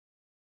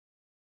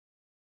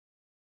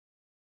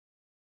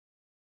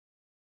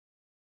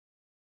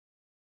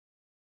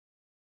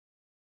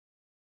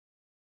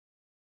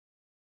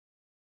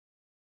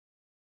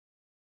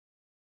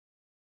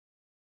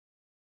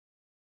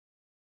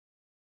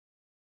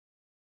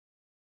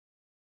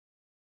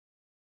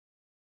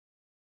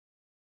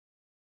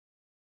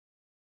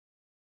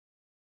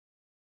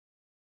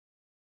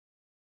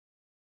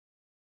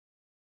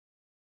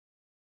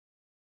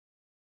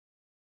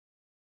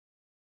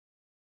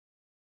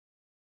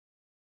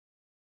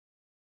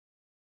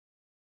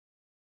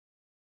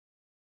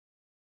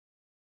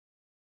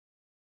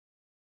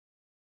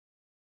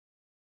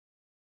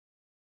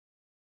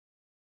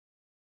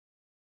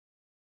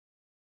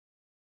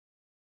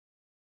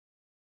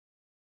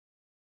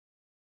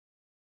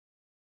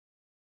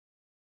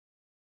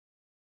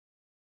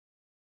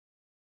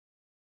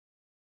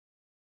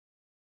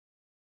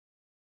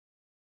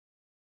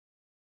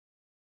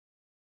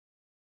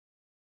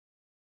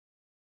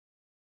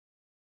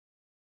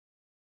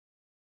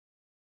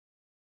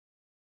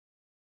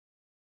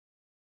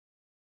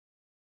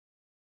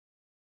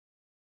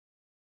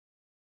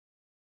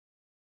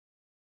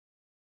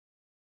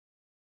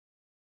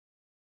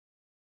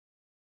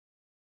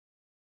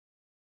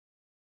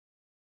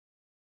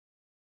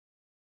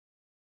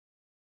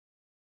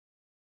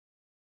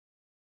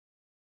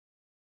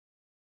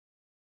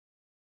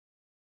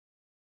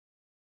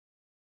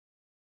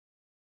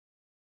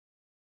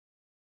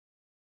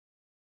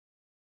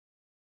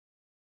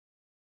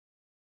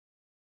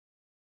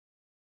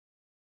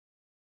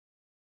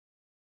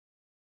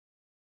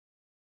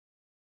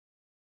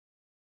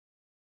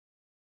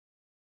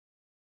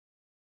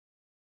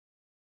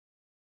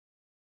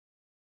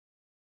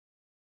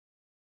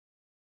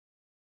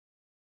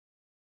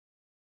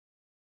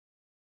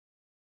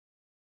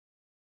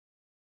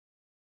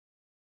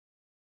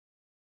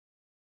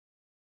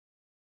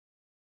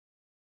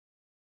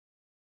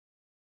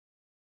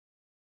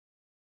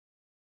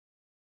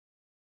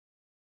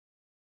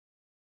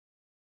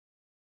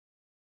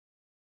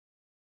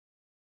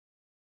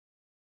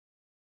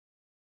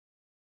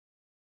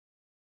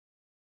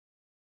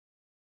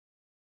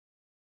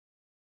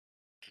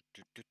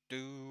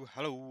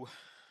Hello.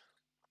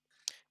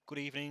 Good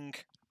evening.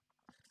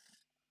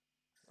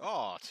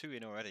 Oh, two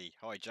in already.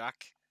 Hi,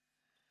 Jack.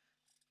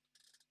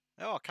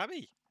 Oh,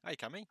 Cammy. Hey,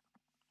 Cammy.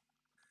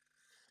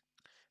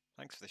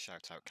 Thanks for the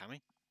shout out,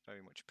 Cammy.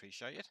 Very much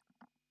appreciated.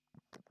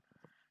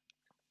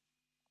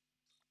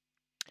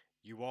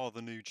 You are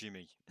the new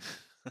Jimmy.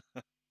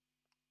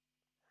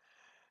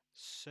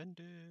 Send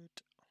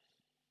it.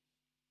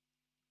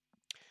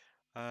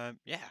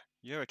 Yeah,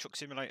 Euro Truck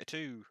Simulator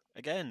 2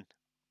 again.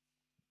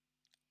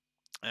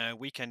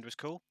 Weekend was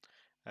cool.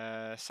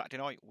 Saturday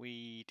night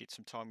we did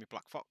some time with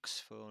Black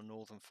Fox for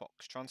Northern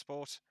Fox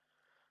Transport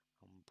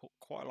and put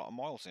quite a lot of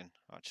miles in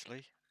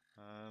actually.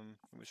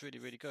 It was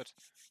really good.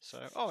 So,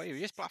 oh, here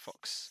he is, Black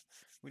Fox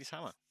with his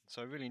hammer.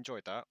 So I really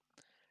enjoyed that.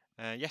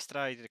 Yesterday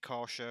I did a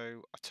car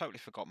show. I totally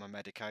forgot my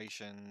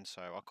medication,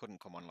 so I couldn't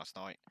come on last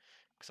night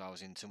because I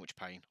was in too much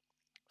pain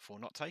for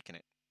not taking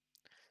it.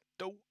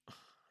 Don't.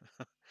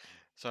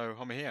 So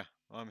I'm here.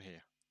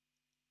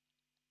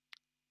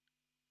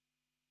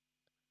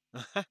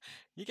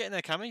 You're getting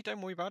there, Cammy.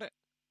 Don't worry about it.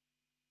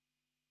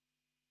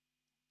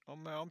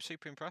 I'm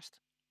super impressed.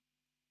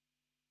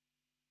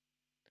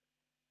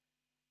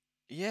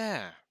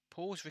 Yeah,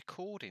 pause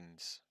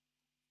recordings.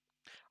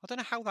 I don't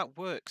know how that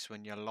works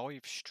when you're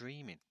live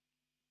streaming.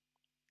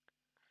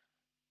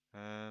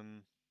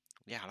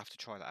 Yeah, I'll have to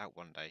try that out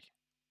one day.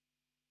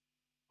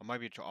 Or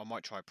maybe I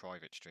might try a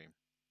private stream.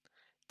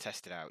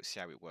 Test it out, see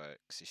how it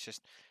works. It's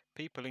just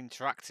people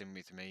interacting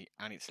with me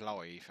and it's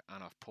live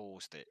and I've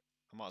paused it.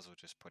 I might as well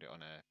just put it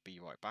on a be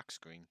right back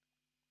screen.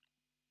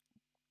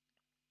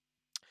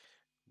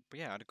 But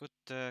yeah, I had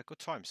a good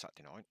time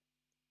Saturday night.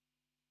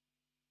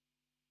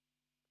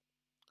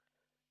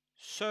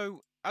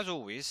 So, as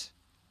always,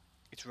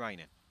 it's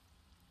raining.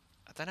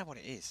 I don't know what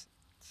it is.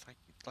 It's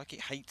like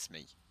it hates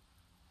me.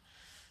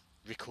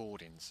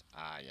 Recordings.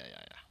 Yeah.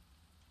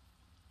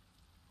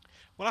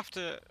 Well,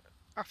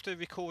 after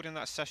recording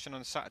that session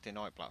on Saturday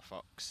night, Black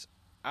Fox,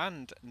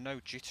 and no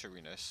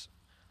jitteriness,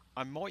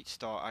 I might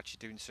start actually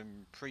doing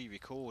some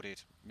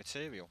pre-recorded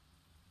material.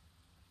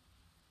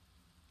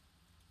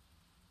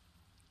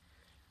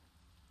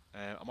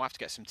 I might have to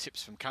get some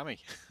tips from Cammy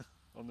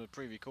on the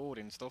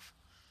pre-recording stuff.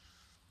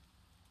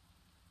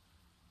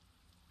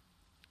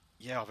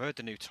 Yeah, I've heard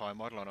the new time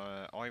model on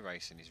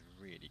iRacing is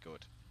really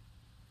good.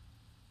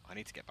 I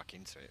need to get back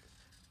into it.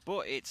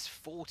 But it's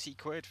 40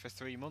 quid for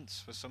 3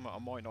 months for something I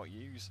might not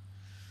use.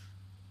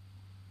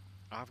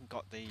 I haven't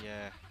got the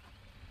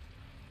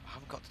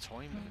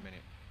time at the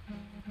minute.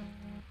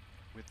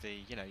 With the,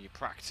 you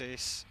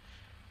practice,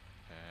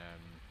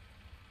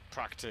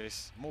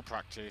 practice, more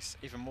practice,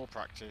 even more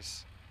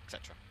practice,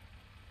 etc.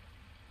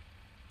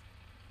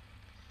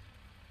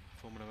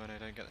 Formula 1, I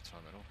don't get the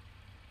time at all.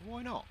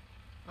 Why not?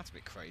 That's a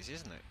bit crazy,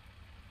 isn't it?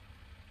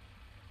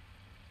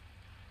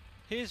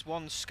 Here's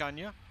one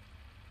Scania.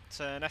 It's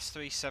an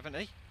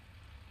S370.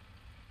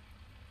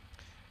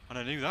 And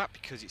I knew that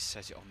because it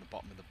says it on the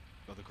bottom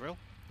of the grille.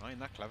 Ain't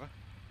that clever?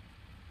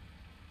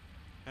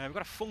 We've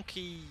got a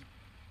funky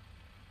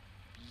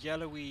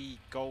yellowy,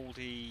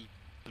 goldy,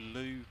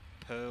 blue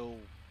pearl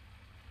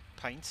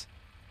paint.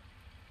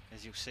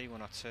 As you'll see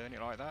when I turn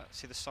it like that.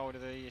 See the side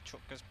of the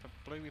truck goes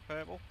bluey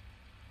purple?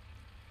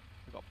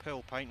 We've got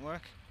pearl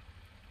paintwork.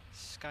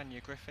 Scania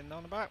Griffin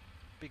on about.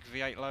 Big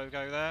V8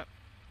 logo there.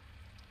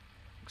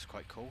 Looks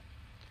quite cool.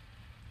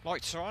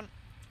 Lights are on.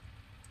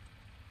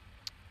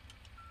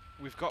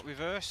 We've got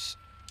reverse.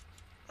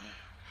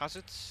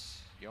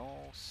 Hazards.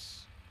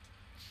 Yes.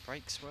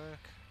 Brakes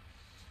work.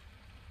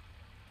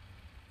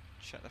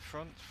 Check the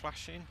front.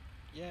 Flashing.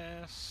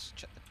 Yes.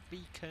 Check the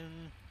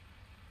beacon.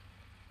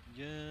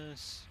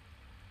 Yes.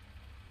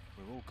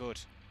 We're all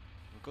good.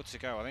 We're good to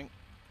go, I think.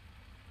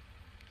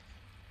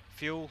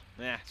 Fuel.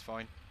 Nah, it's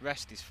fine.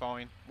 Rest is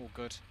fine. All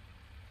good.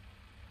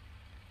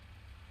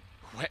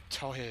 Wet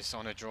tyres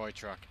on a dry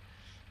track.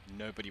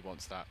 Nobody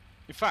wants that.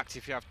 In fact,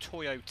 if you have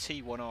Toyo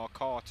T1R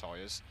car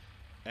tyres,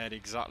 it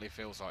exactly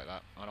feels like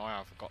that. And I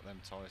have got them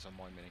tyres on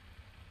my Mini.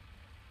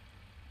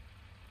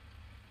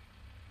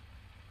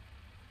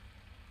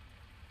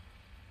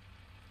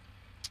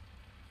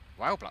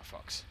 Wow, Black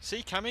Fox.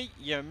 See, Cammy,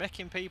 you're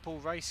making people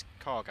race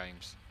car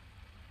games.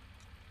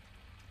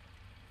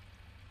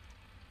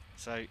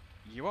 So,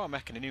 you are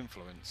making an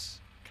influence,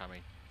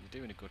 Cammy. You're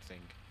doing a good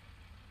thing.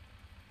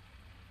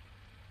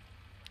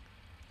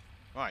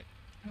 Right.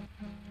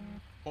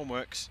 Horn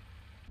works.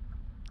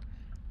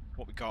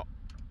 What we got?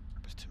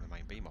 Let's turn my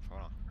main beam off,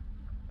 aren't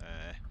I?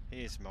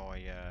 Here's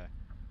my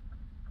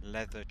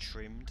leather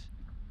trimmed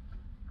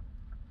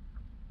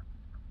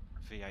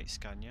V8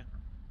 Scania.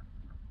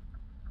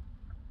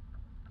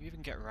 You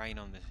even get rain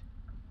on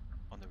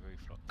the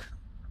roof, look.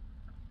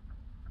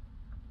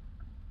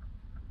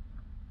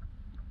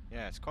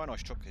 Yeah, it's quite a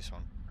nice truck, this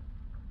one.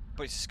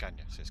 But it's a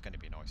Scania, so it's going to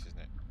be nice, isn't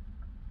it?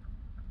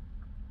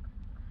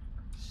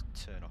 Just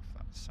turn off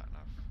that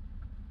sat-nav.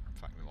 In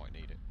fact, we might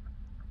need it.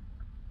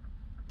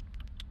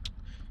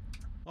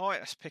 Alright,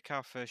 let's pick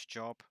our first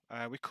job.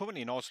 We're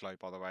currently in Oslo,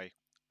 by the way.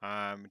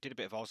 We did a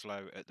bit of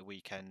Oslo at the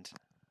weekend.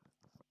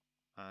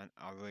 and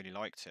I really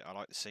liked it. I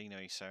like the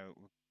scenery, so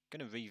we're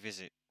going to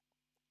revisit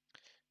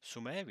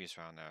some areas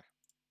around there.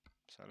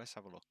 So let's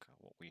have a look at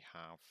what we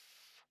have.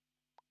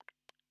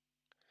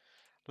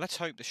 Let's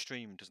hope the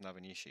stream doesn't have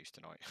any issues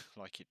tonight,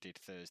 like it did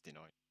Thursday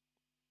night.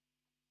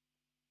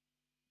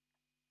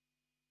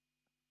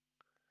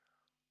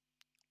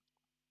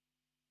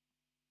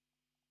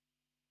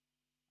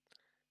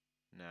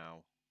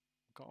 Now,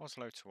 we've got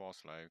Oslo to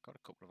Oslo, got a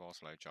couple of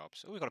Oslo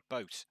jobs. Oh, we've got a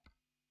boat.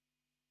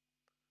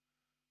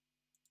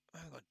 Oh,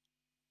 we've got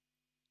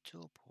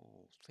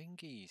double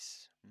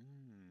thingies.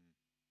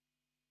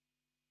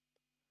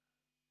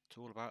 It's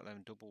all about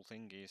them double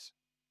thingies.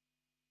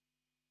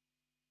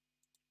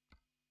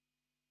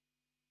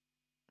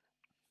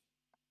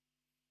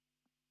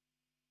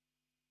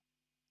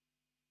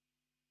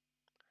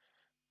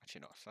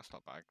 Actually, that's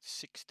not bad.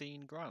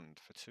 16 grand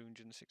for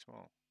 206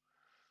 mile.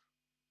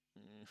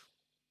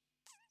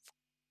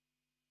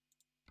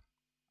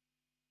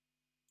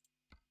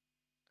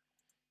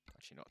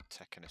 Actually, not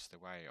taking us the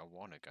way I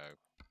want to go.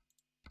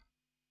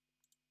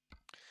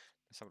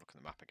 Let's have a look at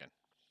the map again.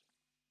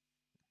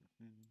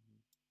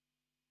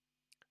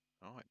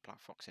 Alright,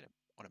 Black Fox in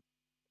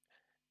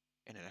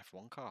an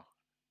F1 car.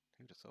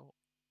 Who'd have thought?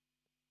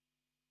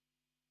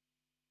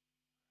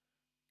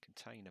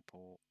 Container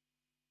port.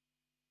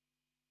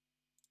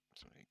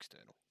 Something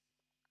external.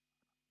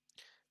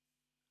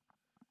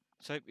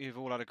 So you've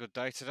all had a good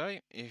day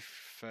today.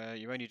 If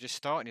you're only just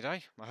starting your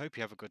day, I hope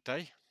you have a good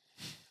day.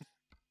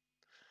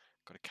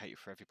 Got to cater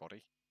for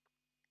everybody.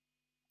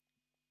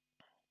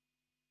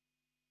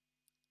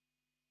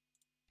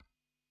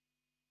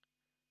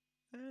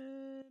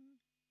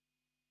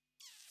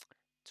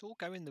 It's all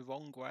going the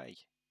wrong way.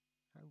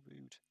 How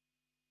rude.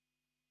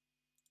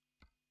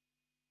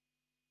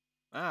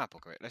 Ah,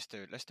 bugger it. Let's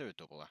do a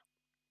doubler.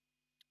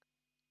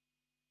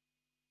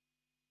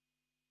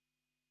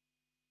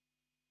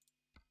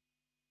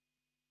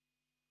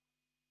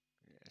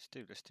 Yeah, let's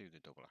do the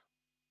doubler.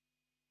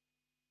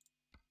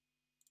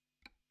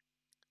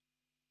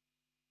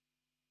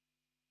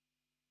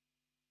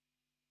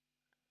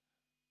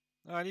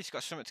 Oh, at least you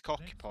got something to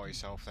occupy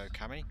yourself though,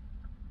 Cammy.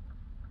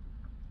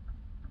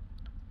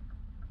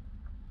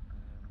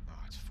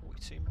 Oh, it's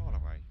 42 mile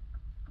away.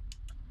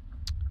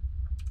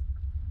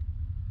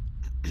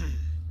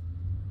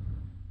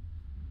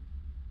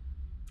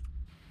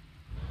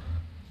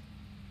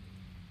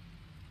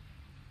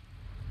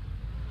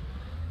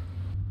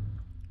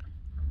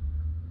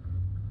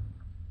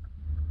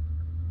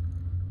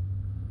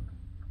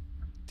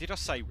 Did I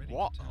say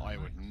what? I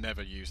would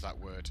never use that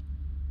word.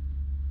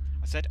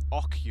 I said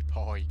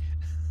occupy.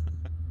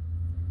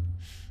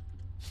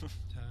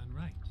 Turn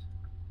right.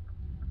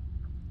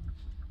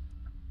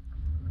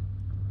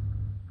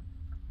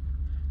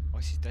 Why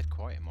is it dead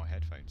quiet in my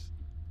headphones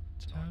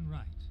tonight? Turn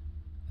right,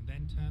 and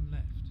then turn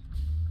left.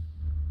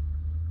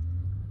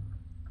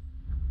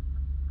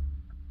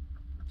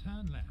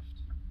 Turn left.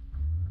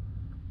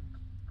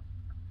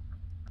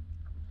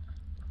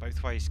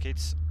 Both ways,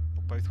 kids.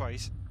 Both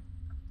ways.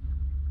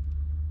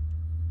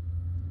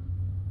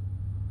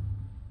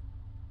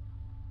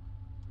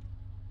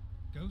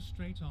 Go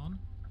straight on,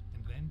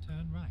 and then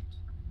turn right.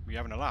 We're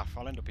having a laugh.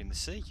 I'll end up in the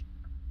sea.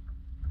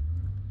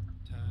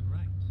 Turn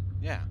right.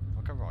 Yeah,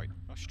 I'll go right,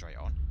 not straight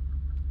on.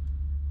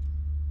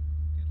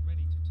 Get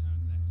ready to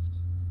turn left.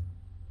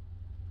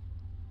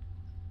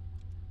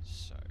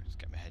 So, let's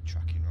get my head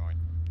tracking right.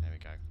 There we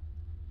go.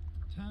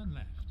 Turn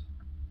left.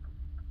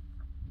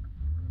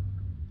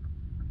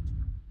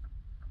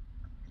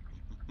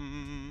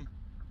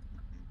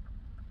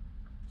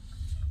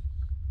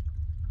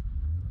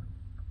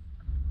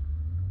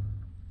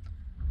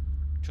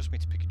 Trust me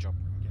to pick a job.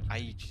 Get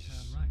ready Ages. to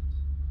turn right.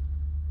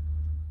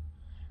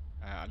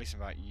 At least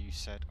about you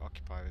said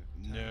occupy.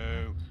 Turn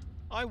No, right.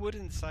 I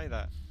wouldn't say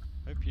that.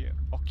 Hope you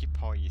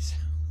occupy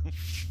yourself.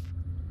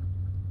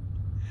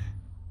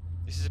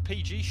 This is a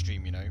PG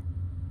stream, you know.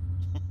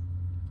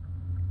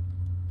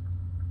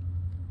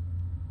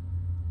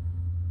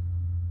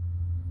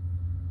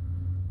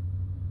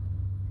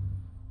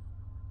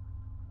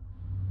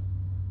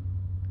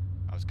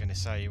 I was going to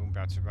say you wouldn't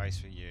be able to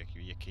race with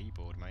your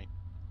keyboard, mate.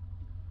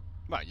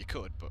 Well, you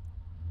could, but...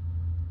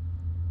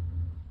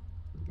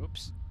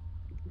 Oops.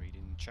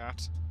 Reading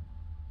chat.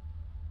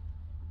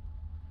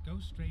 Go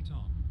straight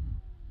on.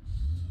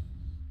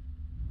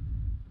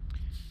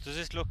 Does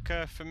this look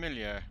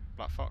familiar,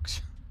 Black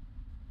Fox?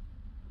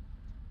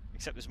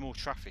 Except there's more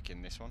traffic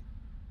in this one.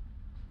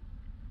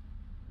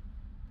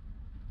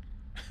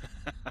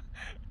 Oh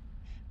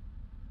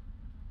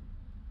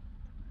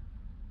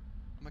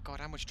my god,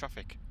 how much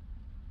traffic?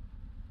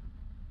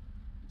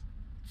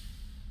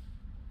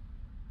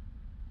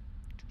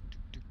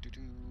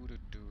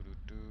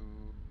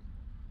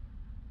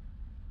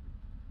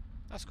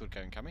 That's good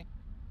going, Cammy.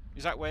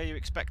 Is that where you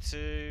expect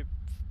to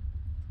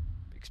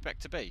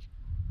be?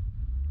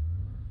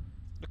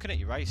 Looking at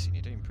your racing,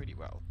 you're doing pretty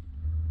well.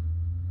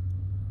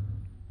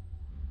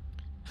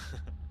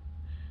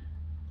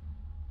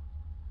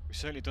 We've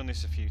certainly done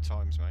this a few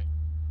times, mate.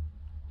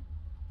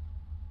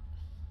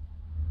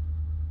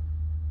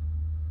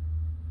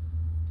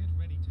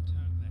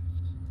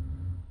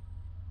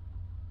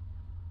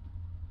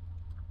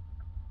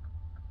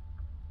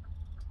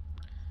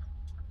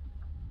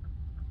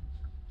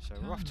 So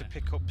we're Turn off to left.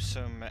 pick up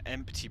some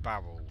empty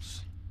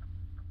barrels.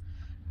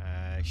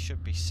 It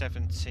should be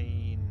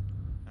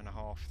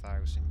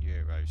 17,500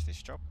 euros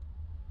this job.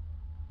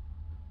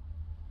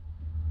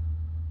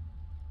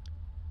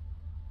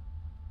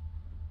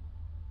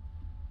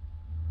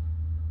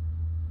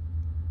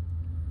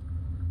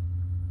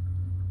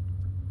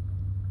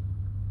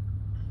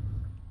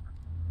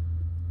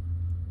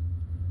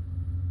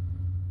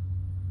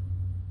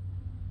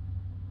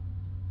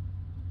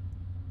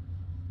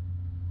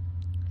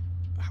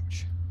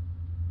 Ouch.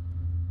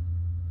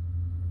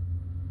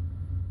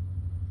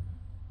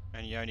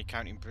 And you're only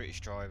counting British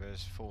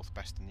drivers, 4th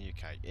best in the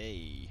UK.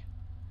 Hey.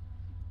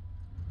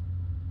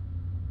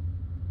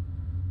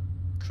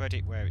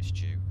 Credit where it's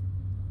due.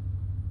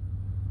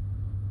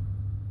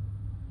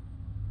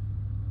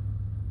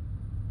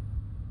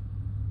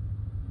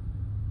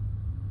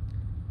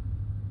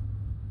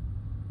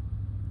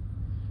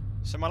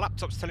 So my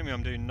laptop's telling me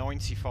I'm doing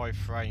 95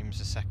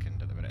 frames a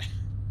second at the minute.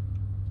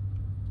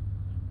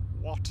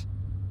 What?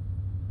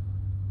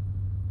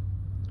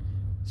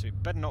 So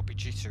it better not be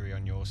jittery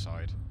on your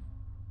side.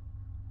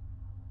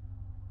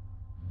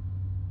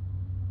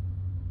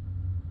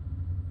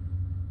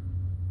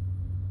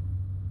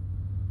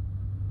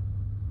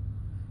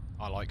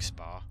 I like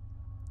Spa.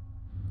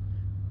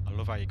 I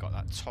love how you got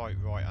that tight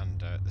right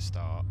hander at the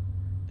start,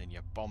 then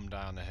you bomb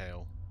down the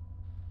hill.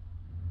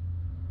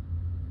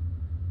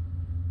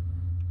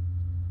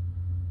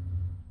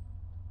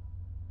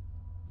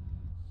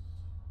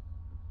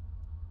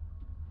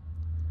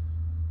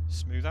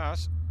 Smooth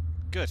as.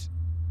 Good.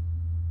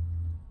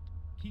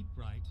 Keep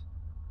right,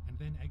 and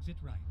then exit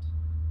right.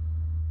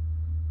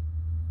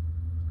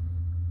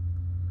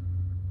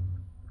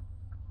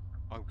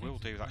 I will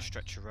Exit do that right.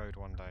 stretch of road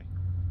one day.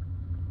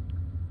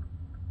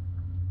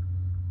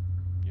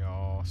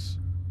 Yes.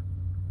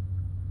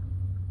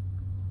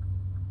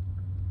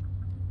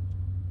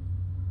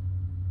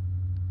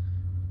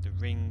 The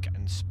Ring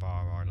and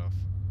Spa I love.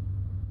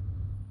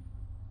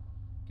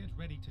 Get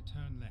ready to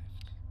turn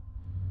left.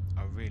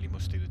 I really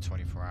must do the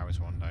 24 hours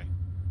one day.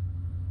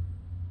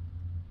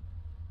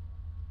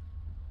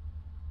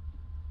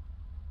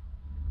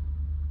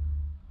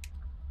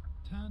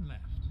 Turn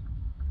left.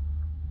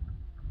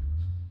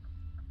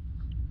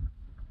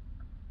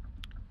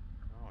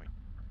 Right.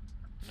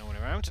 No one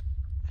around.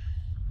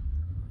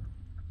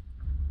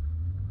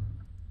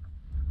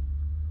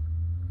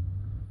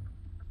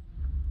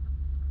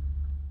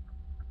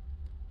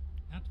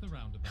 At the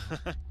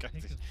roundabout,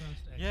 take the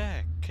first exit.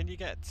 Yeah, can you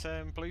get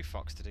Blue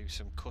Fox to do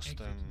some Exit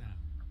custom, now.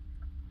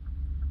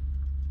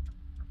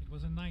 It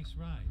was a nice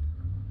ride.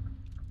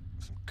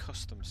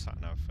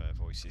 sat-nav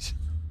voices?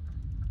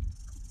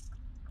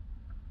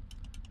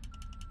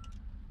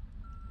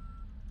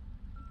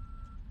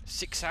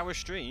 6-hour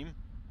stream?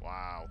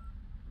 Wow,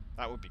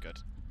 that would be good.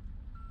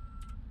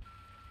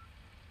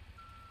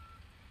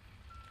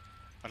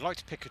 I'd like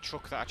to pick a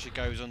truck that actually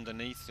goes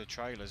underneath the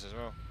trailers as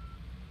well.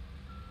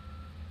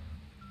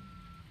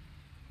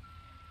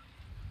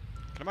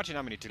 I can imagine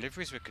how many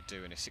deliveries we could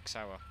do in a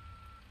 6-hour.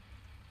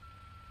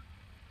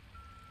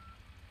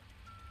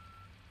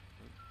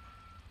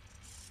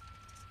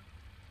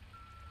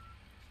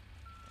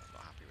 I'm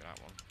not happy with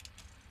that one.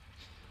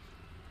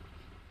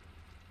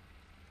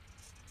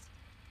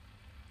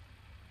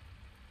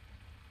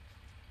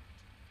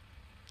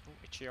 Oh,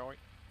 itchy eye.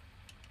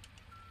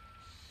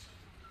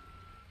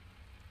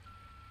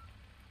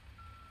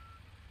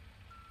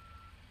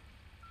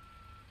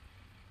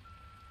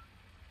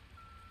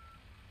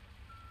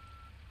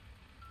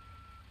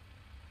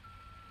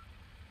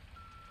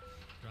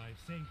 Drive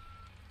safe.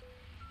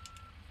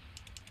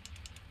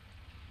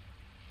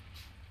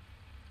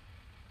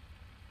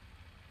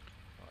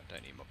 Oh, I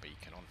don't need my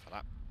beacon on for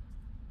that.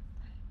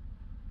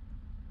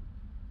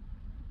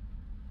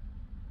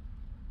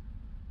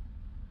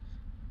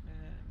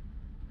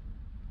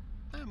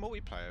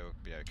 Multiplayer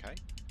would be okay.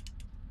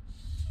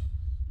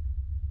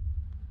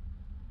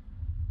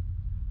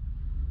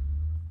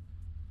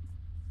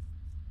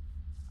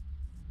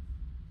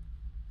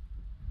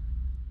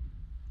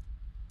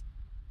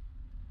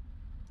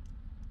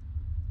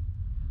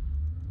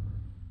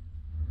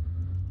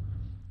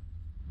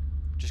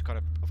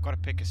 I've got to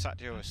pick a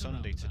Saturday or a At the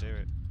Sunday to do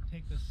roundabout, it.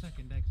 take the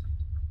second exit.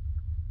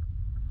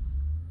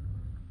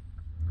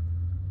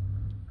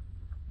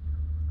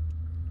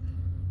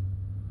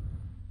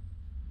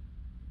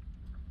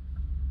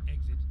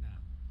 Exit now.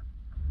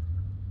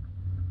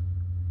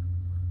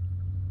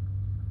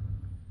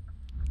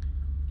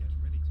 Get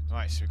ready to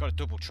turn Right, so we've got a left.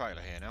 double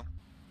trailer here now.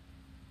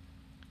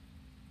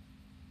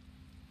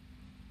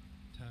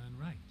 Turn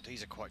right.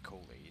 These are quite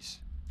cool, these.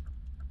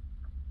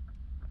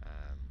 I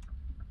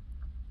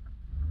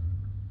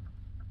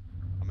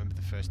remember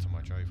the first time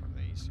I drove one of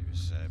these, it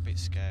was a bit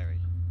scary.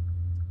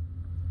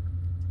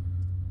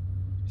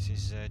 This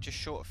is just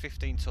short of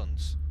 15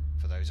 tons,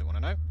 for those that want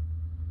to know.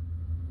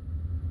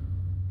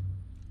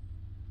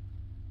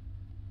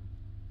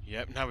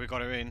 Yep, now we've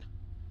got her in.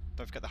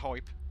 Don't forget the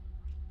hype.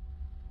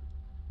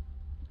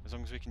 As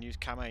long as we can use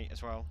Cam 8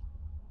 as well.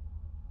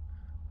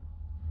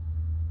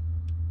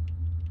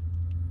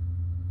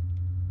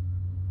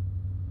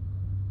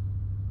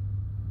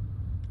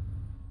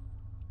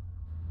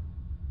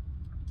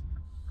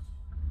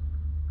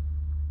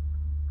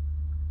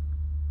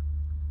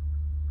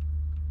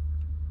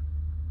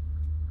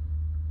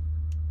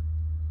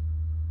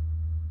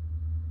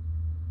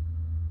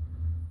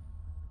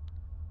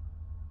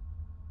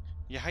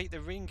 You hate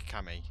the ring,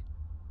 Cammy.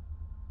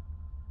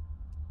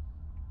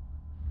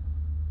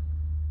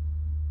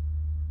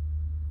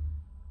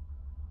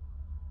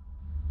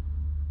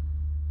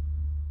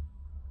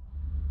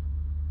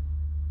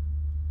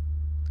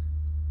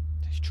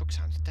 This truck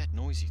sounds dead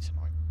noisy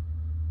tonight.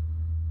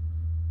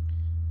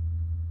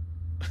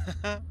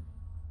 Do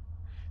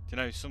you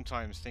know,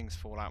 sometimes things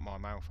fall out my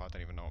mouth, I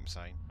don't even know what I'm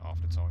saying half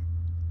the time.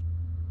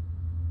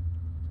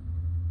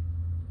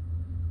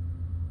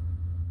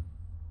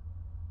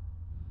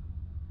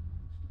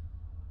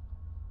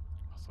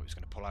 I thought he was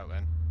going to pull out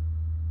then.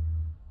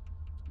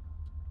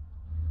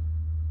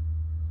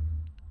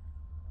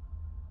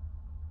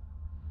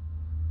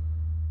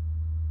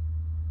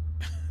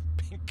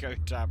 Bingo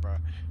Dabra.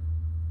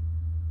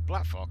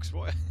 Black Fox,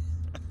 what?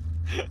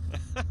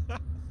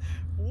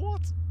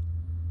 What?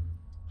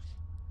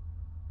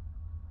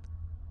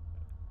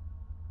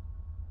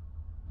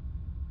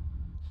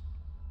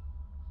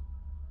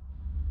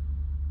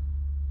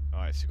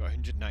 Alright, so we've got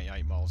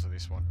 188 miles of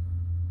this one.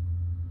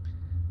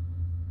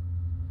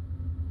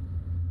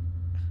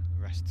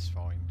 Rest's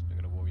fine, not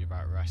going to worry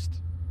about rest.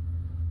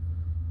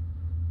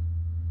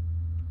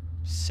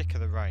 Sick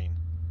of the rain.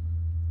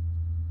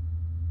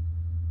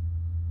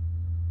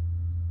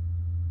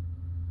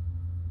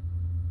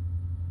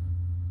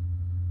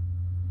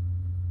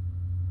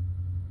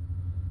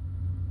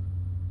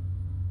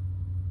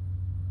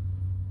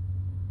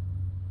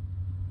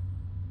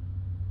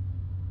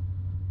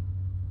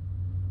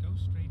 Go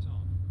straight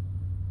on.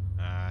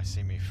 Ah,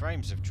 see me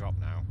frames have dropped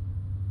now.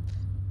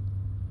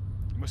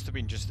 It must have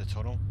been just the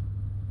tunnel.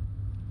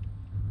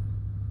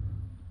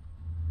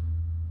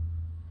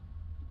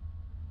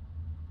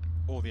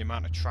 Or the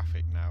amount of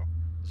traffic now.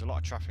 There's a lot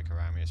of traffic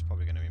around me, it's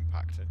probably going to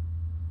impact it.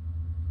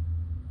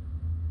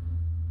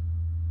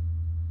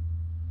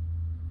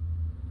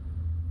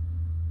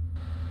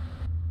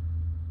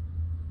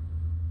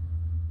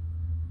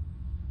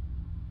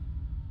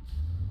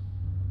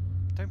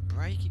 Don't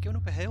brake, you're going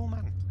up a hill,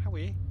 man. How are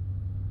you?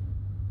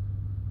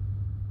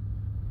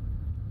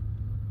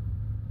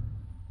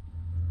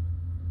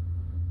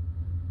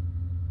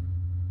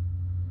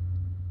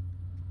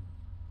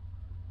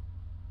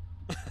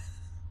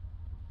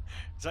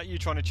 Is that you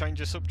trying to change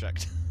the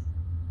subject?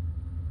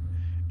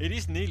 It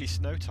is nearly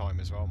snow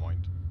time as well,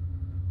 mind.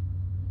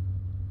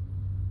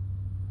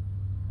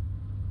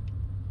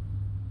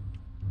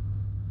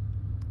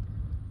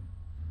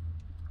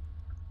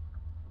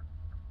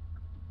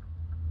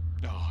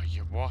 Oh,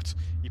 you what?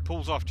 He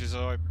pulls off just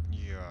like...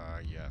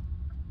 Yeah.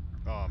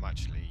 Oh, I'm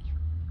actually...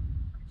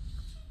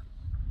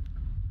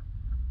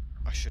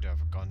 I should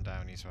have gone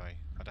down his way.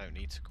 I don't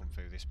need to come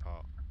through this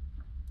part.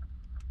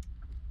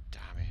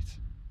 Damn it.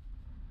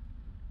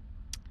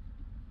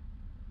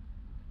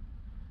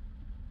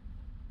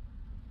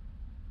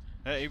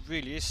 It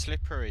really is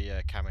slippery,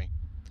 Cammy.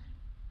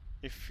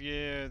 If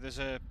you... There's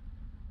a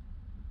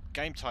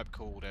game type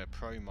called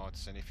Pro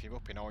Mods, and if you're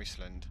up in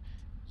Iceland,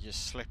 you're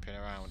slipping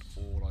around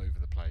all over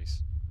the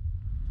place.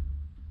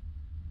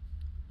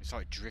 It's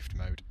like drift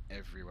mode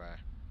everywhere.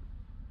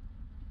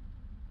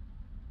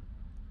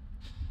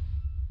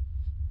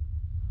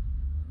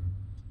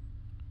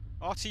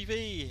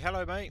 RTV,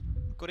 hello mate,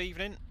 good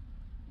evening.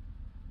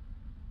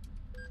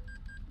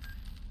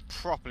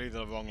 Properly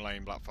the wrong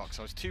lane, Black Fox.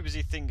 I was too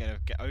busy thinking of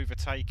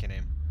overtaking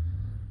him.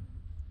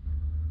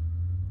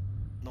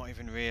 Not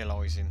even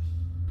realising.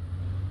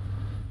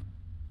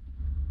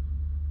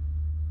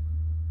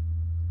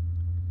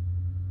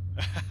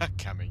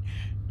 Cammy.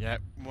 Yeah,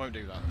 won't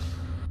do that.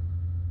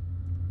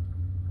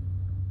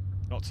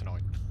 Not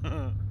tonight.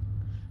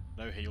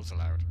 No heels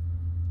allowed.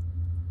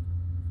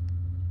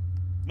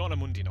 Not on a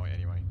Monday night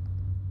anyway.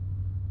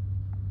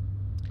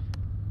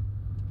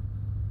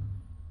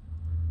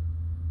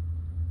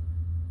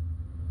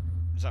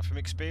 Is that from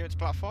experience,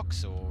 Black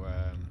Fox, or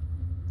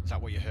is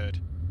that what you heard?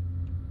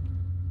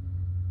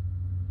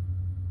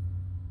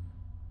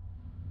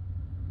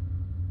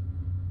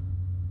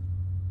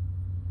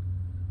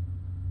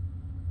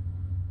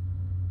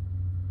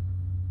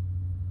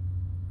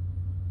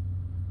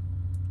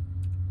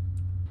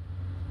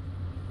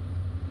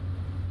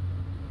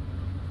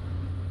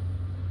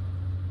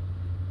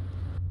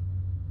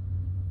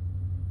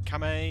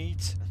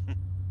 Camate!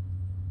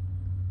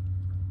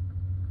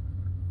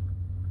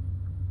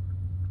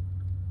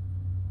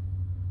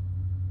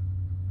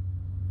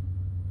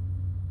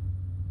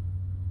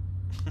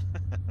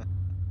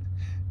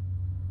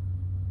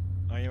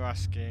 Are you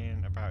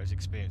asking about his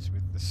experience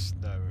with the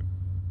snow?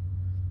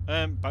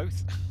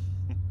 Both.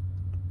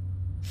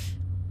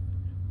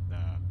 Nah.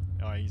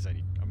 Oh,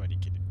 I'm only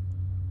kidding.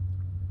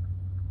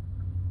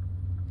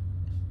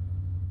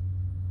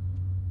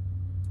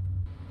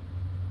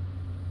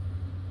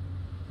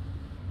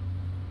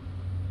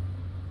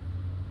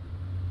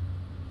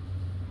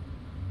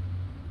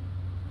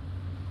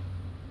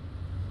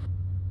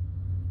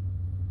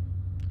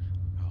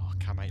 Oh,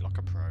 Camate like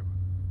a pro.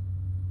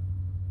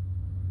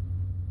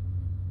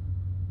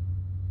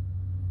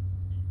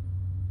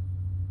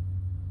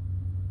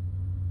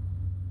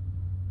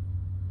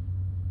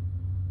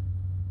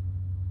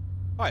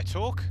 Hi,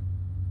 Talk.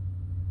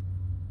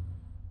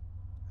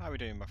 How are we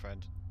doing, my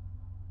friend?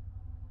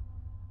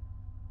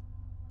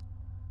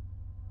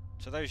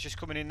 So those just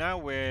coming in now,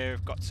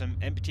 we've got some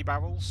empty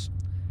barrels,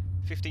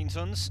 15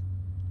 tons.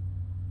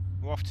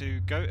 We're off to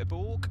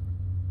Göteborg,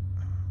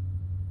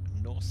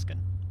 Norsken.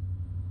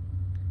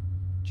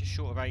 Just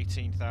short of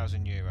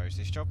 18,000 euros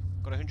this job.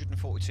 Got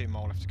 142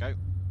 mile left to go.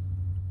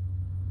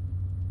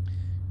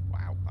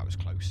 Wow, that was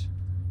close.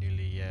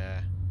 Nearly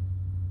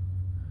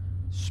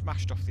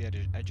smashed off the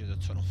edge of the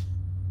tunnel.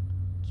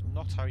 It's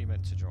not how you're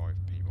meant to drive,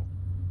 people.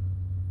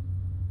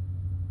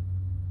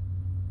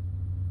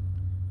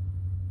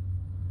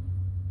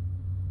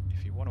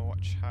 If you want to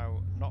watch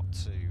how not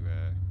to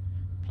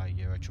play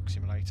Euro Truck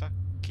Simulator,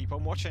 keep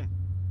on watching.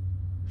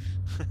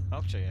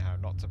 I'll show you how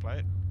not to play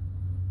it.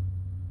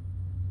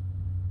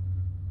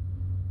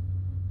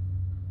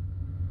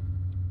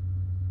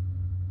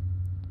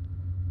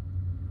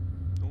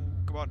 Oh,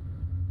 come on.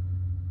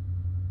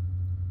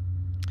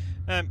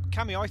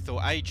 Cammy, I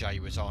thought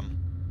AJ was on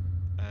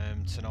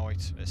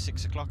tonight at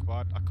 6 o'clock,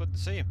 but I couldn't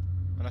see him,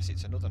 unless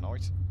it's another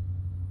night.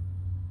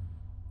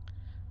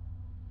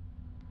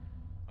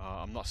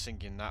 I'm not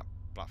singing that,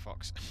 Black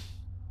Fox.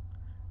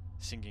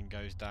 Singing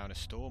goes down a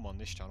storm on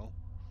this channel.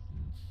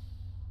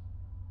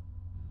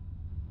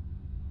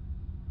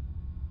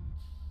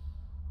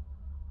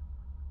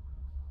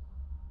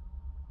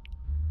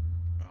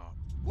 Oh.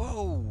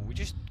 Whoa, we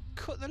just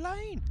cut the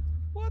lane.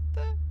 What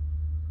the?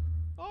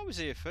 I was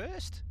here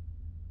first.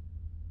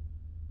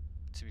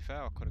 To be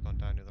fair, I could have gone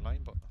down to the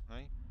lane, but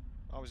hey,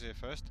 I was here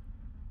first.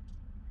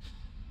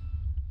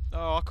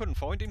 Oh, I couldn't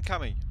find him,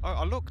 Cammy.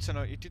 I looked and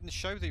it didn't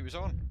show that he was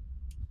on.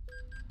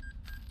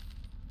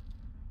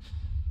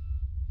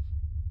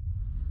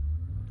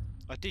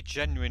 I did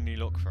genuinely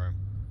look for him.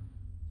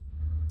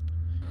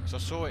 Because I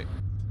saw it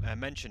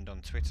mentioned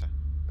on Twitter.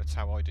 That's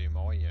how I do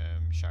my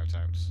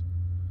shout-outs.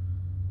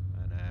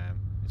 And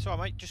it's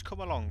alright, mate. Just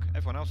come along.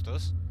 Everyone else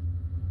does.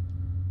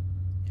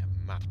 Yeah,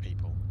 mad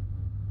people.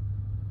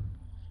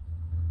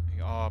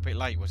 Oh, a bit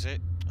late, was it?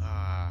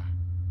 Ah,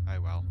 oh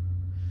well.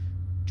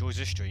 Joys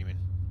of streaming.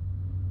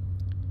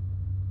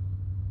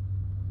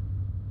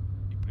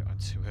 You put it on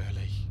too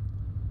early.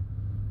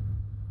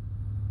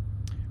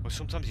 Well,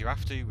 sometimes you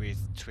have to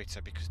with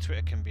Twitter because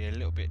Twitter can be a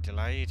little bit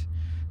delayed.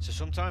 So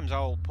sometimes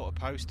I'll put a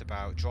post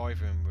about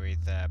driving with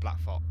Black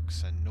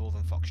Fox and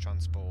Northern Fox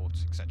Transport,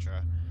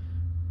 etc.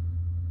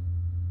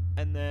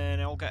 And then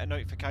I'll get a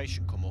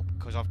notification come up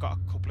because I've got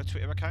a couple of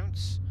Twitter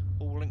accounts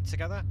all linked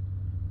together.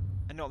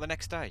 And not the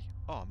next day.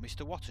 Oh,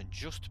 Mr. Watton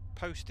just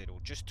posted or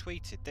just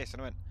tweeted this.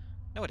 And I went,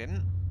 no, I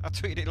didn't. I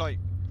tweeted it like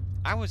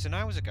hours and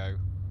hours ago.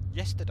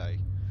 Yesterday.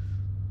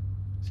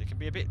 So it can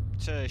be a bit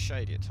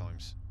shady at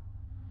times.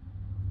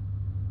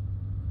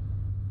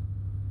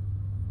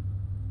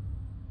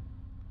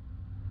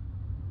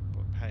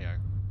 But hey-o.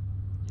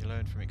 You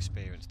learn from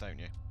experience, don't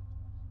you?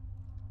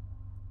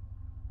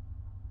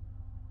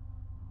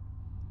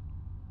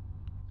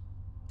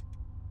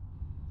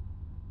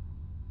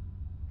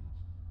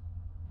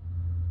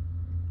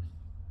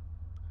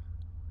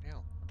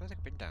 Hell, I don't think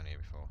I've been down here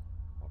before.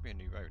 Might be a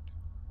new road.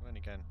 Well, then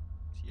again,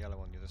 it's yellow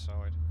on the other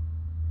side.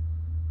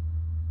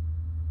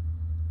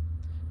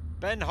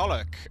 Ben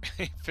Hollock!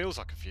 It feels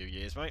like a few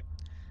years, mate.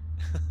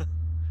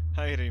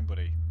 How you doing,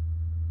 buddy?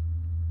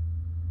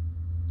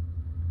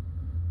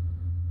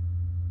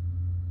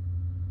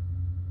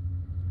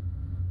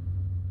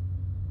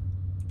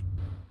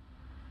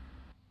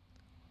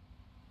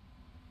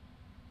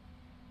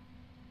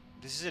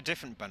 This is a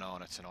different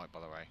banana tonight,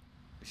 by the way.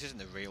 This isn't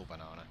the real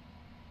banana.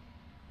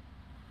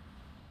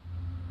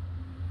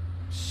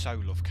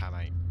 So love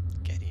Kame.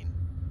 Get in.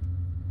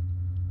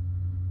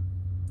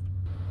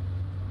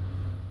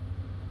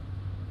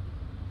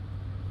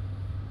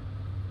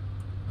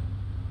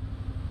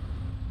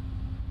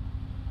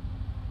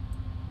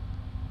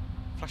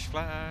 Flash,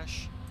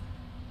 flash.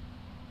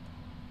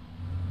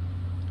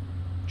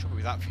 Trouble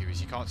with that view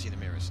is you can't see the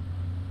mirrors.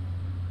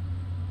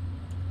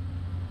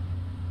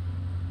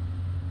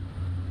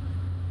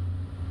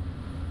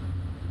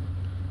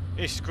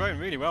 It's grown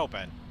really well,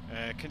 Ben.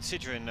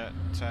 Considering that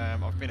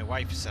I've been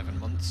away for 7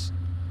 months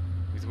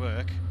with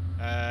work,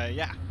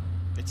 yeah,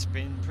 it's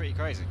been pretty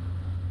crazy.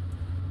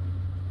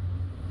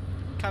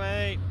 Cam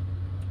 8,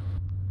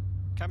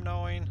 Cam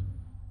 9,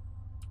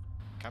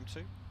 Cam 2,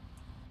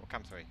 or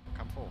Cam 3, or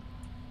Cam 4.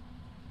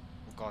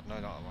 Oh God, no,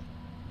 not that one.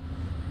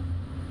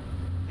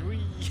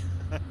 Whee!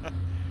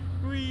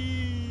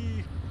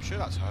 Whee! I'm sure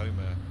that's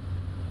Homer.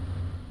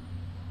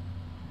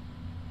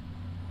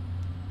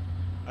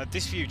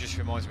 This view just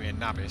reminds me of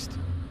Nabist.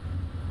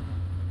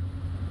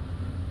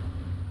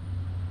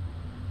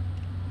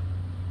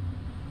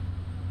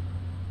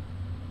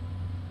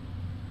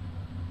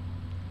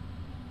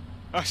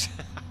 Oh,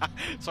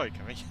 sorry,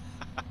 Cammy.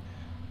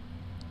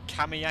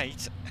 Cammy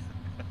 8.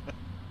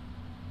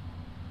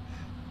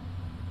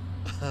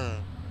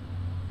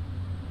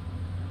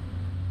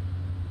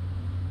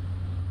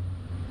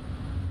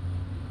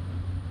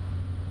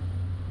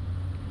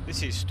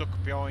 This is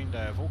stuck behind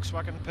a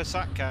Volkswagen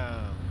Passat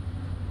cam.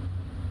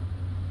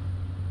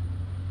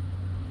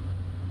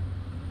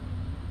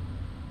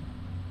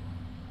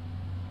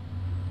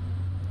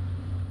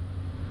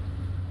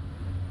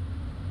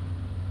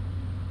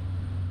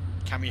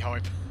 Cami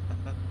hype.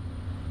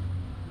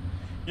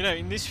 You know,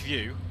 in this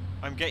view,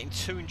 I'm getting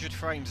 200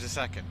 frames a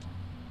second.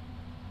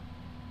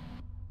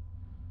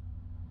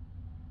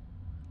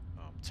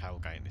 Oh, I'm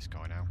tailgating this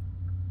guy now.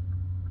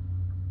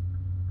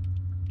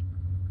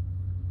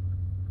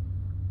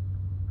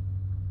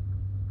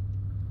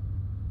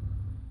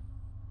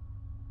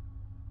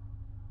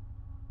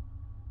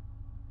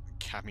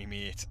 Cami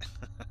mate.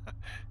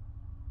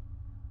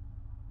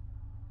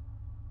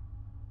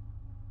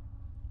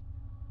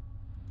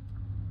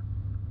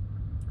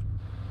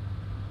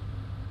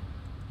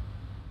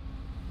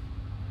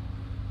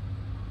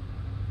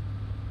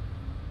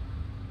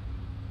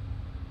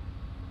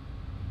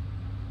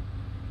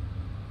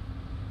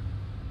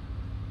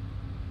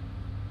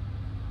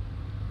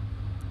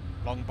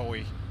 Long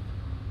boy.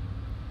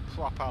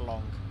 Proper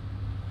long.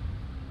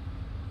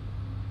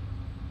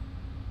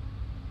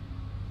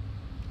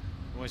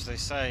 Or as they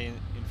say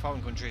in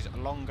foreign countries,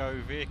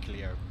 longo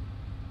vehiclio.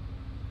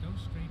 Go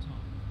straight on.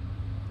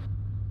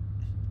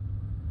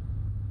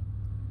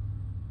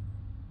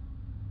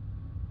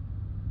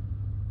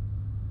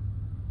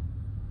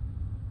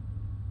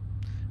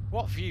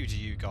 What view do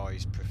you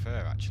guys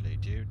prefer, actually?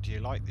 Do you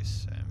like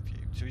this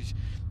view? So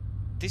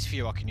this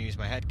view I can use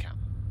my head cam,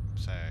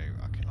 so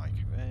I can like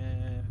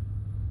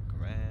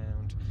look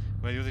around.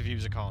 Where the other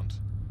views I can't.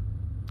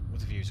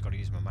 Other views I've got to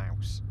use my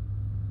mouse.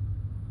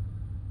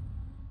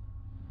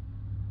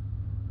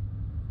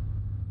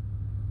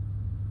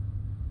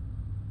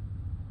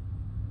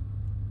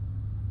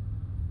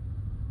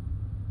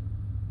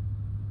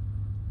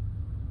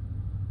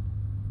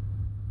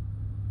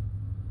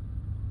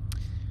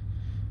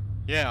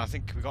 Yeah, I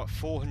think we've got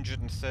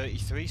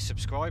 433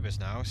 subscribers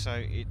now, so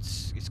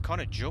it's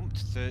kind of jumped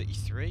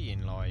 33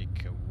 in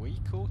like a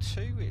week or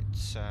two.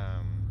 It's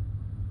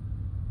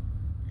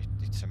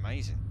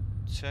amazing.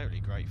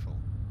 Totally grateful.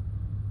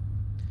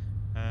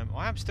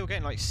 I am still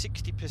getting like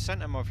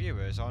 60% of my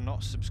viewers are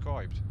not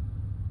subscribed.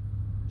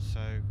 So,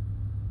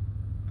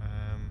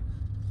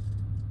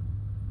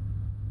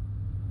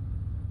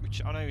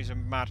 which I know is a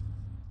mad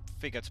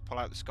figure to pull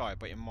out the sky,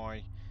 but in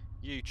my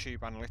YouTube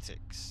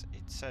analytics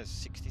it says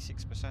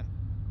 66%.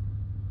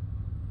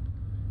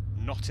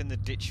 Not in the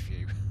ditch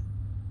view.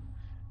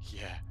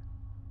 Yeah.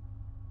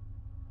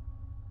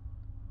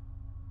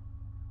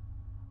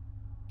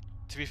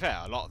 To be fair,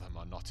 a lot of them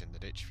are not in the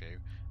ditch view,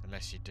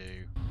 unless you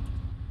do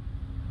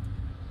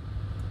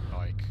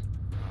like,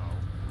 oh,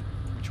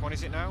 which one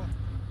is it now?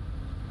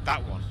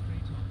 That one.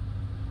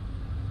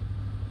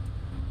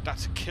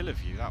 That's a killer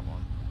view, that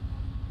one.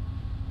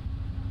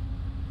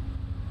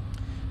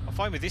 I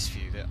find with this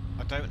view that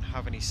I don't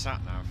have any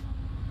sat nav.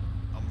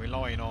 I'm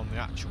relying on the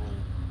actual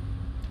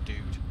dude.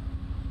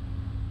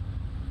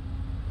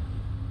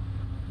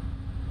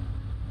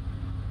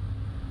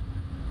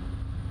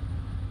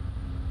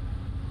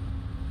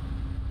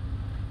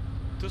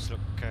 It does look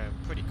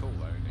pretty cool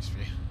though in this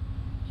view.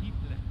 Keep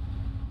left.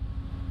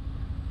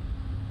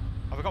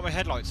 Have I got my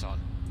headlights on?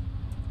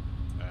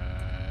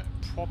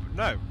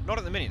 No, not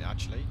at the minute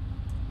actually.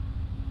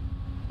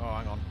 Oh,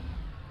 hang on.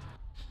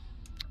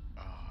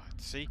 Oh,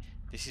 see,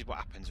 this is what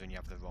happens when you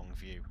have the wrong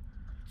view.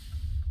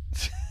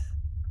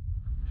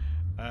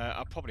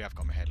 I probably have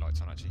got my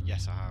headlights on actually.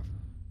 Yes, I have.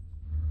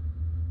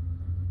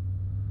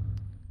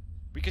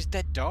 Because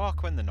they're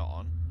dark when they're not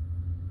on.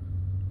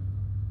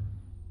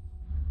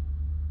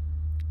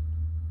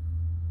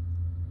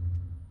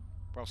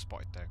 Well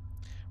spotted though.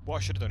 What I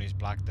should have done is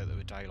blagged that there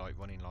were daylight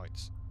running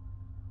lights.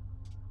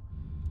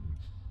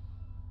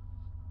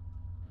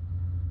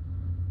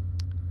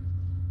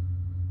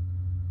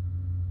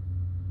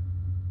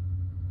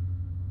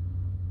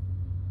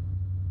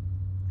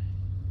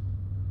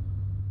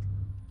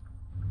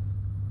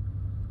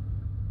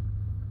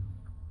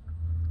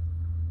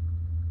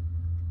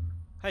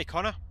 Hey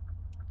Connor.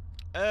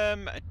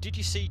 Did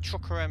you see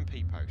Trucker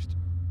MP post?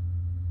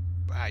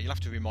 You'll have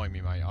to remind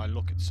me, mate. I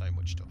look at so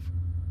much stuff.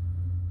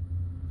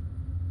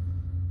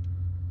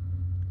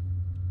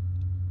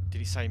 Did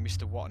he say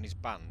Mr. Watton is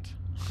banned?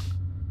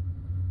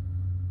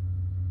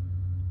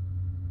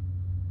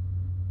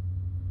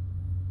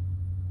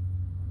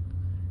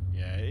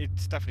 Yeah,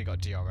 it's definitely got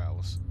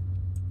DRLs.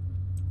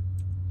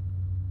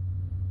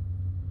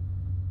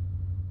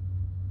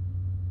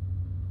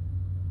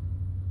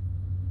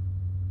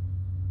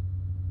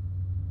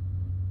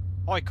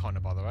 Hi Connor,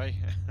 by the way.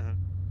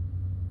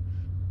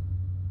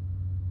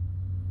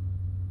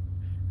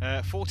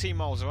 14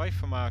 miles away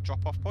from our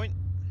drop-off point.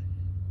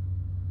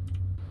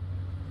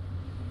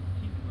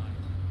 Keep right.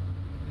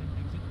 Then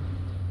exit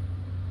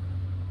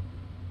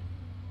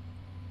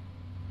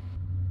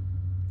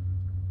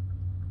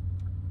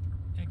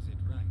right. Exit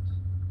right.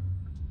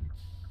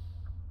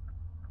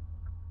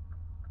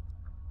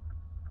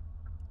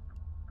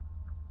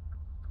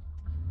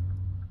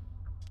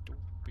 Ooh,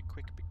 be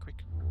quick, be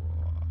quick.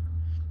 Whoa.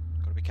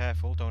 Gotta be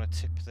careful, don't want to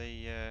tip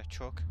the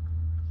truck.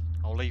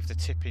 I'll leave the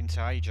tip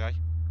into AJ.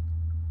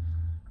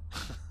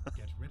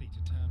 Get ready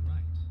to turn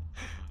right.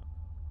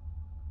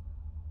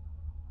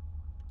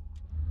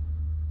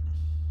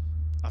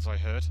 As I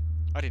heard.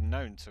 I didn't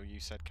know until you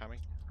said Cammy.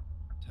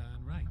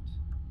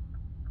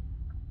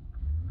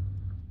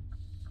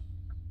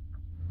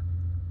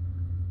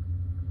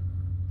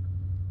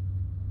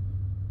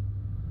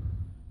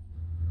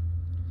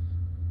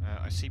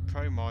 see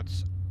pro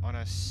mods on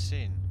a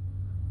sin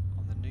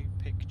on the new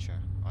picture.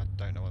 I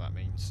don't know what that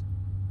means.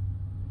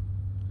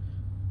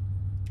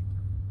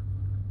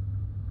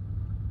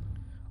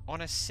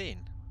 On a sin?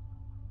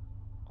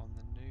 On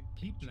the new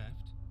Keep picture?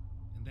 left,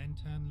 and then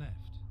turn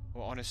left.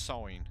 Or on a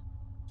sign?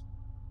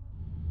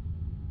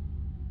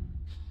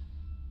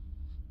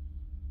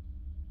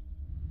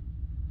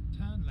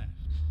 Turn left.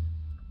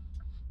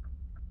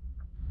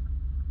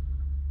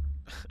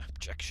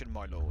 Objection,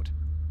 my lord.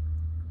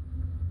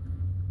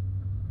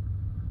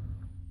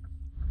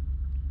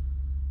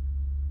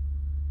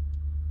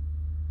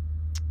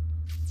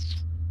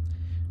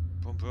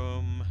 Brum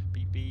brum,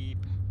 beep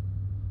beep.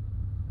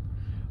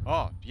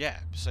 Oh, yeah,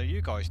 so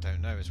you guys don't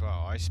know as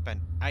well. I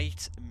spent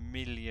 £8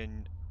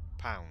 million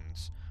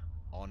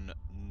on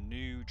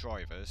new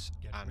drivers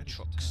Get and ready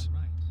trucks to turn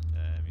right.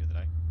 the other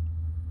day.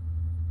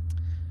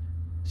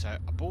 So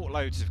I bought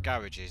loads of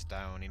garages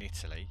down in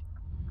Italy.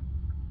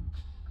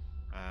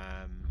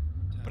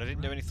 But I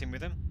didn't do anything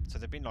with them, so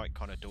they've been like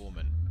kind of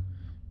dormant.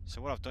 So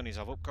what I've done is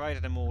I've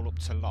upgraded them all up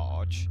to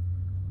large,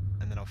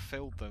 and then I've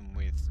filled them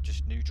with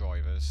just new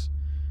drivers,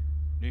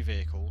 new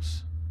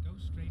vehicles, Go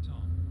straight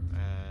on.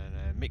 and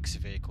a mix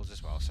of vehicles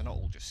as well, so not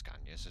all just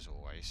Scanias as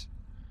always.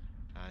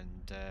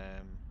 And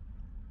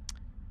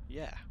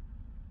yeah,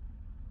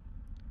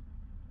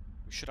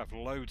 we should have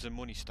loads of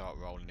money start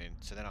rolling in,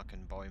 so then I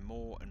can buy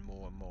more and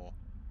more and more.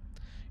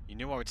 You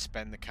knew I would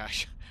spend the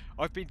cash.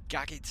 I've been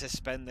gagging to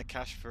spend the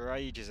cash for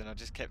ages, and I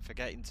just kept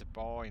forgetting to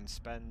buy and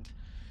spend.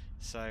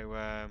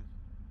 So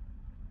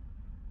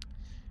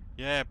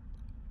yeah,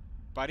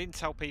 but I didn't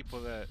tell people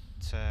that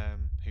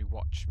who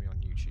watch me on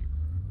YouTube.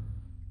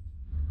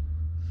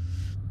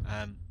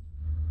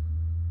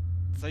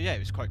 So yeah, it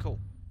was quite cool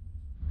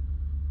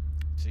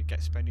to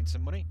get spending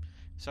some money.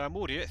 So I'm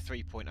already at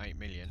 3.8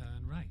 million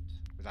Turn right.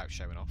 without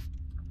showing off.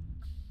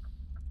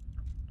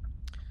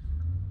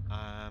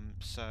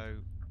 So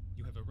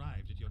You have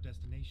arrived at your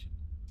destination.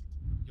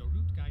 Your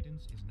route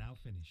guidance is now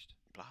finished.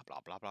 blah blah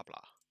blah blah blah.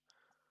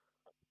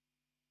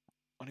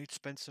 I need to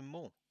spend some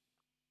more.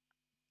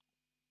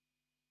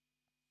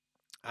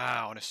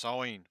 Ah, on a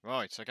sign.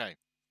 Right, okay.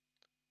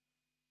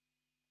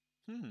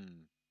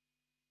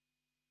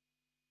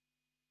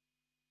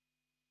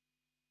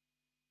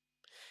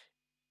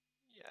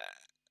 Yeah,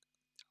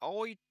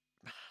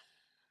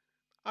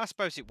 I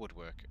suppose it would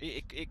work.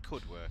 It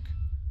could work.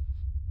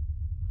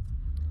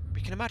 But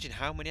you can imagine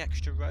how many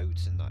extra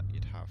roads and that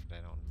you'd have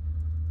then on.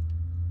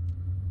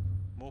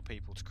 More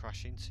people to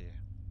crash into you.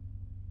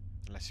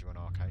 Unless you're on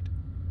arcade.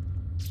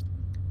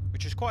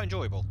 Which is quite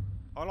enjoyable.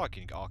 I like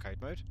in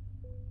arcade mode.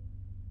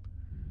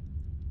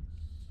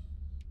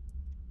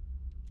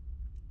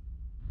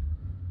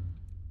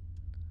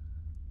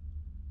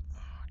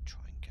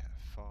 Try and get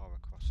as far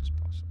across as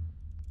possible.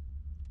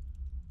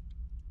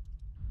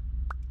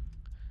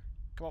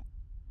 Come on.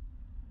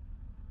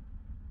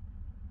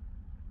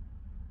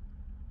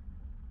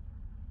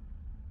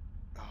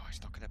 Oh,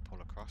 he's not going to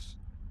pull across.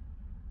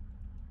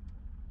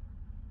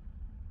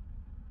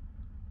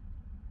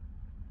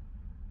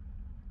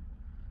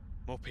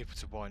 More people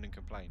to whine and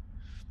complain.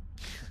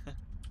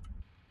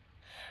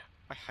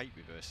 I hate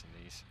reversing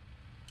these.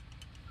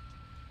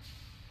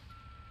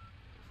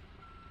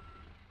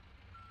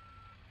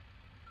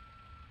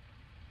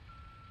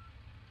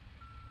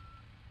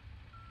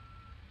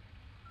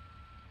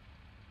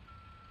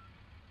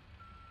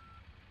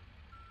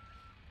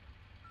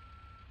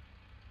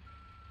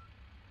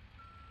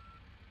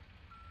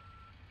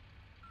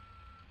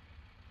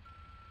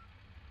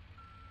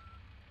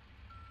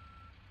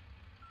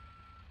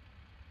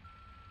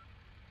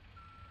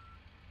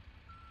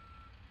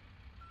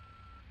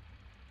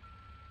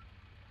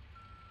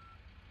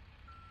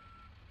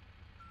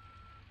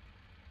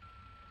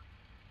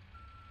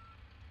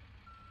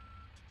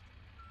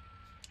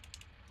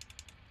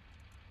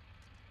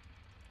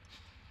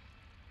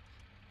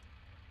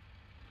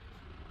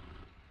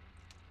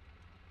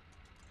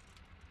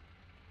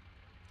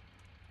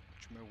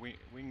 My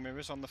wing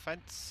mirrors on the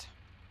fence.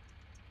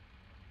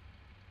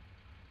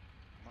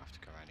 I might have to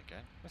go around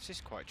again. This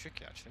is quite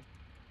tricky actually.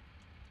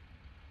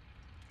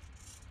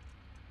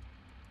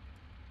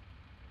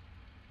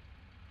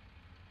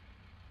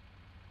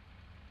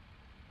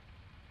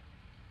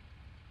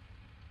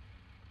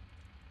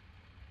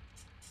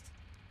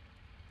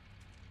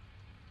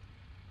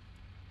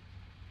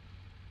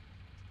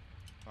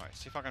 Right,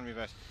 see if I can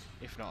reverse.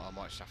 If not, I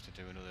might just have to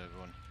do another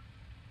run.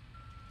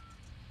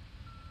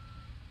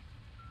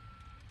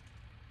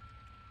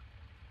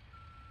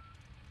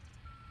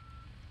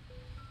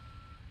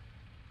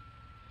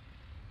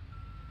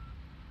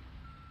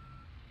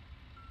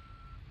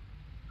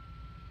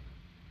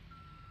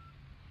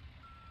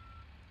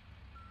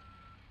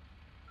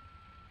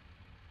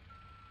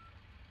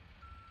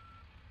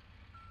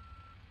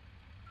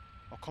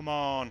 Oh, come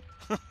on!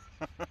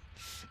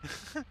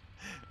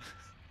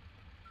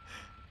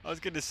 I was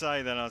going to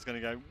say then, I was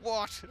going to go,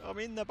 what? I'm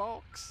in the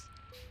box!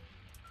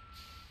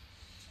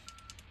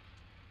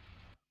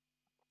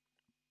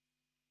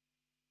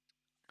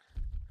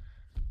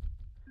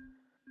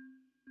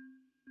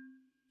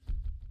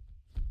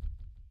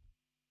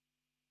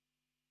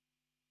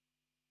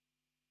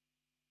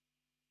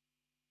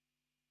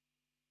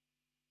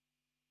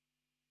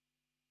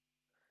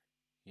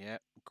 Yeah,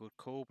 good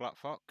call, Black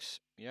Fox.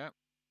 Yeah.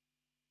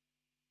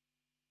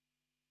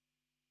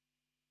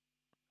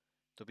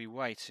 There'll be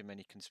way too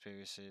many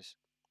conspiracies.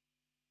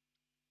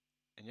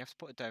 And you have to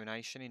put a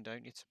donation in,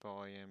 don't you, to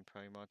buy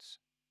Pro Mods.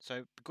 So,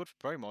 it'd be good for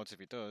Pro Mods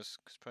if it does,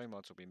 because Pro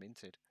Mods will be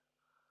minted.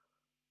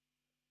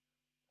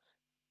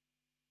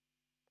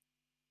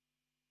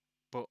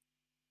 But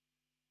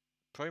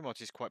Pro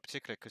Mods is quite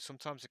particular, because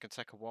sometimes it can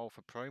take a while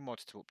for Pro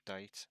Mods to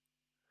update.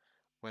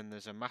 When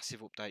there's a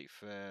massive update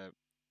for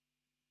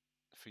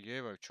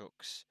Euro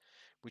trucks,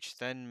 which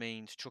then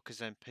means Truckers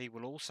MP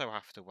will also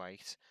have to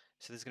wait.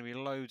 So there's going to be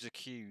loads of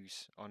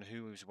queues on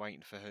who's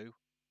waiting for who.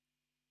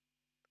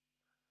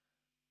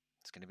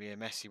 It's going to be a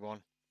messy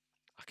one.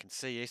 I can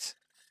see it.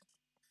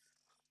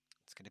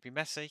 It's going to be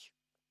messy.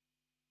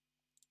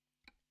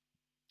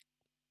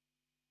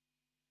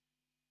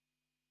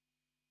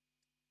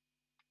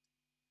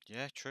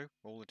 Yeah, true.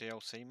 All the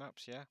DLC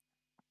maps, yeah.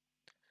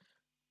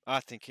 I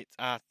think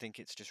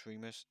it's just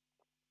rumours.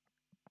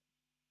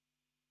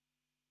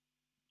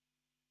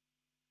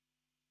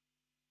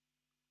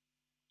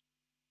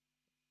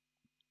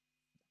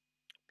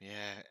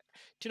 Yeah.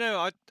 Do you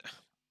know,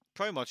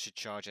 Pro Mods should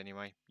charge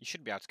anyway. You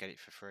shouldn't be able to get it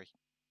for free.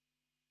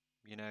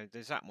 You know,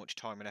 there's that much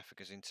time and effort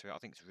goes into it. I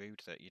think it's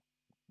rude that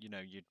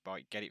you'd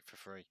get it for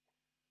free.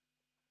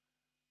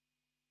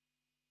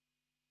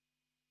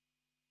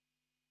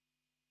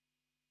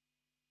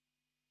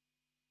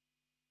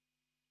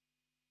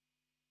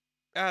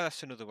 Ah,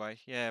 that's another way.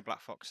 Yeah,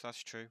 Black Fox,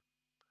 that's true.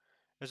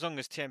 As long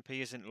as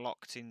TMP isn't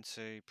locked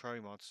into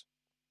Pro Mods,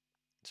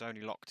 it's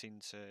only locked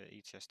into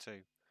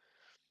ETS2.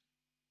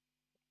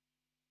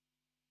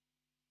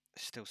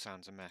 It still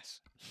sounds a mess.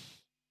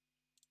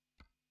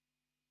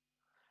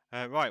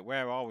 Right,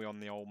 where are we on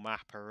the old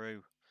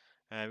map-aroo?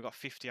 We've got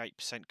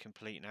 58%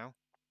 complete now.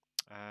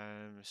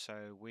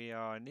 So we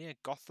are near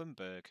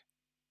Gothenburg.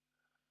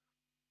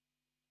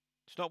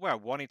 It's not where I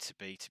wanted to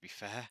be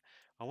fair.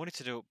 I wanted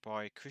to do it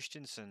by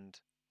Kristiansand.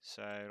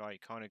 So,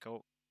 like, kind of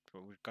go.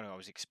 I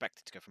was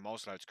expected to go from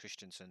Oslo to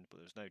Kristiansand, but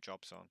there was no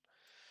jobs on.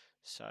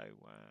 So,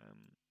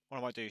 what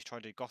I might do is try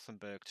to do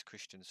Gothenburg to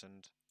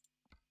Kristiansand.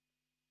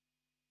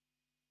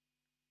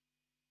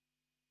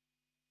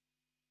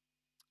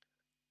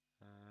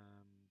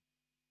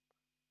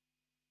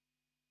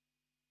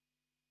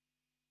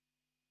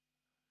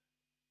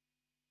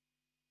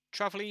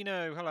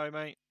 Travelino, hello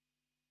mate.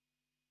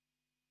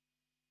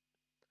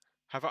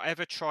 Have I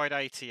ever tried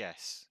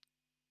ATS?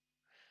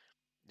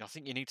 I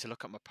think you need to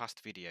look at my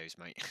past videos,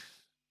 mate.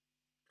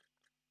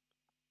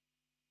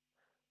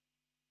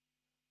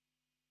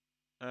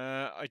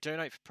 I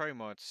donate for Pro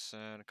Mods,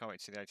 and I can't wait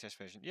to see the ATS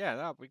version. Yeah,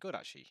 that would be good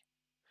actually.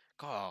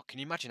 God, can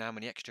you imagine how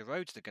many extra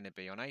roads they're going to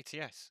be on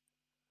ATS?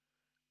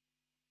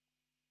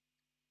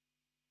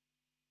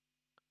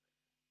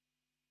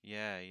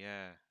 Yeah,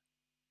 yeah.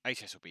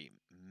 ATS will be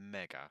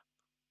mega.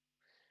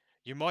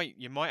 You might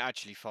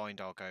actually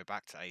find I'll go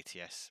back to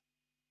ATS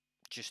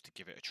just to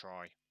give it a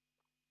try.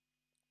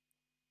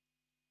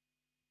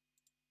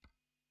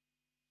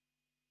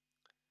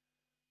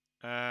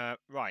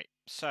 Right.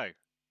 So,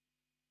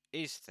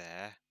 is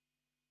there?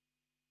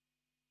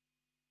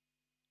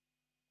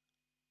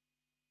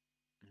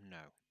 No.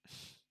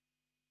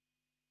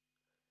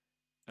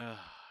 Oh,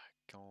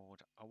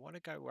 God. I want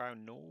to go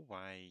around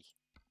Norway.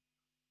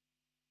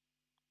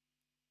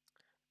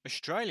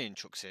 Australian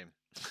truck sim.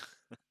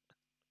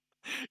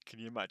 Can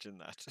you imagine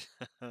that?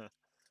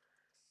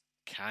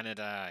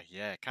 Canada.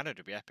 Yeah, Canada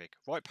would be epic.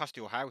 Right past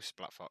your house,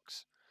 Black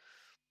Fox.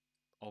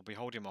 I'll be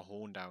holding my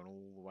horn down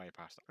all the way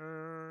past.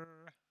 Can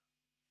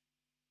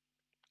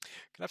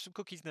I have some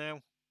cookies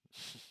now?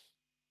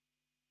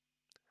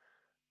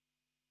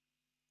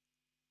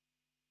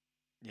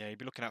 Yeah, you'd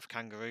be looking out for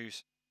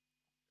kangaroos.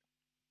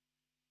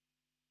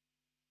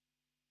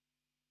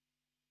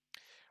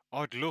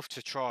 I'd love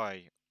to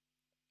try.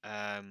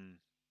 I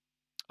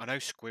know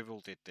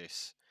Squirrel did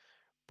this,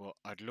 but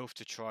I'd love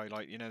to try,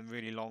 like,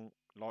 really long,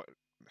 like,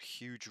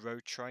 huge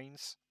road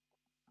trains.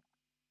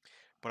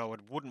 But I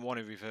wouldn't want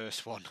to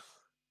reverse one.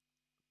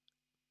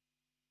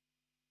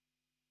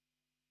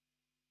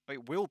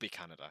 It will be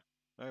Canada.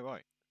 Oh,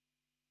 right.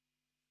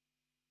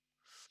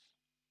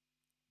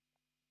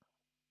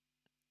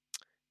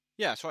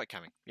 Yeah, that's right,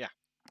 Cammy. Yeah.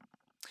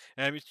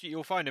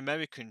 You'll find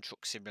American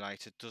Truck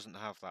Simulator doesn't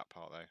have that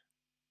part though.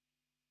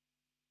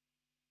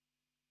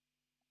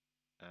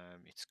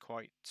 It's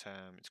quite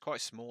a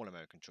small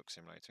American Truck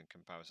Simulator in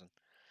comparison,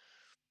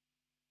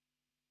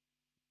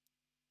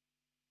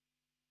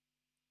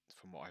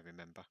 from what I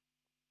remember.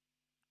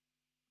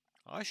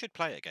 I should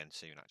play it again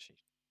soon,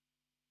 actually.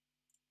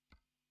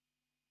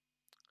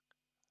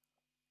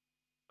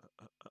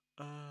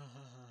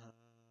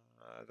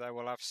 They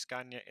will have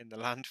Scania in the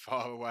land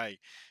far away.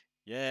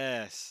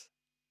 Yes,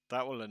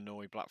 that will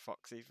annoy Black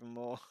Fox even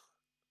more.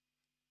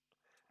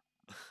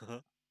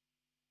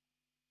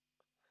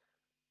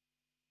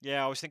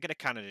 Yeah, I was thinking of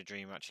Canada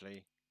Dream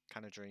actually.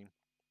 Canada Dream.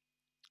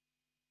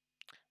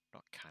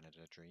 Not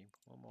Canada Dream.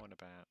 What am I on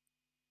about?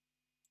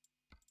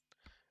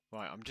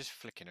 Right, I'm just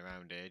flicking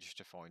around here just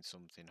to find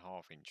something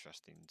half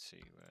interesting to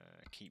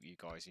keep you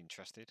guys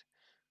interested.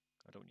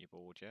 I don't want you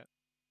bored yet.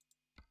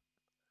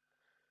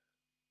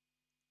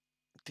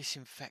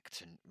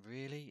 Disinfectant,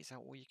 really? Is that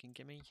all you can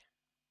give me?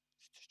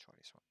 Let's just try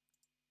this one.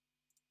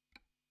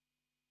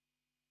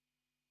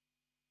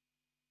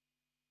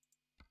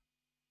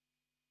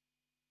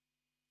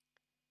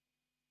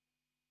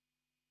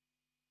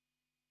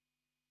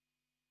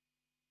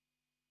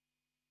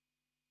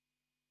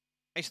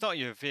 It's not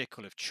your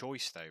vehicle of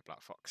choice though,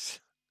 Black Fox.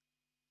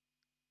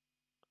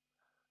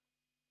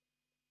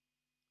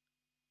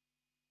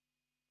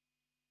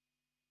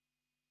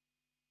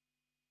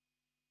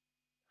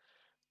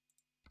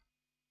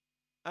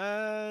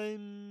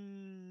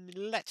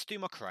 Let's do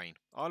my crane.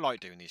 I like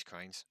doing these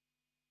cranes.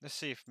 Let's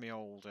see if my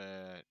old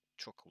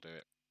truck will do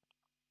it.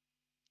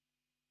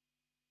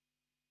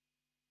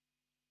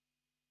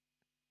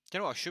 You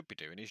know what I should be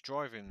doing is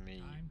driving me.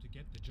 Time to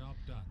get the job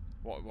done.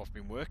 What I've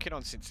been working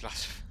on since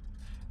last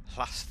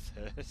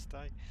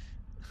Thursday.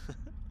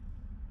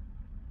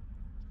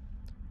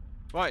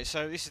 Right,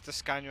 so this is the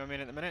Scania I'm in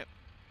at the minute.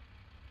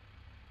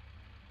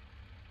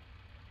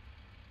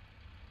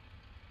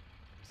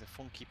 With the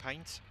funky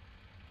paint.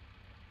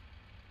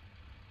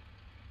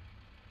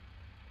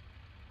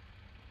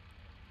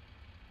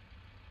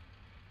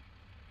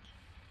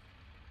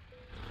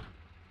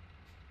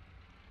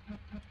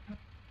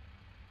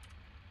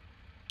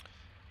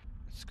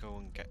 Let's go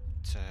and get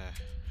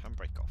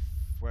handbrake off.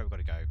 Where have we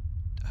got to go?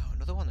 Oh,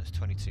 another one that's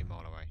 22 mile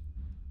away.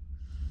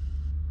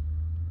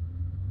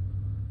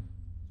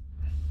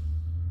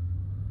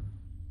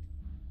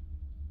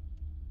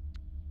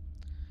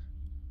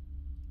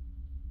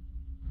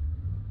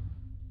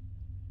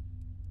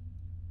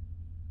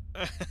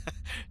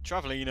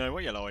 Travelino,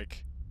 what you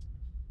like?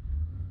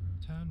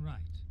 Turn right,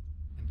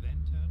 and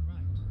then turn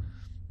right.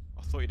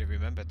 I thought you'd have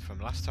remembered from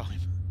last time.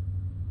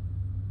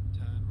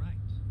 Turn right.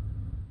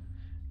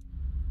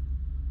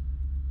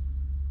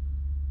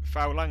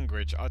 Foul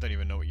language? I don't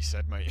even know what you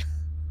said, mate.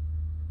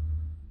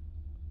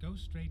 Go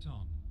straight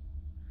on.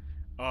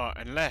 Oh,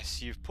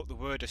 unless you've put the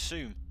word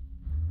assume.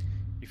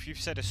 If you've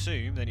said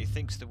assume, then it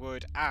thinks the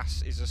word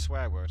ass is a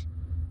swear word.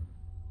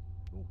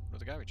 Ooh,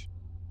 another garage.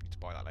 Need to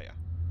buy that later.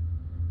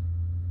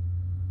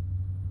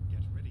 Get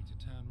ready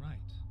to turn right.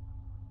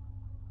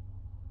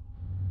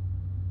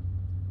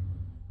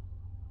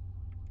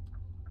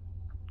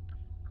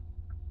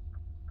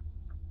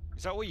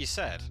 Is that what you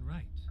said? Turn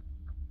right.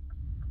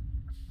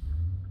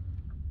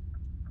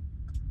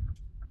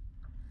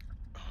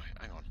 Oh,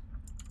 hang on.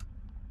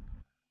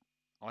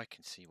 I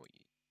can see what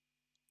you...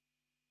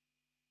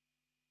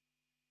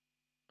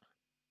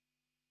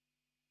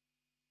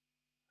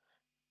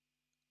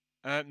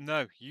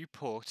 No, you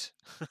put...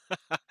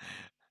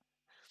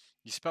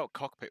 You spelt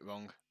cockpit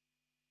wrong.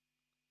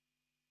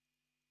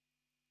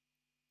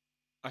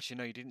 Actually,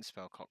 no, you didn't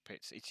spell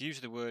cockpits. It's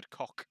used the word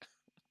cock.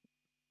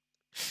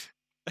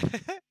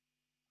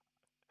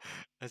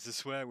 As a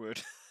swear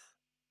word.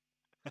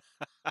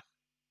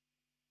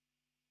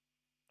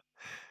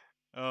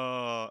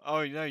 Oh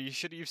no,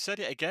 you've said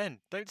it again.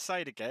 Don't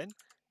say it again.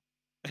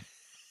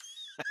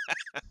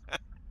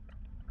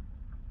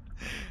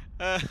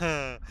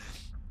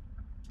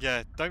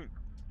 Yeah, don't.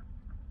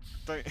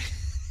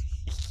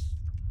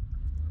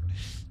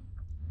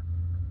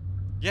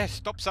 Yeah,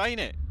 stop saying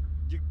it.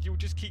 You'll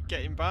just keep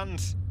getting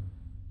banned.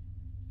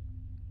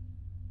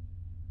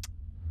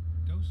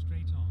 Go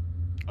straight on.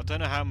 I don't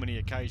know how many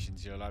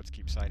occasions you're allowed to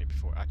keep saying it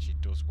before it actually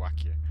does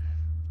whack you.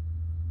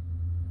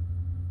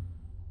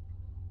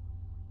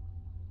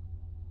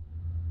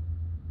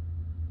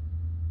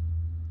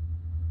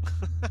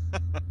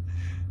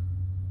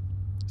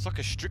 It's like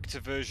a stricter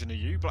version of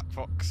you, Black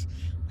Fox.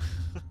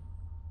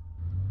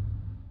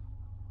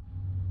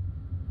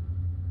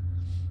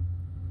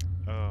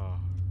 Oh,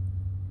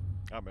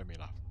 that made me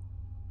laugh.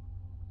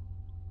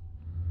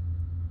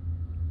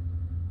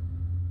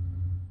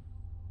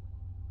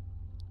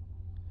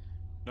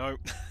 No.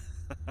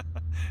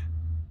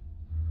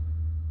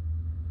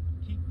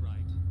 Keep right,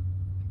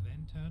 and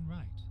then turn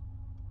right.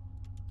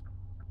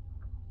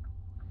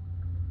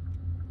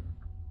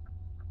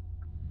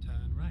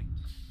 Turn right.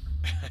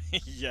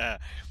 Yeah.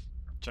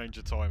 Change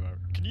the timer.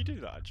 Can you do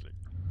that actually?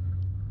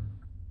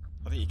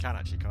 I think you can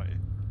actually, can't you?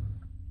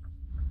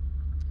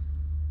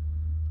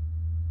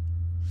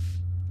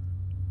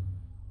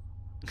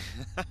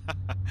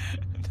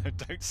 No,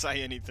 don't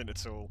say anything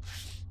at all.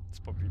 It's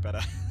probably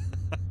better.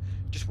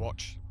 Just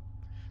watch.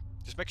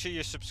 Just make sure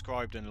you're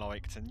subscribed and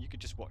liked, and you could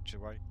just watch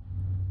away.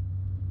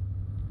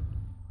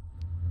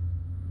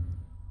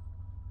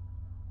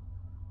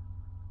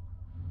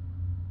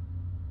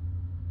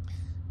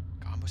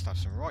 God, I must have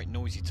some right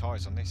noisy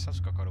tyres on this.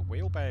 I've got a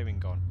wheel bearing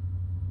gone.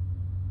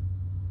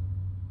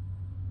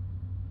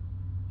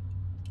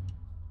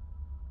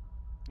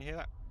 You hear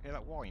that? Hear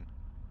that whine?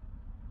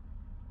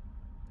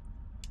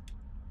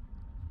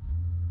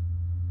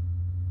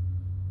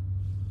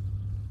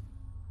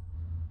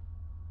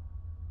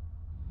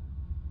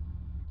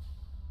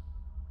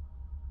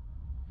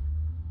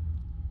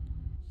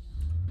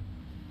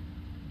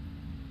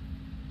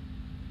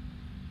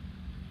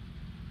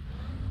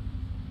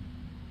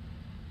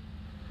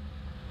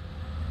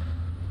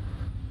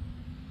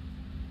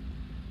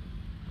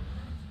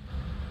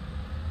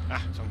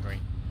 Ah, it's on green.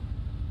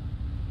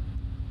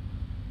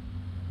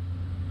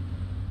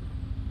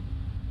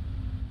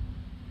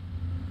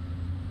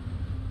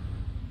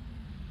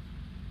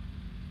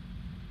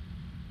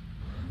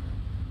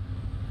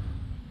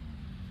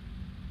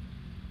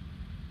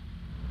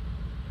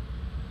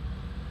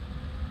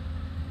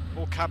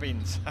 All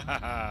cabins.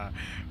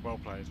 Well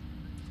played.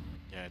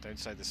 Yeah, don't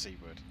say the C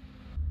word.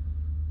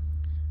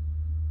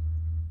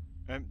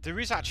 There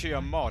is actually a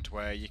mod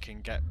where you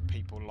can get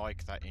people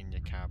like that in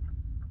your cab.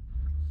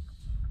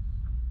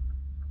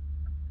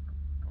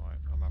 Right,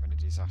 I'm having a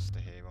disaster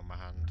here on my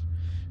hand.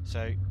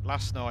 So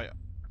last night,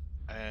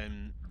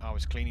 I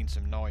was cleaning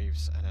some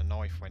knives and a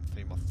knife went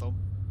through my thumb,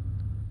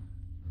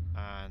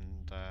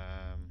 and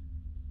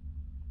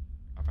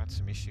I've had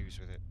some issues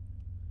with it.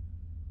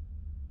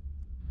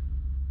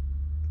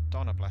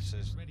 Donna, bless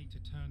her, Ready to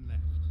turn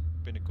left.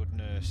 been a good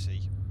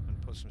nursey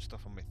and put some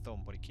stuff on my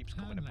thumb, but it keeps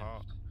coming Turn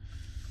apart, left.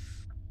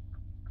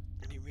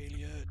 and it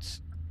really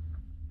hurts.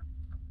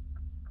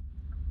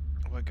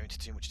 I won't go into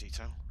too much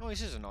detail. Oh,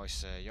 this is a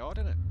nice yard,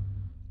 isn't it?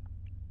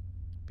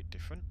 Bit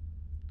different.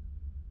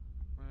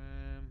 Where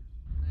am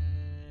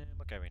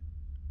I going?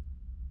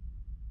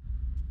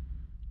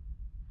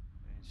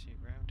 Is it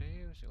round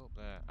here? Is it up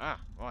there? Ah,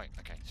 right.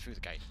 Okay, it's through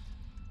the gate.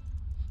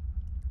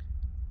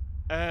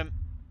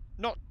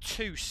 Not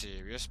too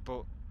serious,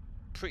 but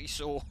pretty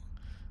sore.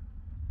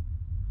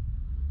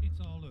 It's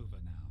all over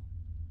now.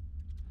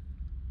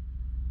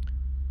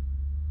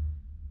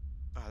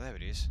 Ah, there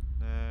it is.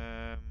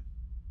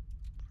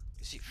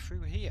 Is it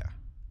through here?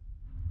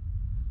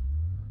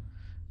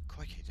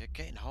 Crikey, they're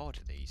getting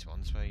harder, these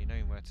ones, where you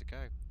know where to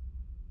go.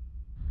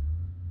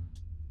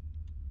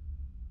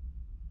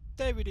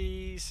 There it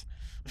is!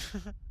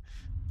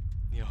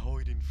 You're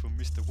hiding from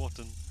Mr.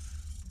 Watton.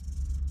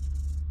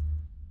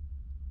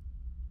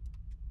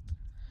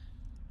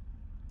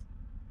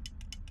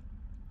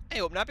 Hey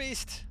up,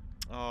 Nabist!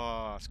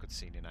 Oh, it's good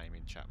seeing your name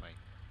in chat, mate.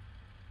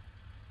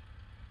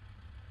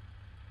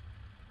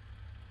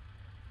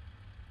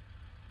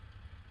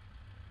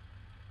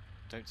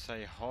 Don't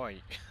say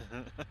hi.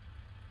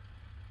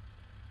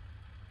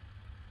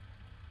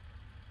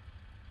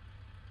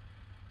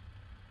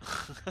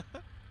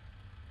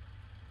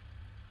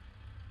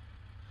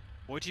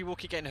 Why do you all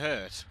keep getting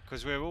hurt?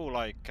 Because we're all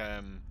like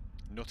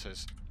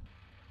nutters,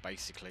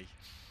 basically.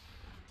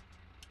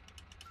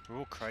 We're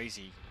all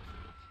crazy.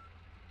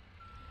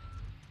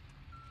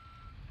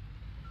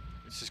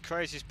 It's as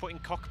crazy as putting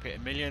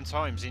cockpit 1,000,000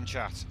 times in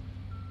chat.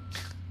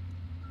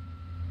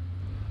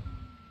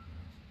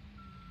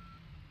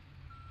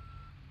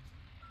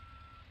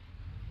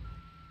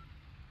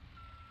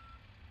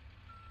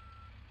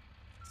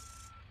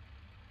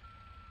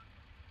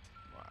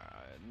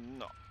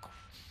 Not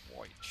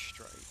quite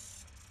straight.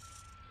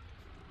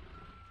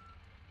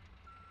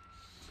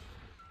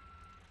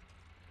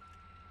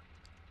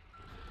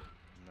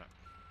 No.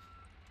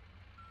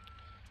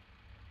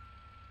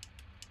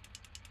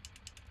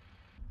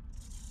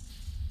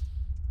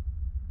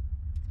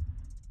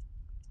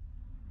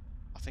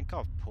 I think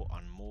I've put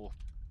on more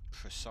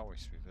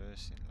precise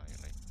reversing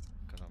lately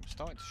because I'm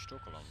starting to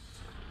struggle on.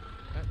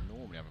 I don't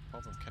normally have a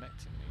problem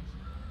connecting these.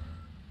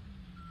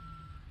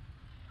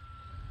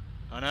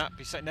 I know,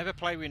 never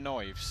play with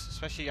knives,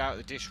 especially out of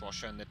the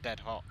dishwasher and they're dead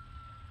hot.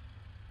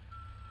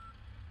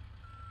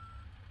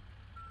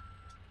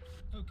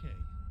 Okay,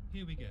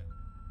 here we go.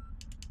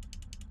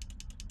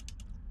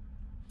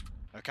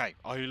 Okay,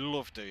 I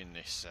love doing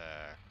this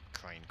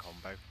crane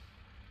combo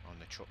on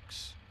the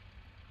trucks.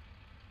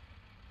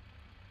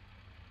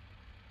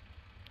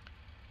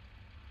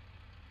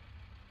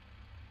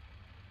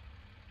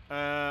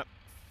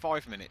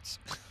 5 minutes.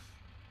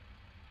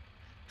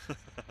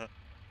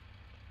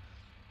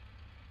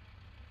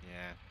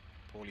 Yeah,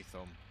 poorly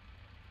thumb.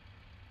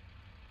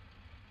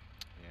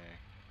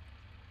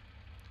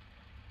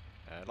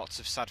 Yeah. Lots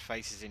of sad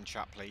faces in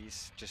chat,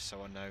 please, just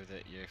so I know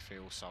that you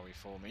feel sorry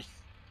for me.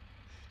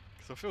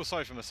 Because I feel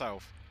sorry for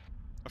myself.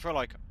 I feel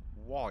like,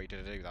 why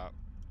did I do that?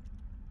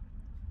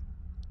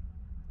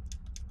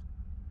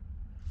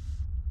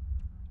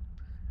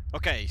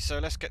 Okay, so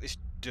let's get this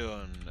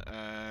done.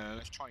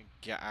 Let's try and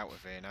get out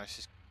of here now.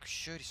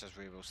 Sure, this says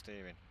rear wheel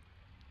steering.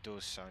 It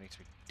does, so I need to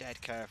be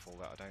dead careful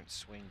that I don't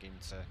swing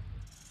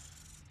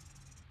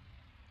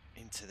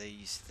into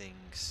these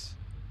things.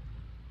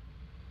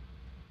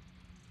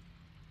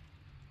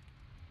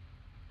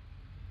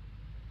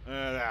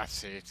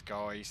 That's it,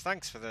 guys.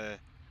 Thanks for the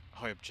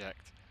high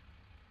object.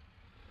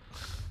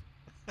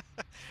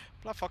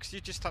 Black Fox,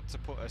 you just had to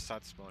put a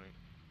sad smile.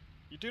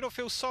 You do not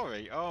feel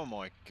sorry? Oh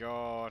my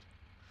god.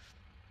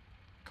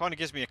 Kind of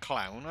gives me a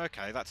clown.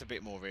 Okay, that's a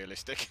bit more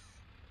realistic.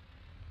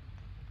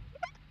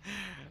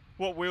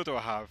 What wheel do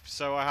I have?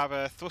 So I have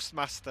a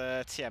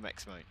Thrustmaster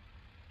TMX, mate.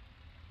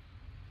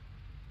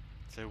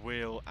 So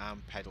wheel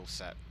and pedal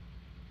set.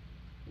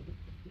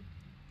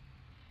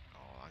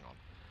 Oh, hang on.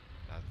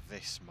 Now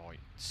this might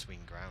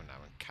swing round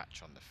now and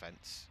catch on the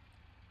fence.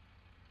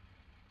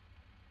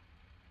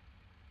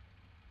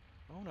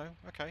 Oh no,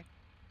 okay.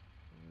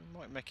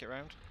 Might make it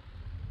round.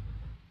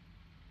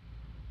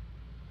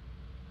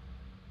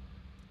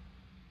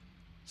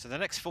 So the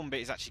next fun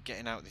bit is actually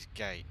getting out this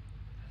gate.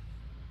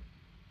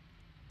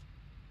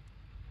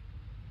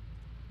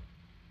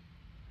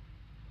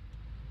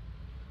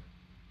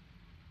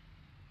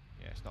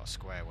 Yeah, it's not a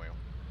square wheel.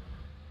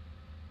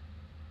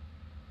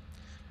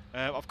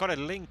 I've got a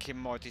link in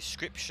my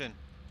description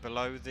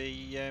below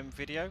the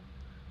video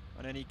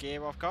on any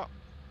gear I've got.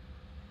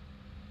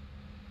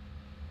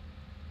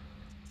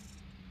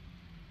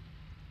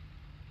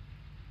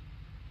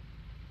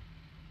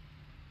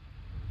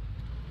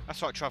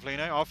 That's right,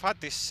 Travellino. I've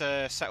had this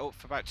set up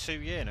for about 2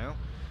 years now.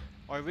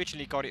 I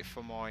originally got it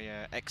for my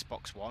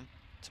Xbox One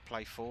to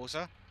play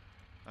Forza,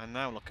 and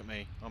now look at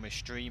me. I'm a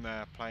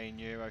streamer playing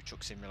Euro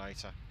Truck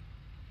Simulator.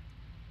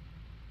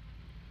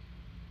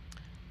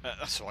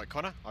 That's alright,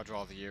 Connor. I'd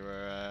rather you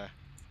were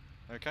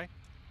okay.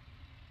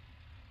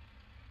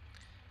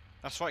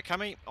 That's right,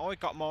 Cammy. I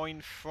got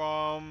mine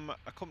from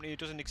a company who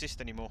doesn't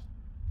exist anymore.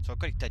 So I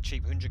got it dead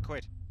cheap, 100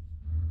 quid.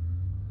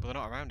 But they're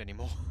not around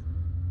anymore.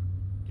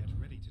 Get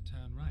ready to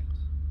turn right.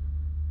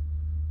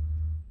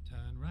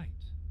 Turn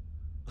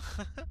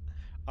right.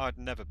 I'd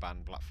never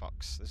ban Black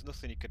Fox. There's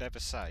nothing you could ever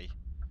say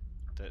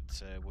that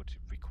would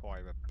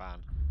require a ban.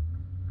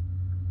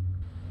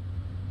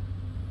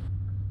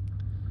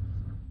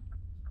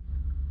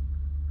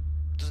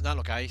 Doesn't that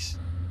look ace?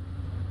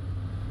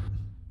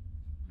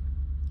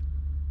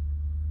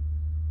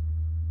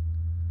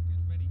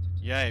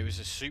 Yeah, it was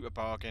a super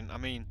bargain. I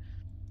mean,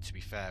 to be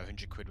fair,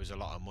 100 quid was a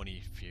lot of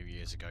money a few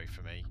years ago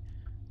for me.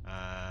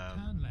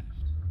 Turn left.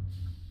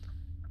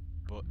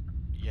 But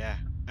yeah,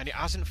 and it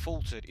hasn't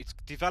faltered. It's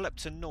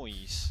developed a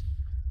noise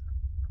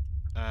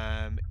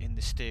in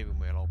the steering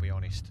wheel, I'll be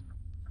honest.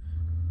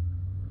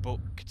 But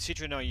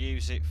considering I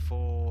use it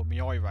for my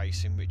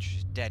iRacing, which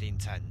is dead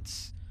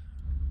intense,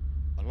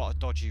 a lot of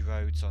dodgy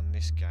roads on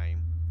this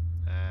game,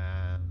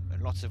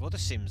 and lots of other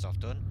sims I've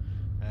done,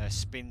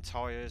 spin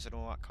tyres and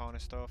all that kind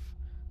of stuff,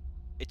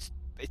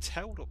 it's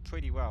held up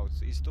pretty well.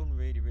 It's done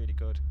really, really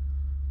good.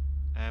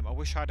 I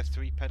wish I had a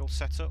 3-pedal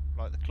setup,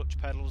 like the clutch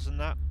pedals and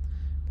that,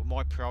 but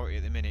my priority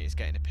at the minute is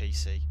getting a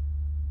PC,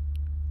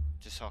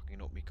 just so I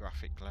can up my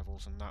graphic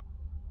levels and that.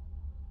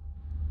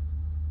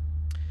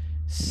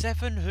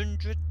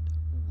 700?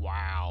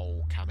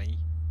 Wow, Cammy.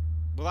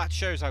 Well, that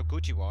shows how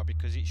good you are,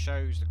 because it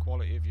shows the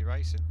quality of your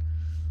racing.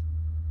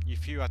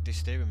 If you had this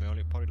steering wheel,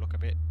 it'd probably look a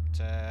bit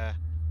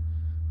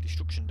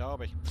Destruction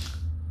Derby.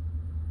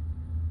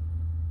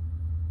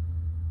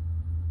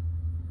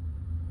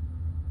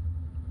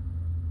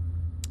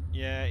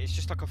 Yeah, it's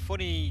just like a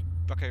funny,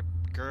 like a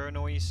grr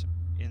noise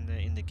in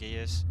the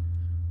gears.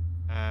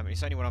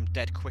 It's only when I'm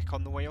dead quick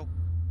on the wheel.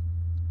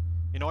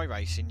 In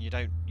iRacing, you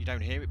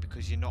don't hear it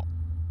because you're not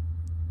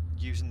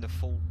using the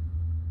full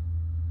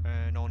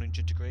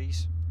 900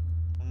 degrees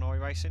on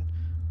iRacing,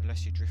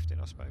 unless you're drifting,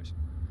 I suppose.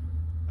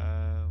 Get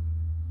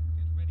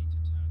ready to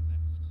turn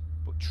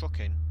left. But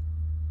trucking,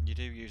 you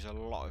do use a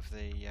lot of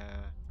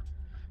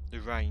the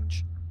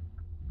range.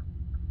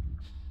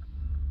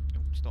 Oh,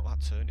 it's not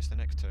that turn; it's the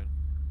next turn.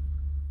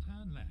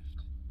 Turn left.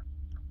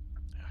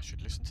 I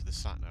should listen to the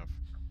sat nav.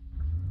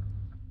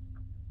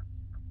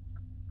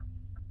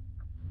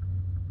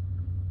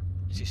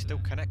 Is it still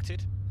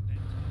connected? Then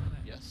turn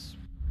left. Yes.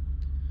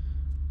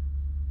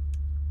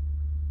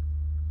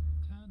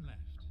 Turn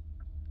left.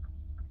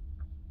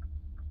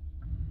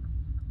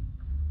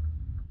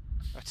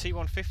 A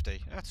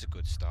T150. That's a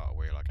good starter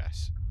wheel, I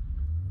guess.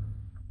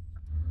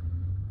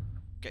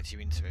 Gets you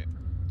into it.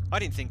 I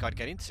didn't think I'd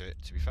get into it,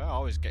 to be fair. I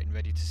was getting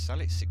ready to sell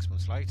it 6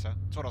 months later.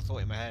 That's what I thought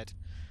in my head.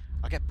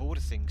 I get bored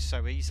of things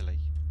so easily.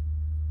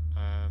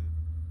 My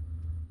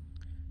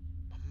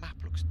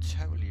map looks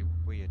totally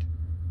weird.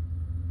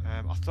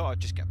 I thought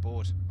I'd just get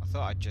bored. I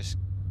thought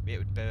it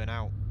would burn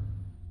out.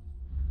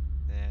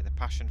 The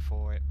passion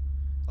for it.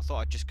 I thought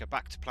I'd just go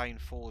back to playing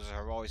Forza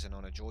Horizon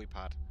on a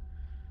joypad,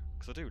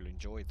 because I do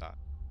enjoy that.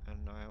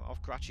 And I've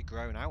actually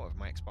grown out of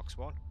my Xbox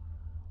One.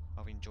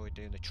 I've enjoyed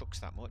doing the trucks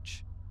that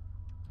much.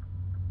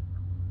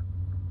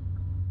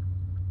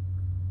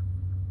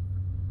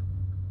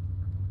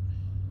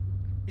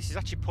 This is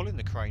actually pulling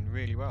the crane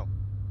really well.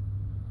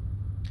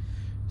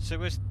 So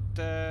was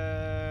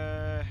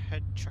the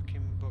head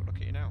tracking book? Look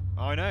at you now.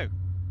 I know.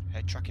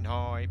 Head tracking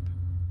hype.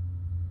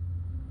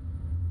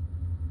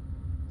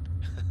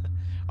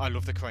 I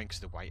love the crane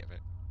because of the weight of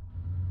it.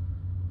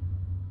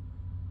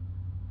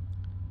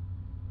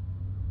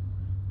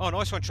 Oh,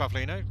 nice one,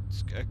 Travellino.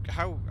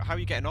 How are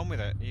you getting on with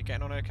it? Are you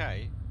getting on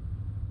okay?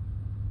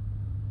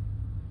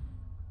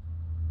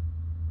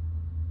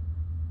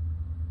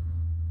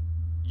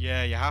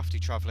 Yeah, you have to,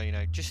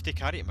 Travellino. Just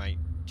stick at it, mate.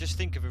 Just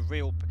think of a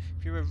real...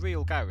 If you're a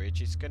real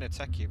garage, it's going to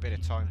take you a bit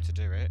of time to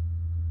do it.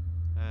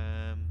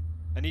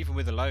 And even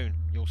with a loan,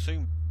 you'll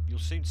soon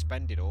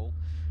spend it all.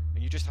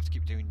 And you just have to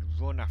keep doing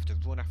run after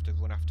run after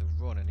run after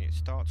run, and it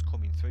starts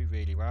coming through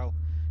really well.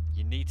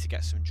 You need to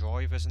get some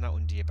drivers and that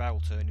under your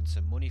belt, earning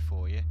some money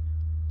for you.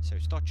 So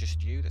it's not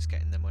just you that's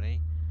getting the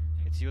money,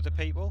 it's the other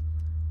people.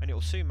 And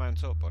it'll soon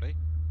mount up, buddy.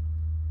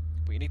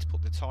 But you need to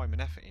put the time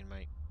and effort in,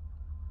 mate.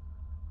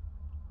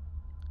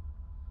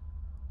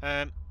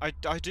 I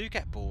do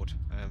get bored.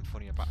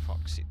 Funny about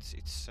Fox.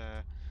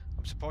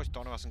 I'm surprised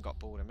Donna hasn't got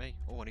bored of me.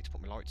 Oh, I need to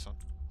put my lights on.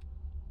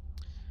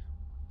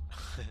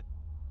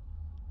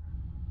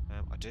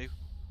 I do.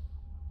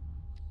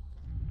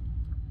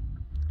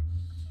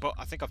 But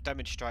I think I've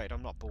demonstrated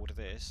I'm not bored of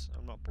this.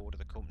 I'm not bored of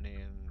the company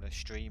and the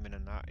streaming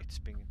and that. It's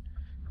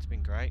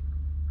been great.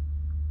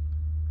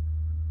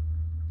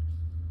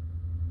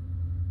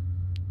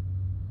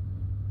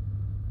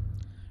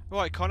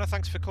 Right, Connor,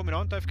 thanks for coming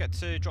on. Don't forget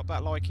to drop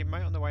that like in,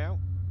 mate, on the way out.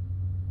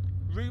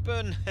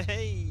 Ruben,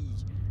 hey!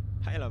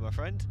 Hello, my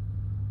friend.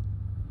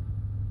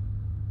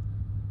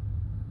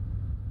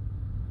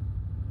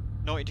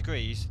 90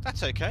 degrees,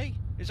 that's okay.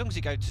 As long as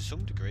you go to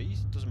some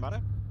degrees, doesn't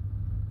matter.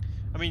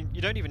 I mean,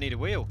 you don't even need a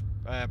wheel.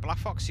 Black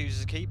Fox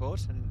uses a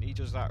keyboard, and he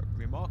does that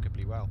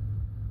remarkably well.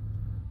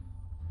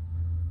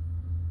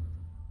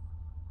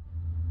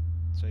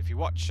 So if you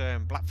watch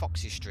Black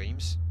Fox's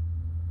streams,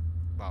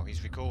 well,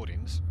 his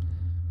recordings,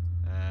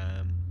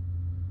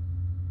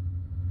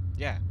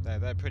 yeah,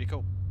 they're pretty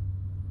cool.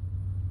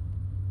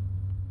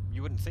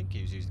 You wouldn't think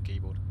he was using a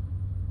keyboard.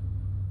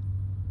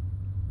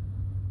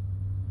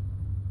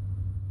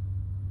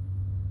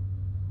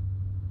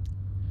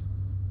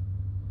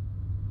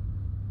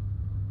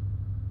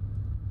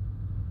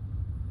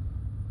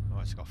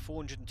 Right, it's got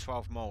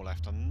 412 mile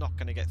left. I'm not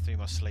going to get through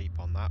my sleep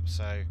on that,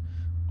 so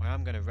I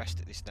am going to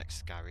rest at this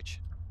next garage.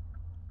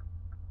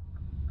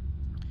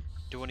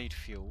 Do I need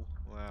fuel?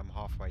 Well, I'm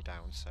halfway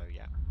down, so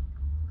yeah.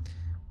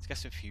 Let's get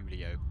some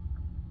fuelio.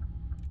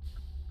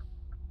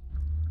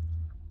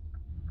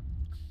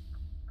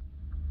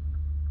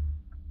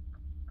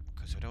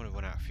 Because I don't want to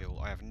run out of fuel.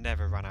 I have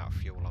never run out of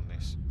fuel on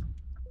this.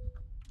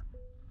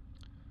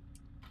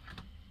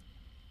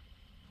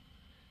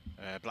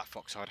 Black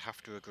Fox, I'd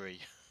have to agree.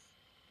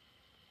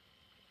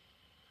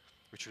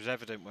 Which was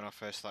evident when I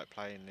first started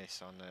playing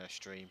this on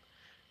stream.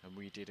 And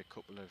we did a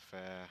couple of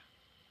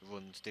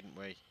runs, didn't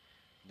we?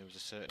 And there was a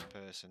certain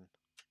person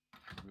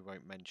we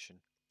won't mention.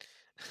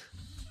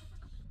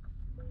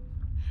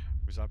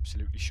 It was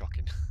absolutely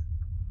shocking.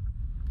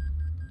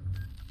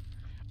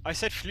 I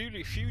said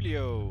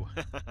Fulio!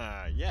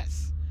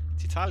 Yes!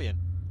 It's Italian.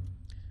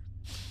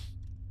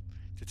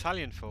 It's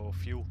Italian for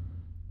fuel.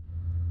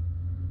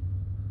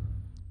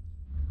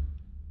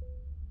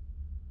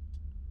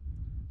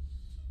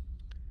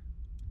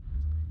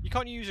 You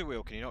can't use a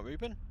wheel, can you not,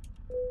 Ruben?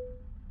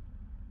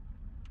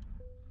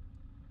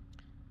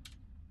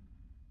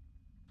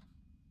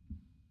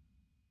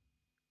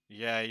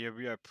 Yeah,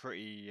 you're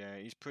pretty.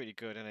 He's pretty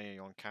good, isn't he,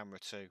 on camera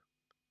too?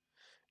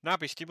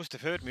 Nabist, you must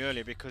have heard me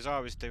earlier because I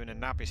was doing a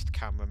Nabist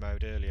camera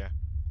mode earlier.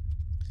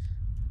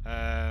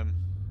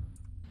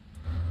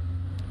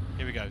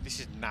 Here we go. This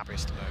is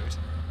Nabist mode.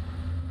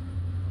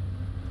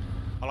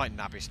 I like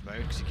Nabist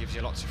mode because it gives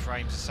you lots of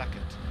frames a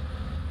second.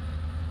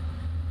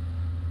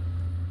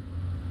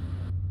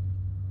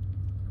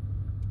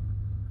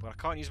 But I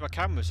can't use my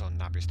cameras on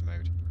Nabist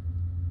mode.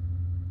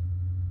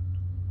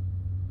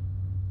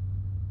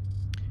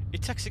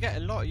 It takes to get a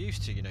lot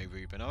used to, you know,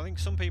 Ruben. I think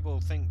some people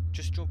think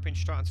just jumping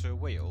straight onto a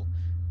wheel,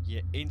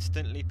 you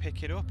instantly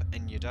pick it up,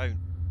 and you don't.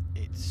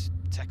 It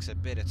takes a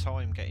bit of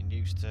time getting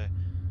used to,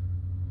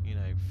 you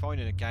know,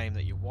 finding a game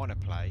that you want to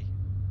play.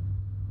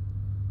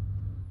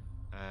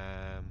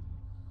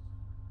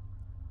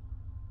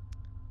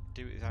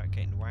 Do it without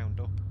getting wound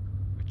up,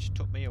 which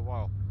took me a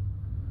while.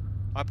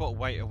 I bought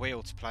a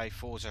wheel to play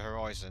Forza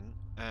Horizon,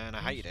 and I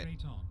hated it.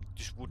 It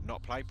just would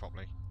not play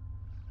properly.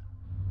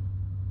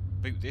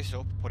 Boot this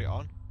up, put it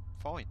on,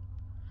 fine.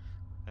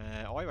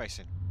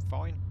 iRacing,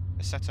 fine.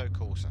 Assetto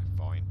Corsa,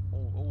 fine.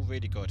 All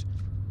really good.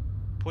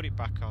 Put it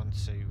back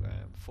onto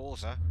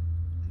Forza,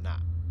 nah.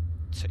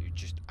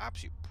 Just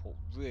absolute poor,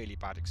 really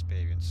bad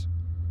experience.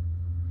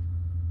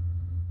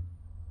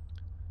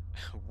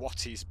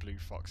 What is Blue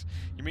Fox?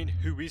 You mean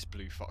who is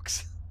Blue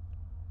Fox?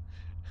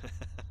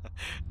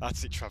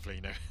 That's it,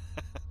 Travellino.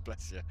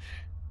 Bless you.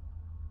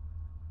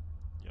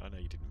 Yeah, I know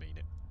you didn't mean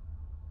it.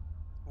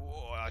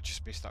 Oh, I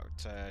just missed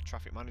that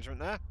traffic management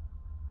there.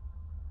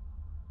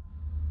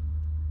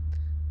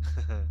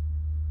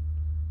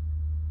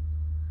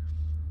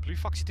 Blue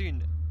Fox is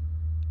doing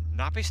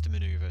Nabist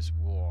manoeuvres.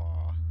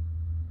 Whoa.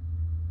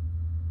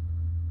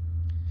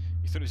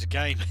 You thought it was a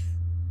game.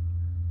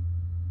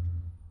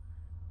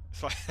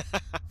 It's like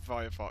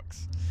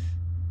Firefox.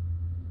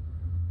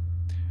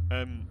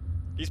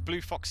 Is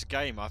Blue Fox a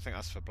game? I think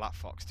that's for Black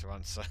Fox to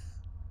answer.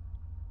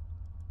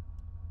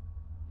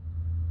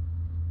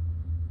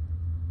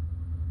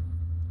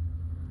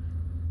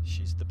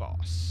 She's the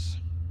boss.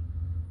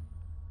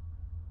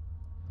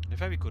 And a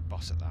very good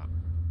boss at that.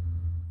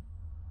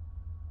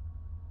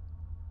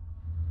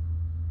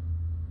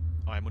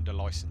 I am under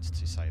license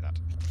to say that.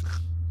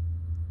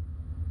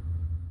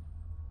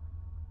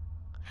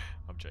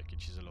 I'm joking,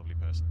 she's a lovely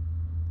person.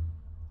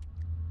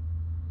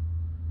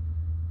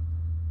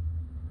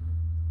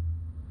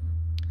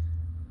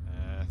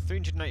 Uh,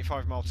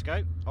 385 miles to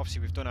go.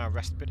 Obviously we've done our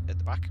rest bit at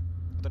the back.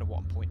 I don't know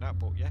what I'm pointing at,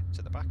 but yeah, it's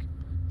at the back.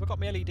 Have I got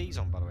my LEDs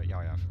on, by the way? Yeah,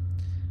 I have.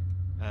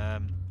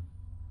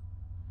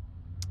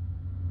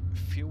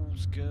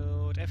 Fuel's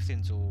good.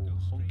 Everything's all Go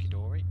straight hunky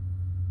dory.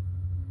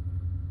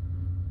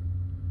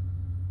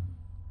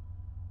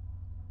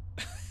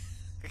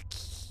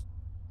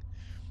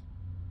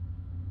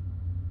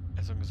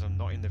 As long as I'm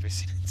not in the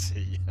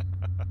vicinity.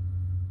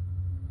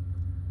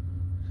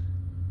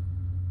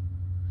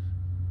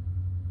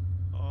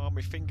 Oh,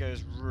 my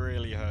finger's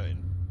really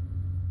hurting.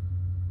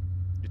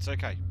 It's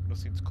okay.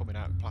 Nothing's coming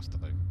out of the plaster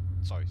though.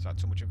 Sorry, is that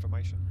too much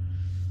information?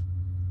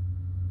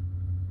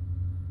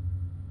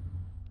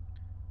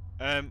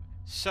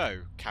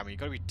 So, Cammy, you've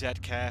got to be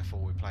dead careful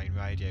with playing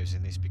radios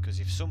in this, because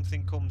if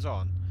something comes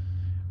on,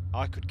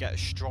 I could get a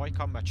strike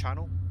on my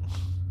channel.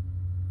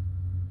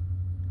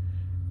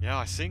 Yeah,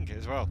 I sing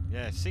as well.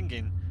 Yeah,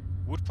 singing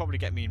would probably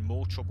get me in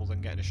more trouble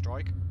than getting a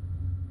strike.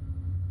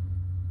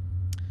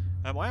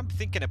 I am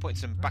thinking of putting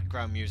some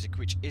background music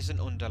which isn't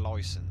under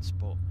license,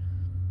 but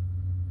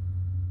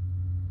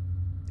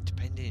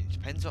it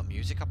depends what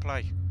music I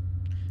play.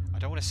 I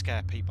don't want to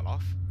scare people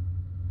off.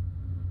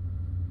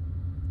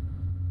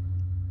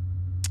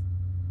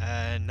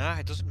 No,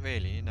 it doesn't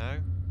really, you know.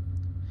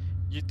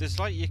 There's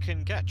like, you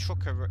can get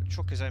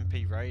Trucker's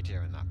MP radio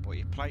and that, but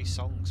it plays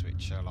songs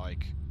which are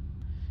like,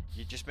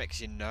 it just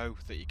makes you know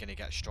that you're going to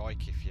get a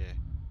strike if you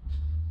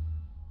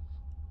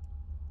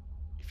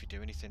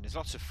do anything. There's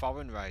lots of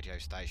foreign radio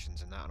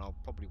stations and that, and I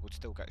probably would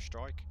still get a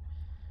strike,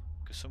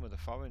 because some of the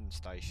foreign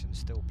stations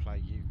still play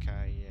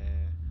UK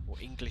or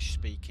English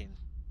speaking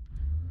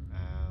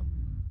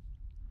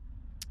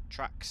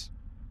tracks.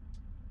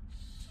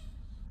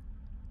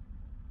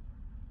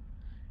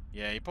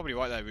 Yeah, you're probably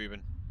right there,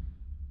 Ruben.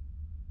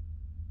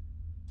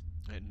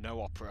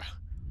 No opera.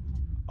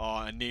 Oh,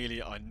 I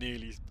nearly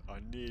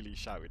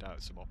shouted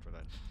out some opera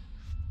then.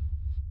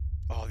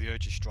 Oh, the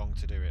urge is strong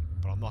to do it,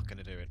 but I'm not going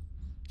to do it.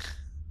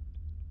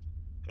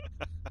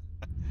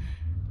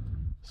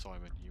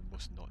 Simon, you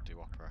must not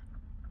do opera.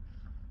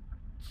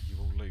 You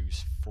will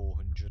lose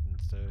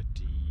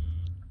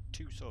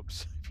 432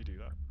 subs if you do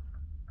that.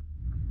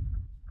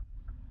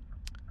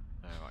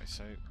 Alright,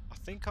 so I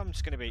think I'm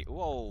just going to be...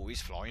 Whoa,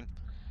 he's flying.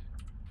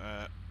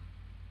 I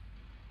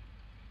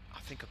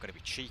think I'm going to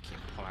be cheeky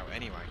and pull out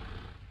anyway.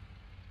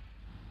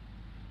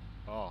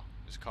 Oh,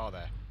 there's a car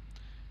there.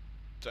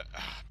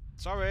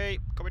 Sorry,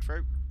 coming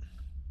through.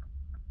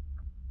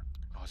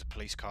 Oh, there's a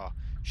police car.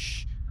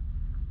 Shh.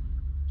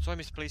 Sorry,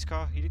 Mr. Police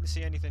Car, you didn't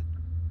see anything.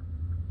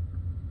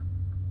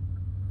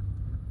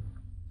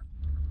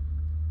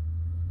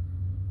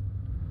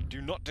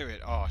 Do not do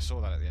it. Oh, I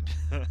saw that at the end.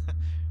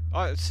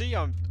 Oh, see,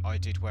 I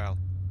did well.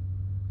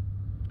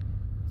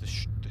 The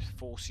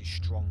force is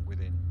strong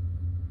within.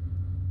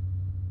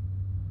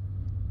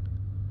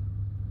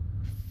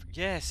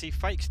 Yeah, see,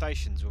 fake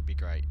stations would be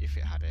great if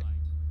it had it. And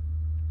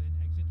then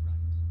exit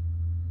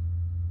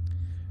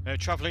right.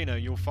 Travellino,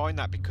 you'll find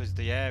that because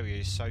the area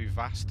is so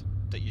vast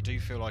that you do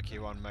feel like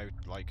you're on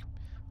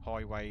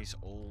highways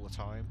all the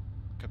time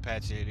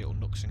compared to your little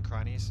nooks and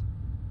crannies.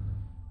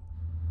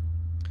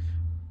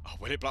 Oh,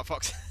 will it, Black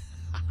Fox?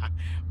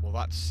 Well,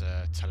 that's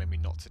telling me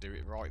not to do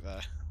it right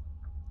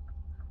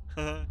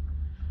there.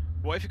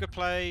 What if you could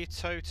play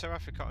Toto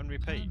Africa and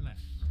repeat? Turn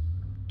left.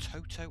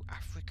 Toto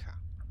Africa?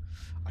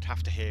 I'd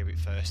have to hear it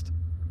first.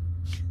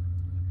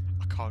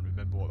 I can't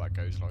remember what that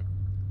goes like.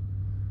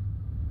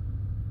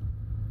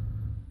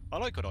 I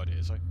like good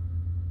ideas though.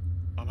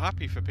 I'm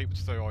happy for people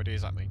to throw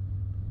ideas at me.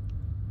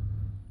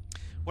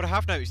 What I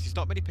have noticed is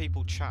not many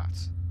people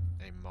chat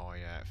in my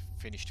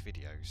finished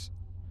videos,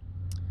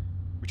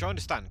 which I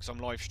understand because I'm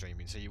live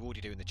streaming, so you're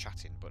already doing the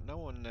chatting. But no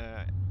one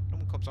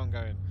comes on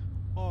going,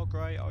 "Oh,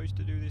 great! I used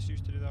to do this,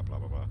 used to do that, blah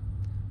blah blah."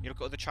 You look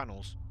at other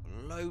channels,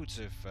 loads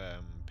of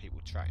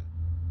people chatting,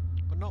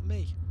 but not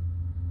me.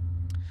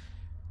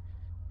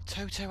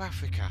 Toto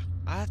Africa.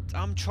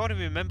 I'm trying to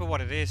remember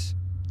what it is.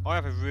 I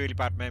have a really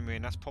bad memory,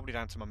 and that's probably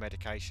down to my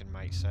medication,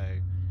 mate. So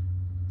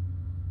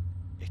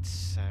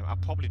it's I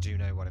probably do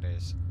know what it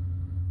is.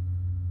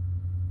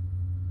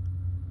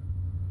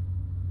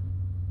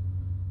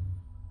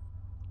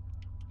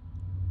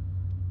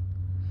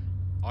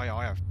 I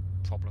have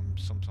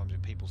problems sometimes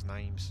with people's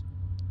names,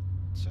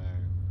 so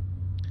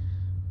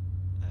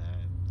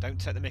don't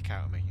take the mick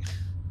out of me.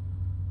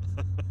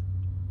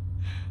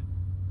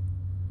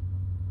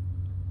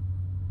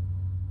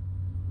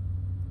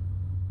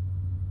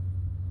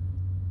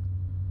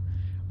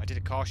 I did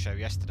a car show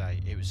yesterday.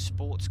 It was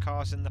sports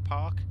cars in the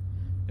park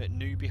at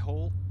Newby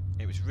Hall.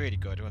 It was really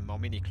good. When my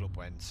mini club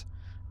went,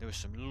 there was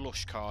some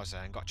lush cars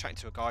there, and got chatting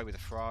to a guy with a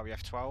Ferrari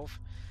F12,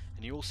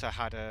 and he also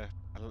had a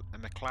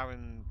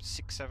McLaren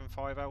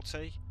 675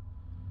 LT.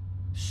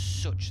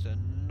 Such the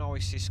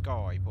nicest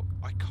guy, but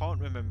I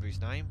can't remember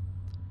his name.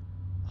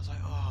 I was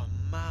like, oh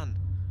man.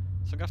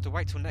 So I'm gonna have to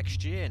wait till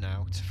next year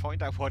now to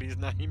find out what his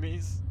name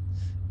is.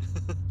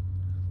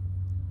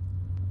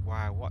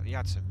 Wow, what he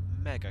had some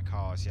mega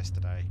cars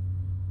yesterday.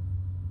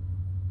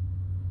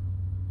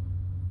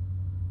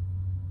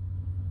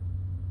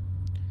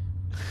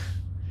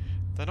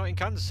 They're not in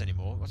Kansas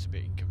anymore. That's a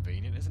bit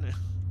inconvenient, isn't it?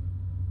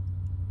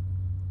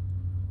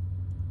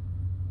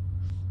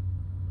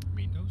 I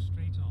mean, Go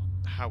straight on.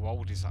 how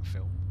old is that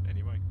film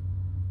anyway?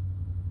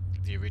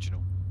 the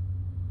original,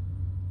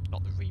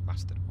 not the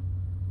remastered one.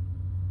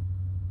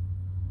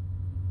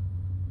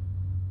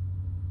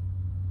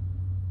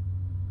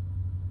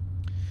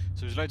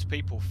 So there's loads of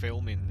people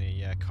filming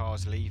the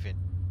cars leaving,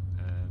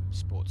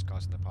 sports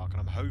cars in the park,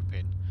 and I'm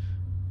hoping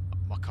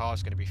my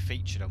car's going to be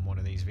featured on one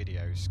of these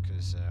videos,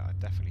 because I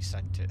definitely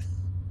sent it.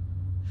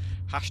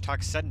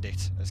 Hashtag send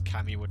it, as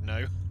Cammy would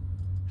know.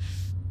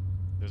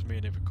 There's me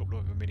and a couple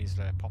of other minis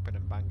there popping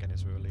and banging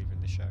as we were leaving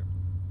the show.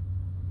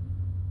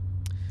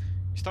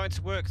 You're starting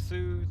to work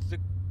through the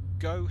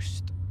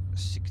Ghost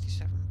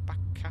 67 back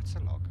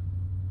catalogue.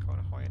 Kind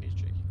of high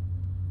energy.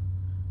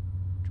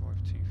 Drive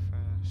too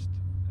fast.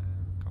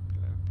 Copy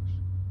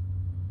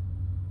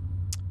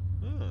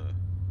locus.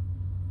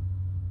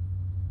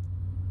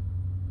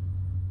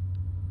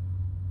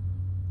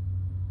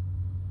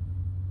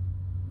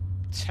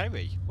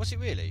 Terry? Was it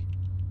really?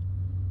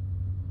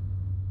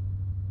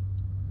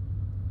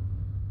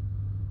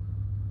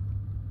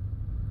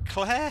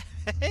 Claire?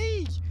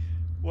 Hey!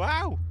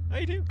 Wow! How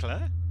you doing,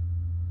 Claire?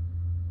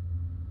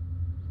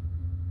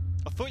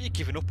 I thought you'd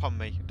given up on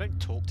me.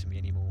 Don't talk to me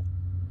anymore.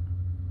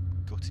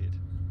 Gutted.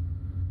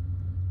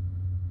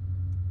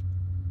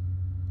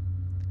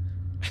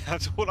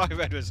 That's all I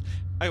read was,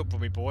 "Hey up for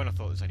me, boy," and I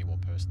thought there was only one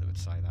person that would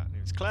say that. And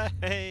it was Claire.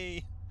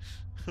 Hey!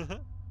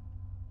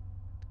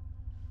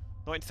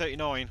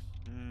 1939.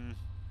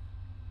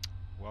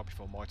 Well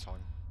before my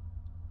time.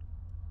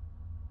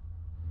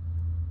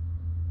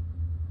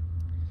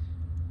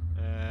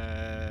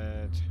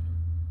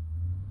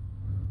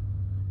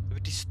 They were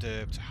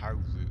disturbed. How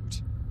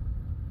rude.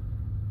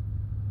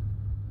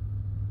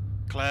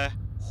 Claire,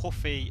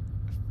 Huffy.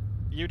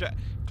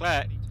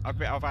 Claire, I've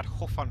had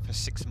Huff on for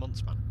 6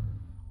 months, man.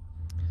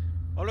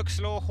 Oh look,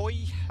 Slow,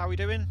 hoi. How we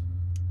doing?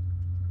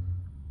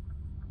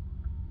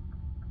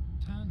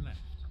 Turn left.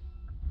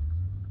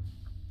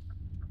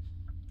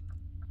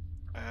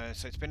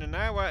 So it's been an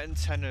hour and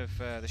 10 of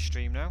the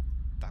stream now.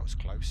 That was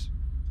close.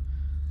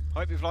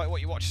 Hope you've liked what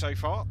you watched so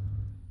far.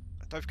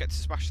 Don't forget to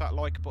smash that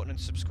like button and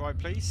subscribe,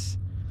 please.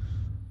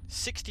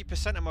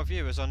 60% of my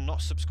viewers are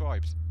not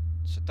subscribed,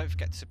 so don't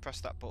forget to press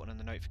that button and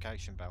the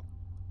notification bell.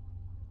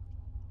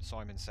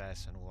 Simon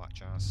says, and all that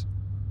jazz.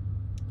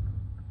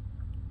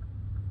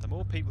 The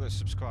more people that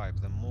subscribe,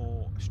 the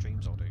more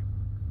streams I'll do.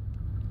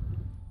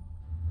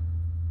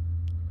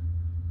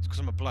 It's because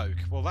I'm a bloke.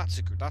 Well, that's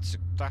a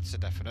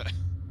definite.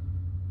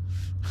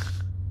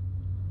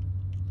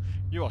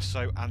 You are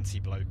so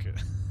anti-bloke.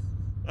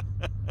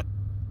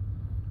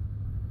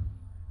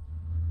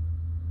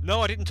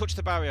 No, I didn't touch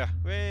the barrier.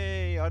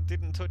 Hey, I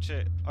didn't touch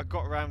it. I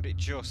got around it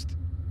just.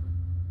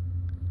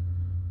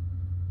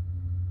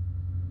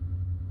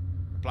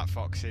 Black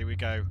Fox, here we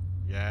go.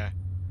 Yeah.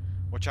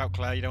 Watch out,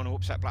 Claire. You don't want to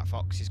upset Black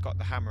Fox. He's got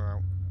the hammer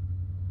out.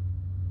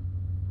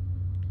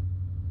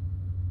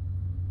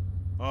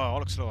 Oh, I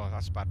look slow.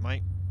 That's bad,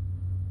 mate.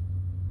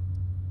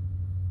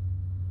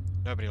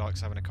 Nobody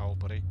likes having a cold,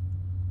 buddy.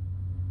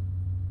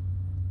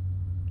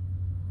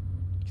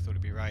 You thought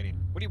it'd be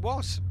raining. Well, it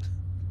was.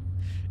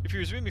 If he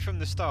was with me from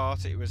the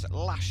start, it was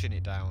lashing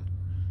it down.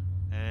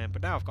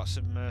 But now I've got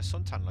some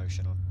suntan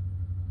lotion on.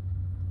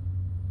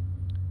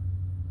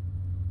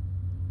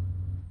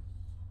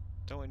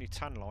 Don't want any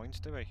tan lines,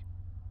 do we?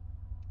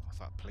 I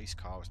thought a police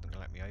car wasn't going to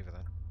let me over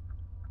then.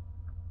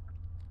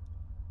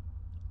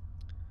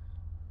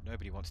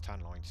 Nobody wants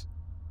tan lines.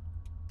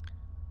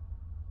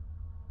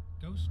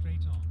 Go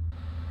straight on.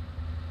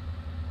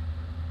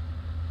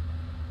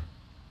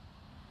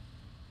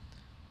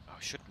 Oh, I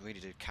shouldn't really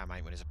do cam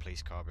 8 when there's a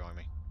police car behind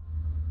me.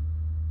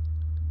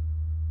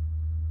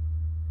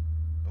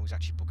 Oh, he's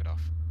actually buggered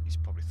off. He's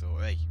probably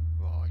thought, hey,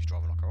 oh, he's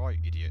driving like a right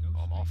idiot. Go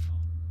I'm off.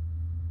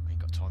 straight I ain't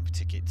got time for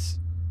tickets.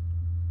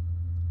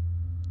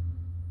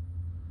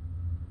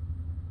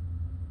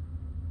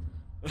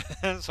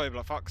 Sorry,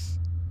 Black Fox.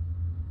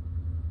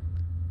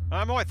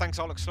 I'm alright, thanks,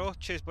 Alex Law.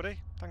 Cheers, buddy.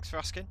 Thanks for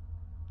asking.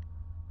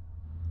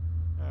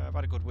 I've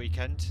had a good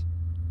weekend.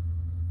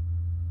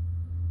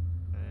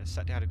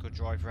 Saturday had a good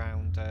drive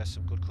around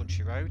some good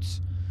country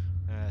roads.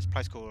 There's a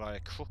place called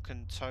Crook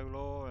and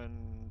Tolaw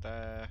and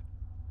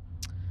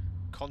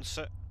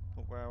Concert,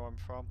 up where I'm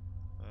from.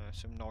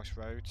 Some nice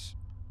roads.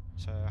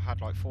 So I had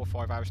like 4 or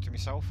 5 hours to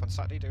myself on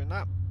Saturday doing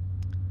that.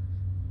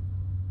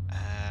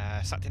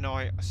 Saturday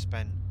night I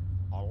spent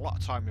a lot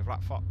of time with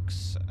Black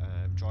Fox,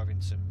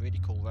 driving some really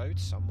cool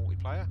roads on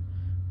multiplayer.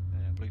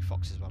 Blue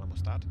Fox as well, I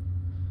must add.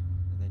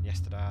 And then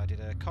yesterday I did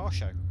a car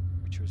show,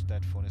 which was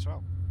dead fun as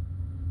well.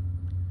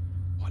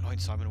 White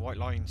lines, Simon, white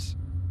lines.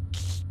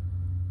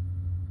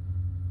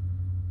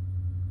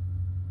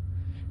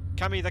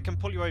 Cammy, they can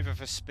pull you over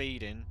for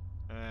speeding,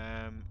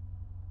 and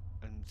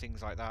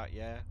things like that,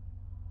 yeah.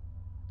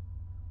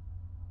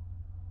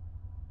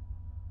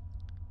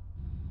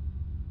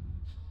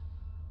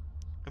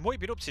 And what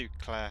have you been up to,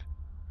 Claire?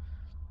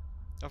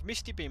 I've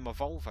missed you being my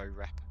Volvo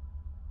rep.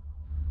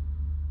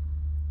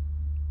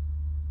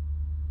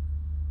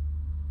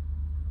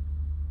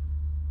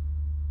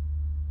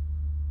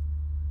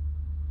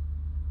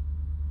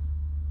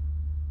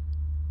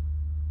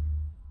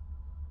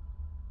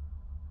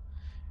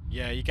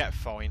 Yeah, you get a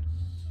fine.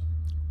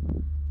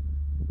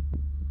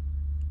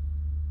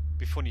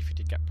 Be funny if you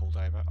did get pulled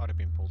over. I'd have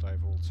been pulled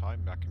over all the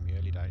time back in the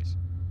early days.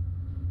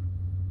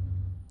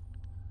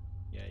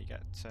 Yeah, you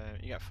get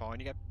a fine.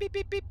 You get beep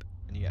beep beep,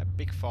 and you get a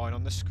big fine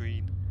on the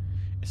screen.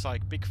 It's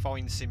like big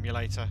fine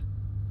simulator.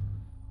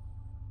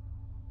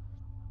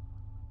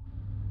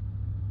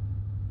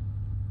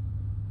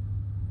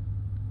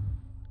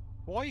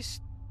 Why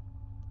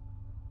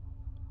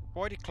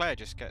did Claire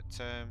just get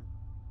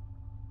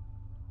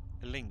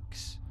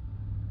links?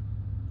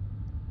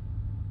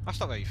 That's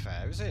not very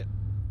fair, is it?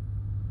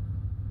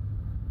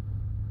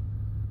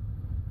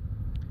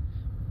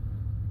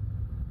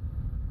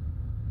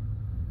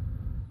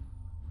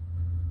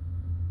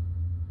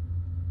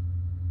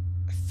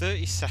 A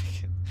 30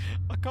 seconds.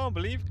 I can't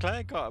believe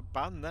Claire got a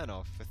ban then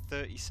off for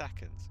 30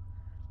 seconds.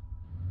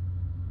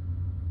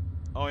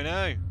 Oh, I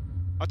know.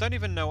 I don't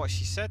even know what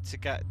she said to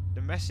get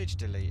the message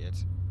deleted.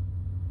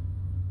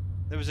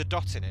 There was a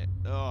dot in it.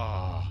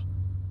 Oh.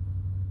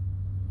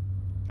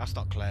 That's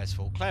not Claire's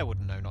fault. Claire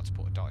wouldn't know not to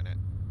put a dot in it.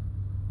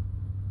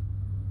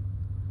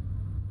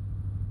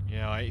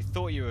 Yeah, I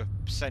thought you were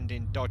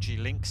sending dodgy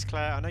links,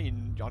 Claire. I know you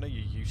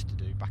used to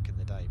do back in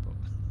the day, but,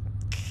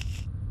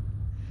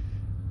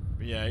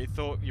 but yeah, you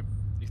thought you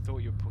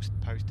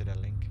posted a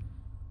link.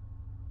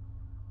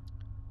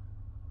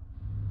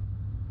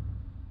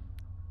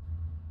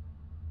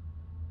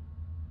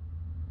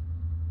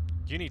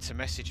 You need to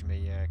message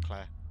me,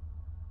 Claire.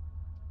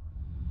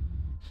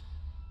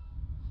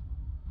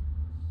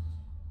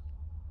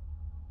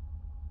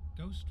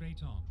 Go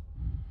straight on.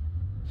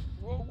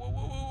 Whoa, whoa,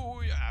 whoa,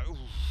 whoa, yeah. Ooh,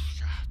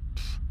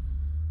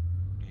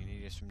 you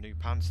needed some new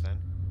pants then.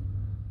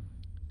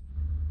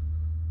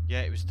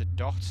 Yeah, it was the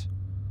dot.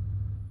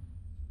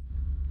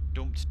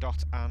 Dumped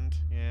dot and.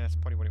 Yeah, that's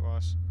probably what it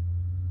was.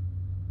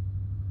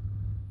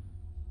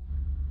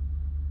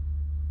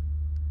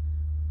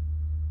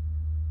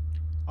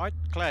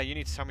 Claire, you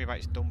need to tell me about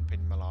his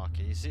dumping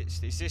malarkey.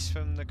 Is this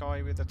from the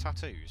guy with the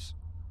tattoos?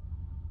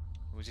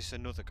 Or is this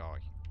another guy?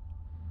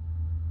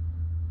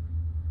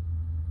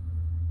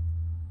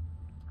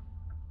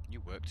 You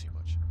work too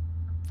much.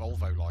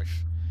 Volvo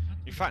life.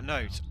 In fact, no,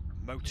 it's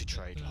motor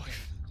trade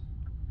life.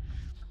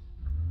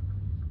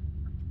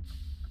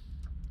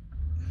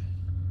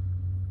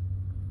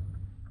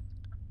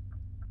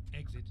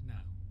 Exit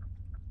now.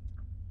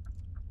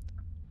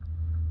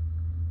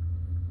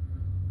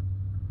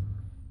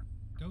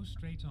 Go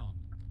straight on.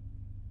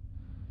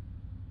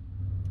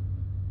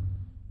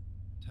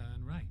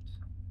 Turn right.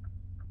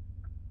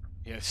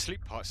 Yeah, the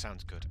sleep part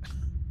sounds good.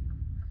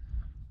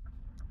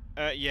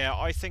 Yeah,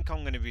 I think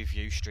I'm going to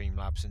review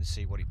Streamlabs and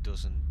see what it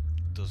does and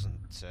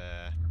doesn't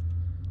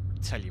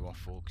tell you off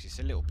for, because it's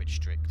a little bit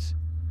strict.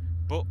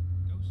 But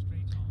Go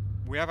straight on.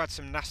 we have had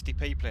some nasty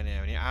people in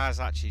here, and it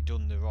has actually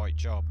done the right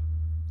job,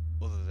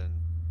 other than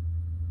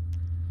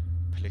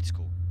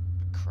political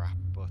crap.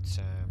 But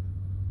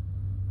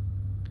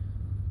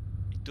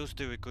it does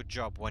do a good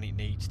job when it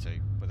needs to.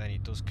 But then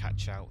it does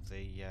catch out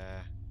the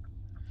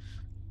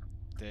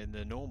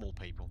normal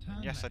people.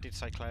 And yes, I did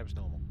say Claire was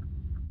normal.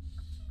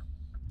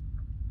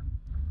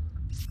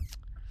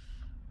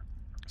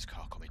 This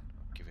car coming.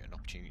 Give it an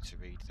opportunity to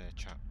read their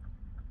chat.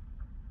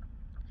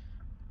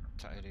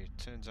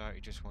 Turns out he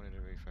just wanted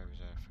a roof over his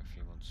head for a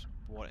few months.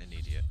 What an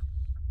idiot.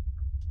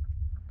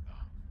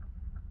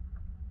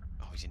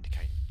 Oh, he's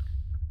indicating.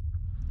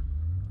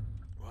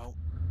 Well,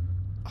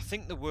 I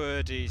think the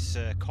word is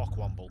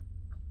cockwomble.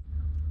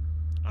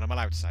 And I'm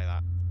allowed to say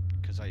that,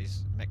 because it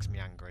makes me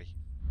angry.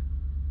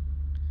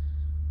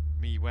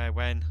 Me, where,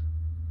 when,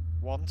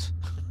 want.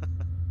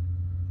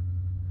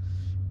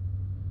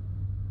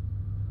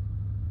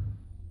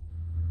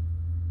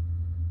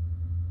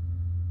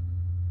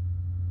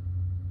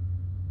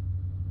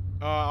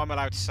 Oh, I'm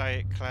allowed to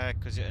say it, Claire,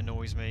 because it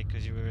annoys me,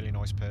 because you're a really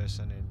nice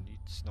person, and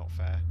it's not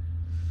fair.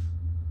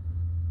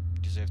 You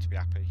deserve to be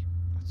happy.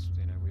 That's,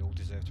 you know, we all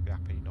deserve to be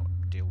happy, not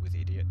deal with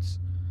idiots.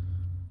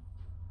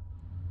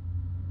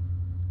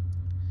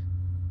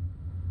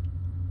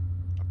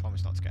 I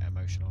promise not to get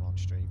emotional on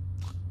stream.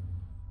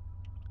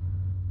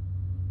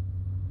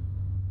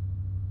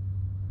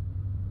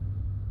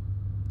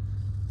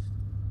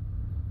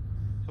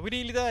 Are we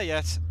nearly there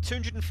yet?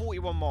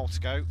 241 miles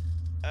to go.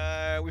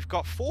 We've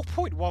got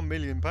 £4.1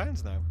 million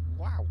now.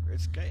 Wow,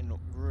 it's getting up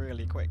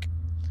really quick.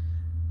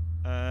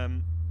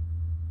 Wow,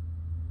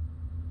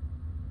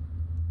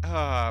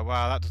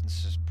 that doesn't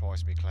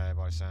surprise me, Claire,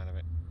 by the sound of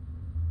it.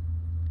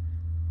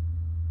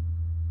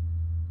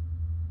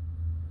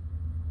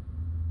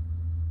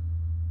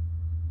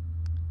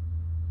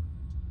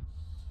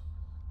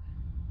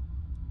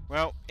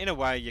 Well, in a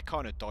way, you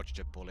kind of dodged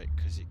a bullet,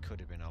 because it could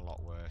have been a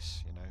lot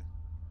worse, you know.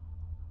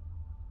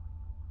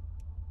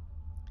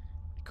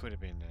 It could have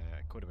been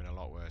a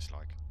lot worse,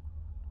 like.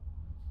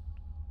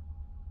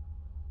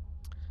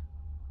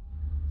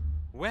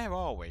 Where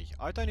are we?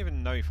 I don't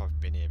even know if I've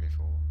been here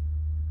before.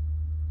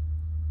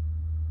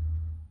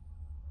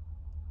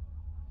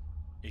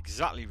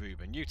 Exactly,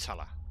 Ruben. You tell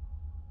her.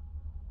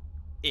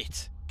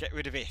 It. Get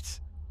rid of it.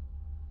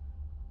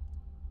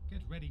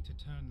 Get ready to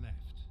turn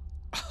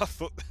left. I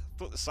thought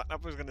the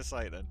sat-nav was going to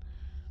say it then.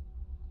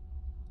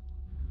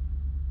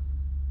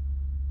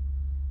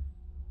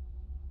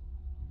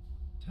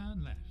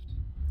 Turn left.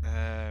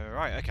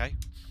 Right, okay.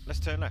 Let's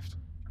turn left.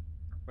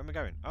 Where am I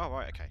going? Oh,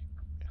 right, okay.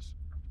 Yes.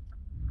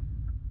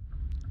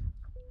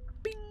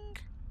 Bing!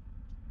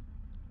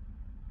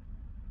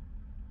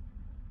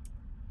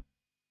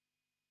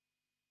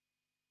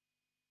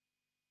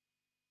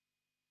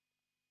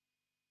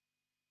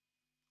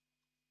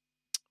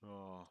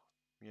 Oh,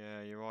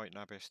 yeah, you're right,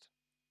 Nabist.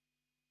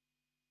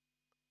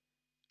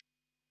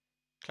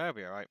 Claire will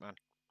be alright, man.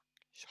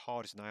 She's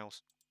hard as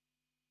nails.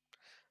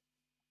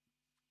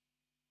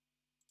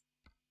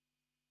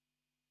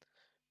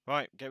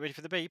 Right, get ready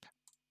for the beep.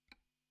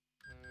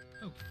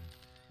 Okay,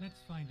 let's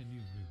find a new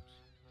route.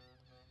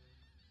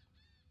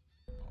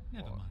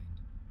 Never mind.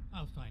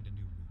 I'll find a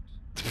new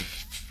route.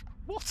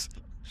 What?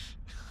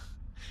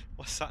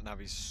 My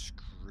sat-nav is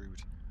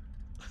screwed.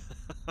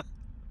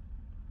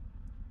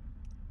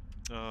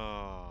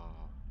 Oh.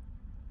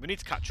 We need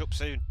to catch up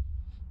soon.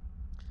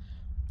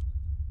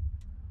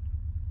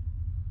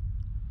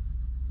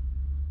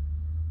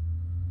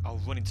 I'll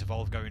run into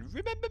Volvo going,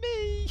 remember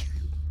me!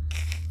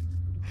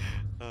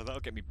 Oh,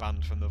 that'll get me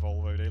banned from the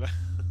Volvo dealer.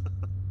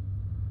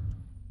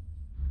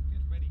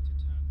 Get ready to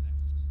turn left.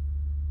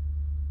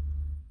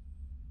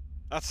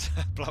 That's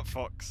Black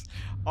Fox.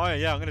 Oh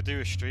yeah, I'm going to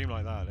do a stream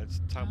like that. Let's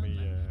tell Turn me...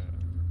 left.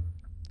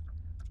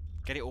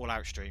 get it all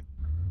out stream.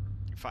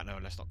 In fact, no,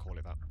 let's not call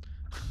it that.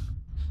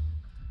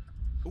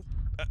 Oh,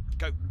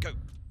 go, go.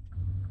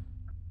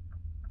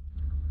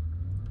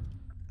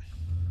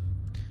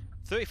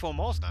 34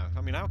 miles now.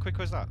 I mean, how quick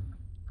was that?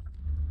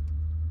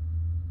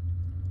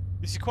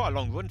 This is quite a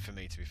long run for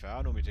me, to be fair.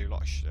 I normally do a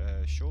lot of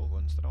short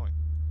runs, don't I?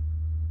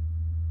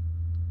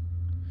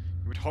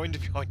 You would hide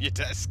behind your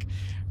desk.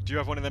 Do you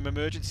have one of them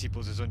emergency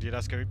buzzers under your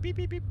desk going beep,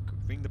 beep, beep?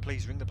 Ring the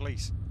police, ring the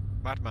police.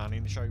 Madman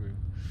in the showroom.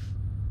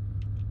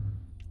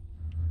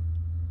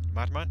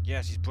 Madman?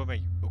 Yes, he's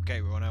Brummy.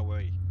 Okay, we're on our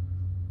way.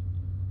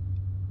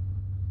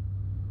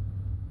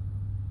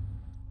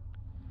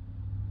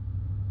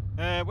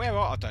 Where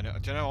are I don't know.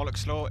 Do you know I'll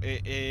explore?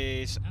 It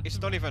is. It's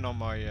not even on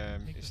my.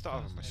 It's not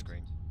on my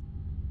screen.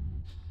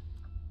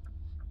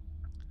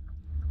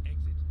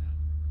 Exit now.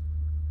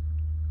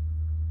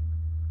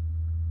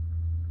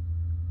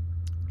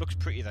 Looks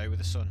pretty though with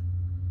the sun.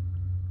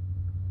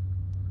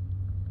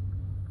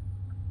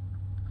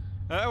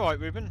 Alright,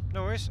 Ruben.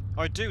 No worries.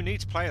 I do need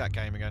to play that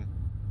game again.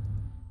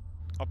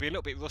 I'll be a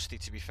little bit rusty,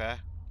 to be fair.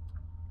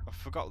 I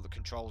forgot what the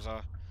controls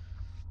are.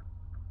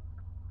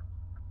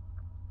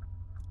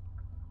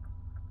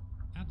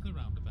 At the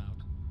roundabout,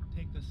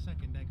 take the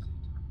second exit.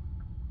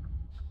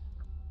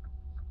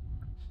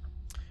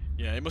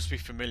 Yeah, it must be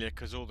familiar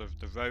because all the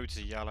roads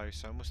are yellow,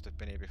 so I must have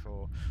been here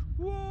before.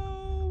 Whoa,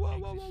 whoa,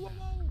 whoa, whoa, whoa,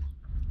 whoa!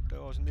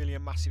 There was nearly a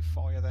massive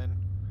fire then.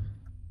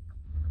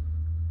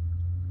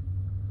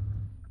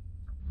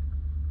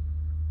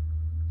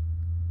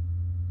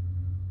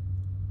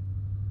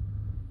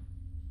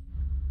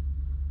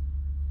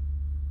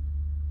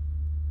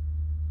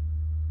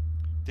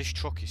 This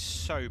truck is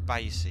so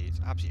bassy, it's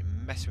absolutely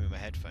messing with my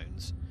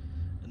headphones.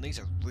 And these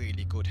are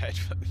really good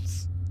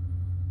headphones.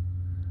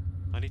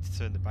 I need to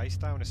turn the bass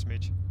down a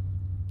smidge.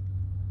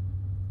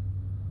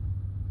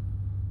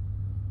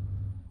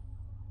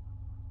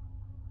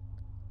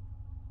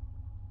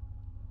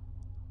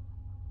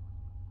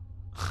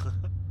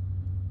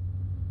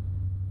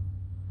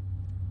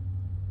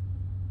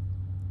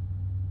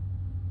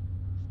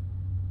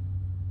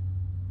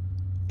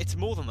 It's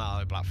more than that,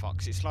 though, Black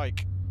Fox. It's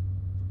like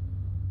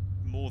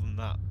more than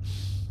that.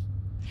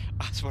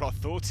 That's what I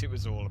thought it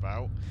was all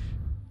about.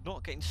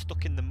 Not getting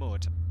stuck in the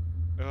mud.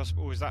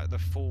 Or was that the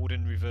forward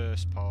and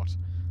reverse part?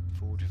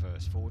 Forward,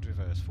 reverse, forward,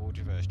 reverse, forward,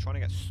 reverse. Trying to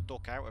get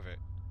stuck out of it.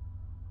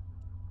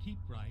 Keep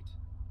right,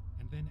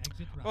 and then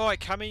exit right. Alright,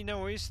 Cammy,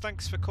 no worries.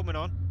 Thanks for coming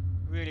on.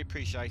 Really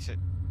appreciate it.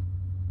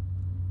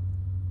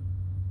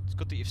 It's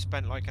good that you've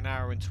spent like an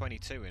hour and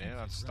 22 in here.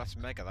 That's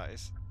mega, that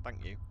is.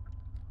 Thank you.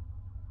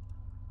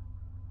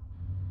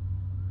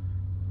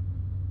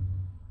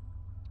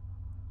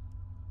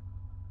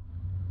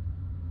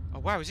 Oh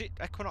wow, is it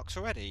Equinox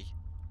already?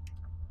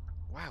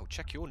 Wow,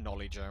 check your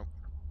knowledge out.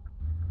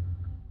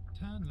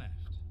 Turn left.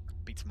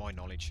 Beats my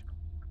knowledge.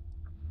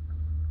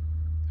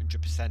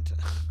 100%.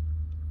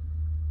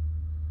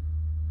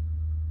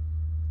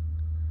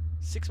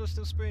 6 months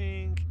till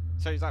spring.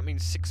 So that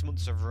means 6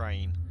 months of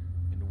rain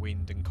and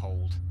wind and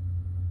cold.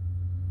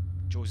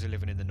 Joys of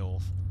living in the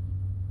north.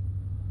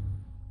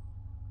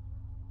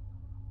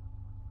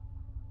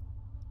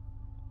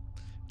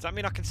 Does that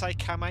mean I can say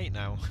Cam 8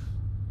 now?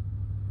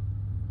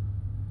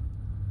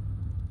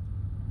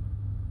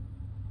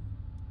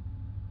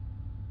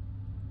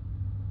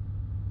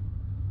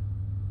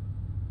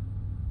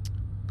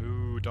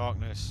 Boo,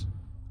 darkness.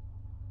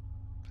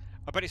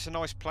 I bet it's a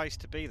nice place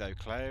to be though,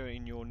 Claire,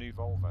 in your new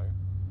Volvo.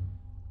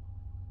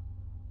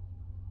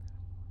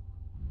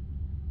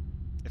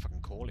 If I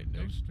can call it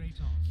new. Go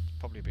straight on.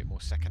 Probably a bit more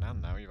second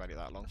hand now, you've had it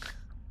that long.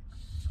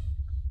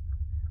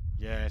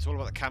 Yeah, it's all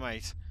about the Cam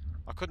 8.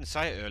 I couldn't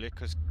say it earlier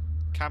because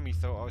Cammy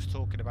thought I was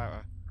talking about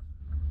a...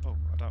 Oh,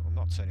 I'm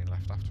not turning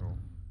left after all.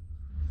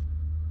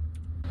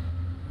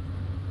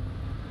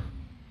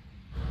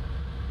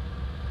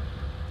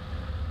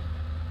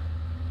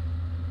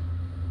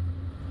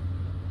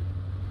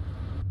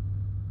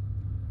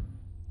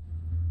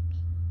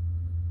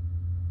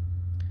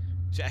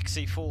 Is it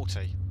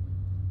XC40?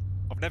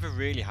 I've never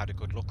really had a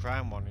good look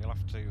around one. You'll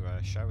have to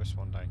show us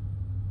one day.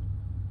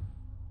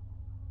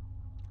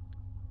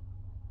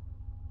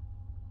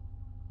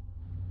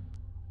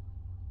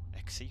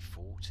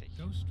 XC40.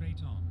 Go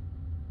straight on.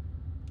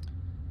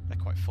 They're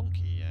quite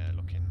funky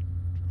looking,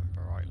 if I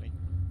remember rightly.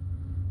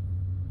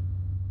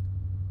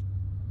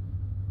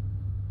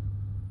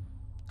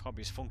 Can't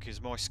be as funky as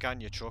my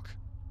Scania truck.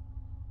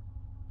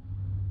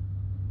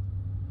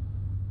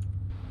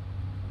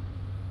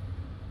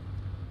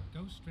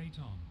 Go straight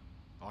on.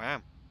 I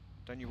am.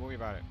 Don't you worry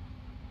about it.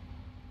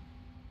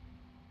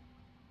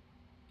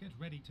 Get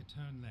ready to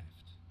turn left.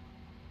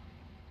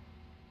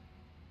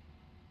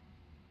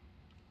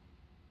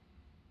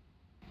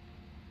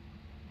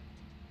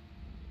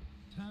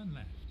 Turn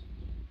left.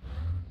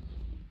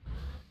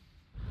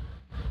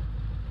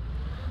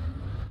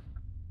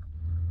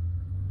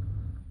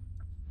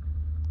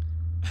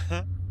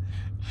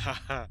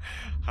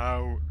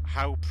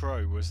 how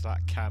pro was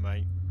that Cam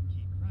 8?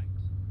 Keep right.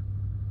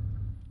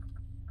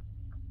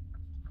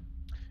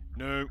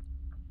 No,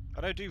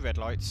 I don't do red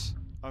lights.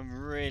 I'm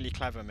really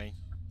clever, me.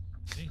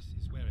 This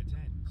is where it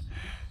ends.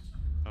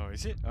 Oh,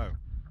 is it? Oh.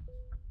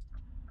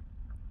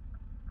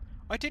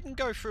 I didn't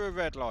go through a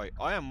red light.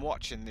 I am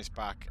watching this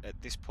back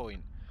at this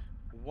point.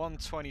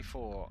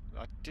 124.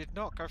 I did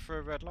not go through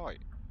a red light.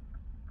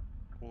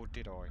 Or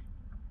did I?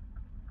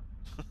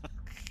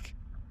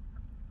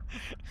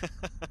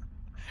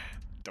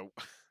 Don't.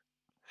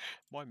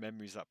 My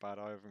memory's that bad.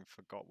 I haven't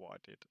forgot what I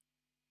did.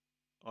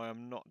 I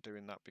am not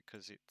doing that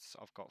because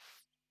I've got...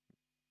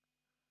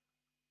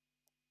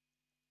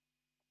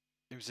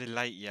 It was a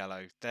late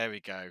yellow. There we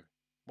go.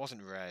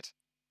 Wasn't red.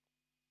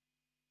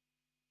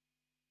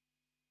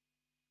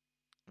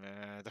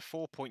 The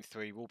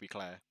 4.3 will be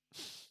Claire.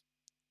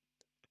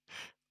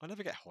 I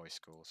never get high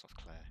scores off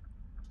Claire.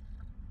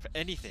 For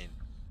anything.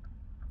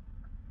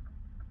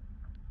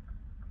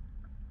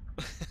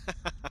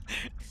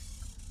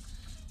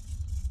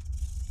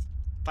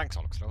 Thanks,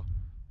 Olixlaw.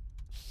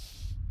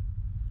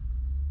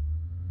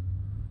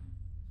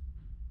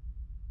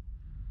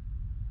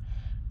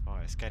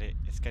 Alright, let's get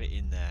it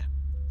in there.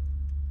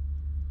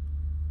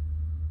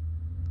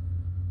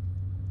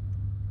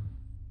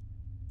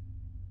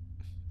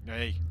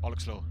 Hey,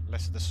 Olixlaw,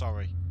 less of the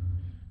sorry.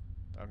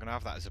 I'm gonna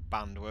have that as a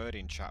banned word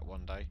in chat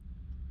one day.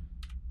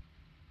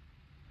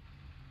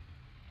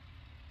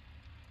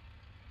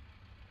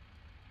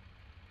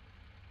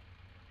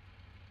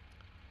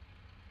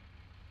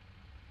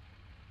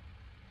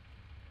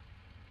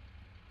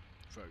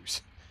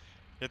 Rose.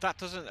 Yeah, that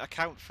doesn't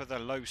account for the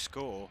low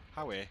score.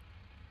 Howie.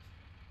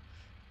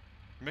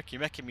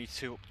 You're making me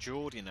talk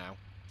Geordie now.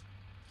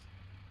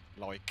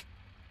 Like.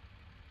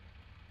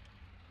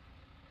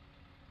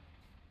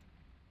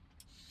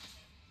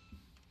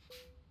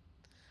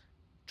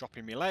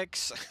 Dropping me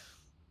legs.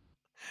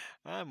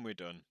 And we're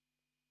done.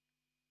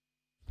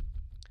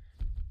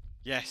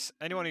 Yes,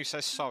 anyone who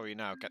says sorry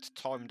now gets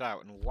timed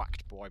out and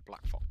whacked by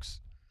Black Fox.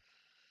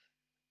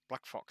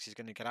 Black Fox is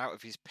going to get out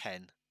of his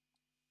pen.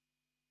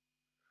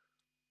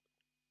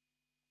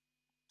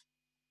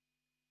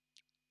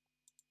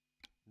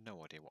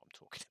 No idea what I'm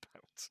talking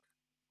about.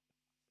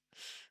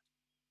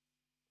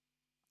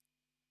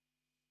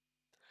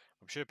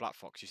 I'm sure Black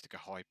Fox used to go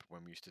hype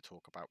when we used to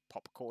talk about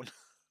popcorn.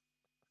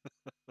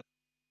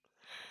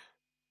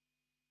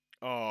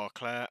 Oh,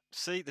 Claire.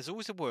 See, there's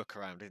always a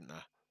workaround, isn't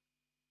there?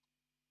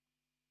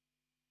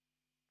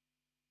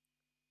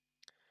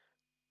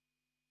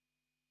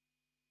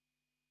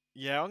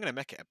 Yeah, I'm going to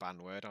make it a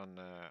banned word on...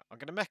 I'm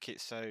going to make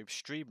it so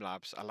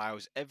Streamlabs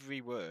allows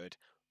every word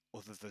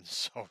other than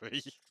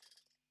sorry.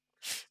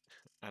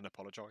 And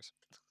apologise.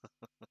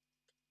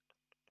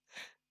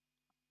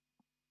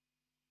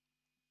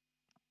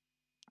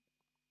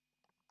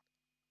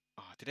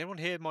 Oh, did anyone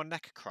hear my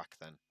neck crack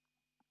then?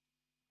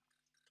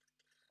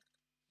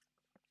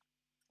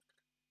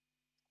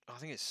 I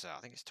think it's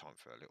time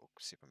for a little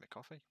sip of my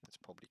coffee. It's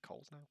probably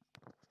cold now.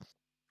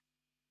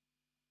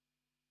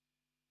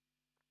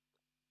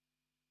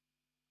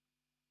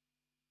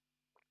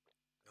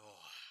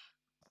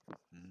 Oh,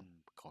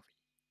 coffee.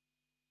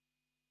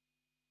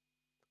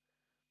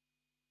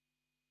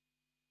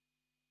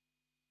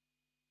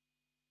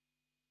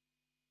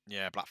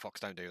 Yeah, Black Fox,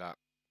 don't do that.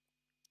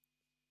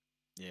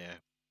 Yeah,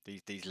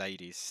 these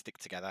ladies stick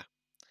together.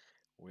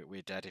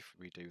 We're dead if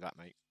we do that,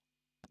 mate.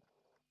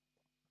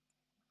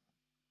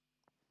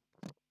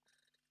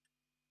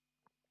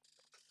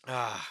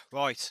 Ah,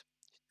 right.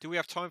 Do we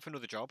have time for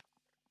another job?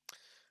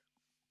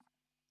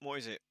 What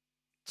is it?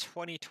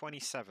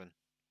 2027.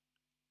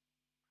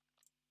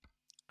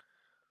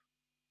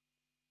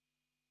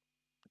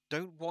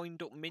 Don't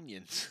wind up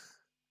minions.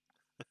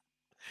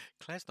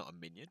 Claire's not a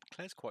minion.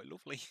 Claire's quite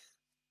lovely.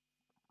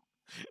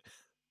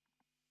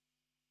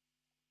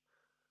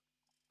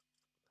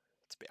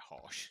 It's a bit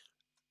harsh.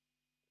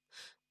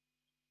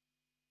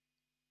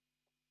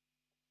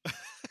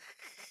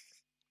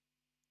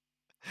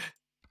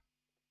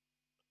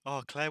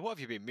 Oh, Claire, what have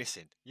you been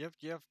missing? You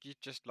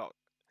just like,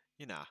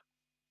 you know.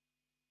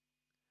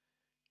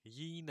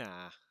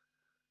 Yee-nah.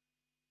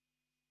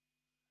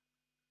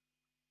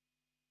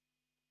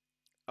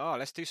 Oh,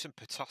 let's do some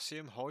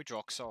potassium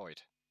hydroxide.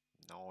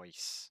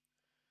 Nice.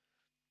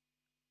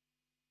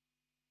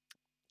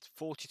 It's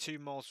 42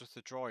 miles worth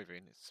of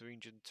driving. It's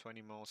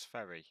 320 miles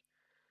ferry.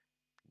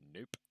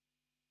 Nope.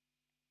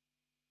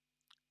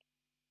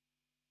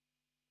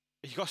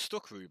 You got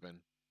stuck,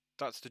 Ruben.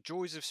 That's the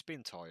joys of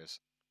spin tyres.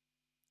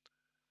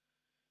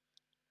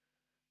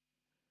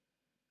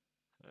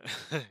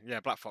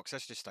 Yeah, Black Fox,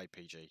 let's just stay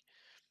PG.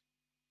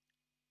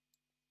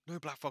 No,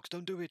 Black Fox,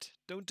 don't do it.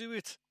 Don't do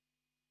it.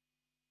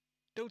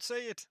 Don't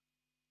say it.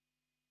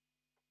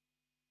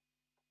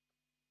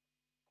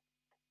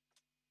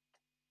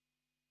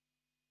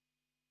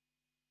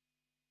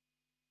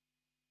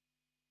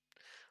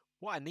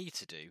 What I need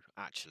to do,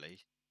 actually,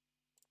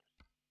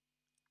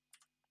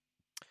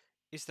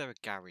 is there a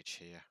garage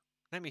here?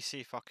 Let me see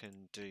if I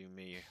can do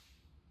me...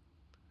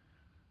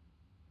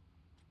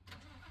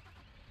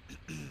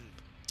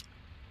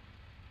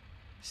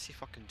 see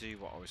if I can do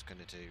what I was going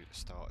to do at the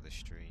start of the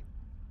stream.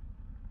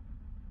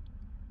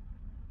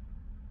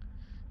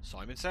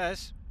 Simon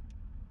says...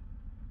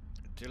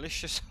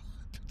 delicious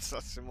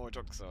potassium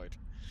hydroxide.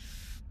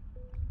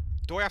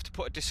 Do I have to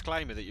put a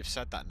disclaimer that you've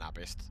said that,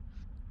 Nabist?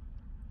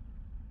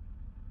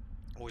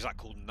 Or is that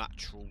called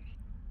natural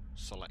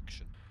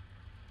selection?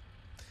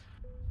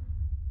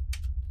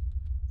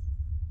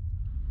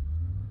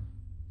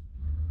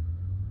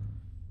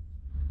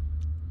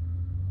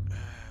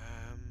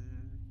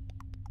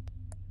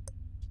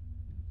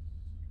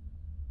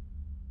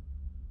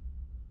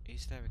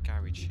 Is there a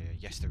garage here?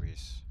 Yes, there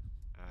is.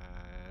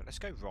 Let's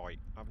go right.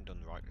 I haven't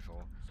done right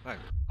before. Oh,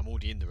 I'm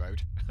already in the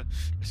road.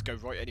 Let's go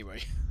right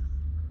anyway.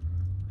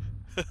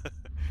 And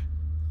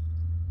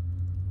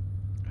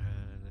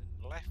then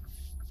left.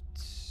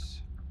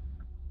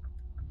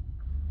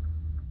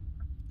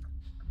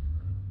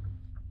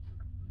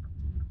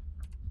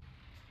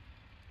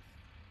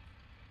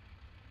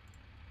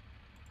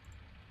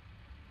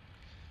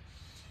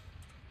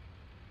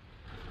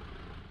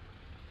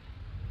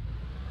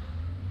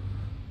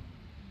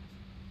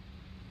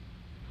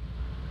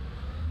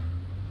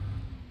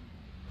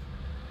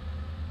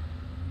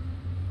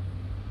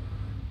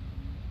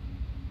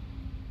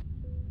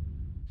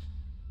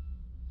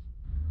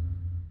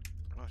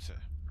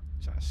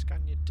 Is that a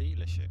Scania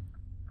dealership?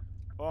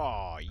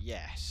 Oh,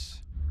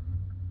 yes.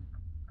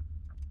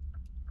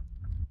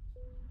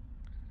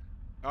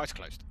 Oh, it's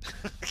closed.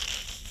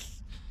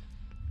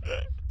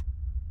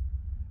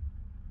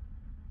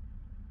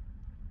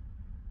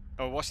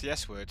 Oh, what's the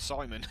S word?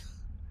 Simon.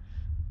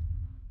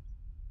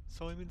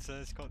 Simon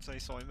says, can't say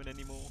Simon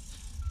anymore.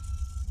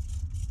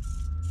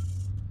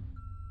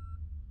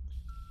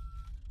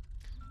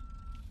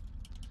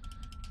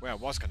 Where I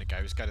was going to go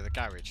is go to the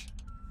garage.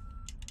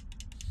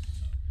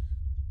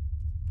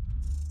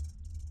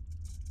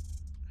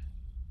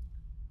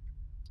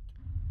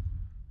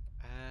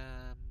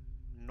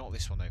 Not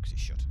this one though, because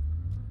it's shut.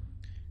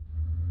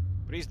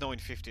 But it is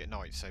 9:50 at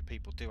night, so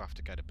people do have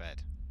to go to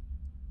bed.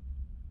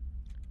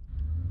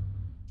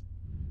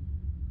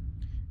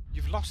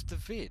 You've lost the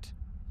vid.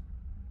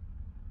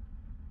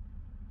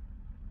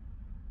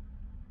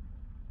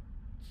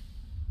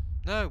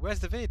 No, where's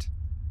the vid?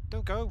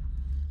 Don't go.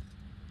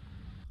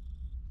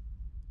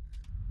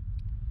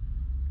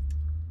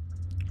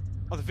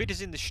 Oh, the vid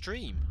is in the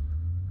stream.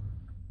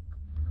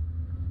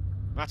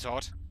 That's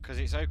odd, because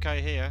it's okay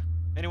here.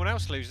 Anyone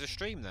else lose the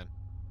stream then?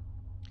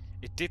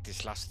 It did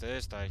this last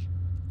Thursday.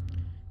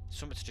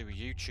 Something to do with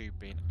YouTube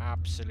being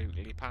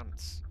absolutely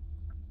pants.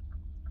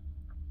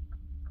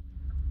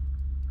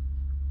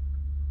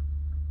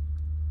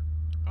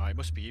 Oh, it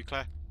must be you,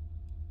 Claire.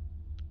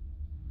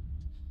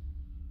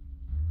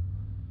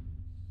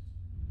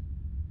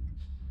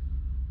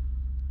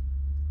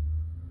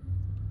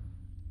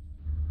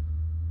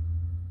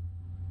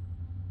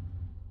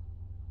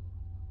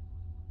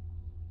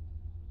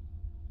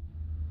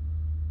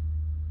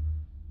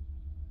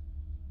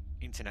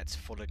 Internet's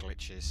full of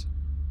glitches.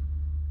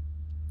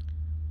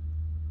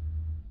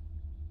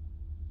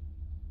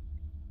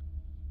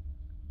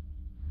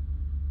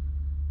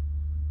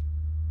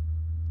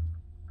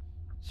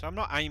 So I'm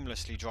not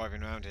aimlessly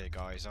driving around here,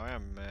 guys. I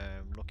am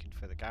looking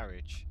for the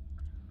garage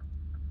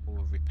or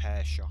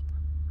repair shop.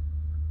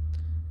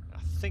 I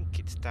think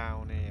it's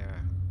down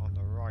here on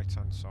the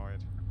right-hand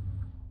side.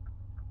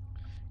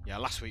 Yeah,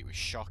 last week was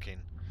shocking,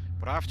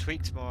 but I've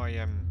tweaked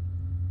my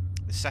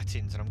the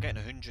settings, and I'm getting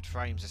 100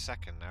 frames a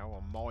second now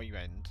on my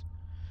end.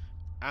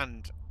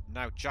 And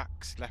now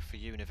Jack's left for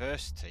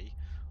university,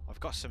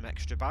 I've got some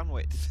extra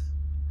bandwidth.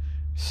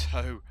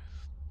 So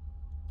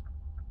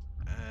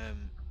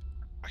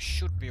I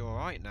should be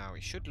alright now.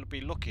 It should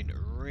be looking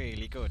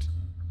really good.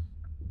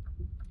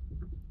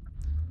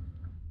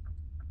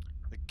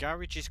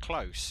 garage is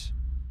close.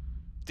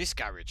 This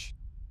garage.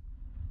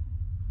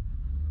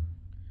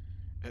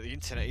 The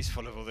internet is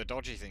full of other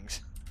dodgy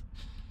things.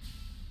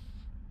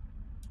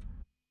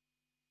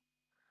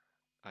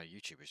 Oh,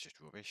 YouTube is just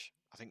rubbish.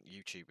 I think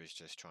YouTube is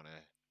just trying to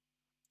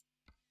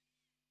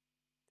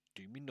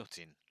do me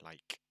nothing,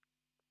 like.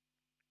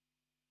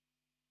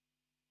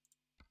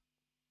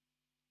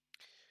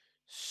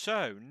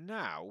 So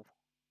now,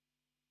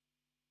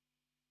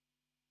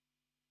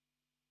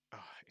 oh,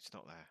 it's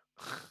not there.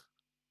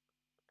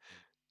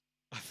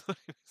 I thought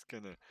it was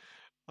gonna.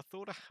 I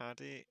thought I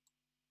had it.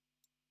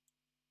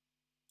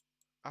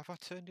 Have I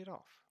turned it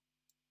off?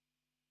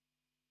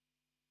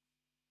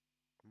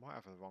 I might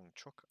have the wrong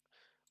truck.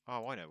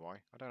 Oh, I know why.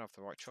 I don't have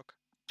the right truck.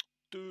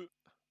 Duh.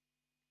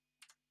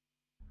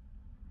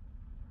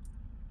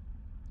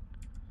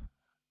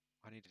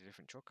 I need a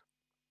different truck.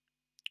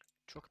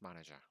 Truck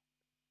manager.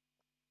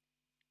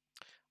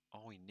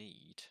 I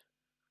need.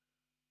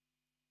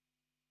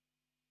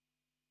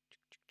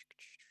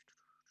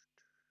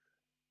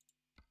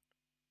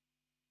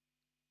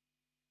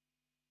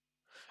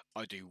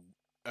 I do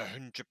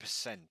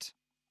 100%.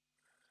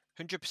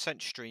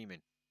 100%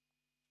 streaming.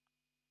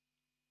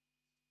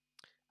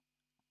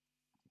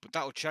 But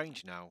that'll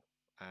change now.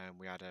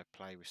 We had to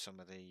play with some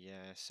of the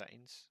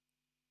settings.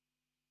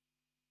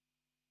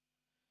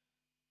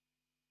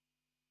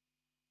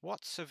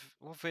 What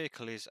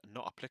vehicle is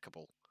not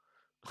applicable?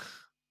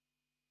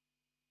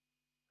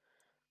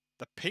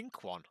 The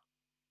pink one.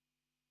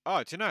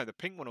 Oh, do you know, the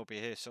pink one will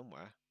be here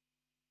somewhere.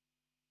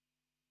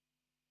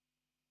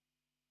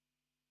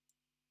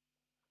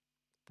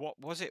 What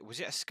was it?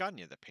 Was it a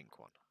Scania, the pink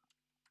one?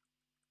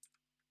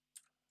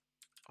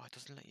 Oh, it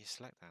doesn't let you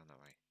select down that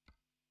way.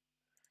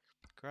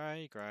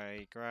 Grey,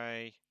 grey,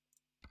 grey.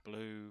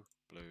 Blue,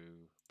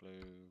 blue,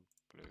 blue,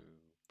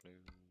 blue, blue,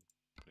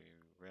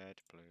 blue,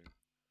 red, blue.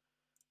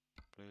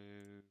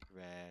 Blue,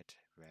 red,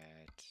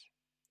 red,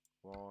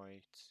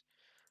 white,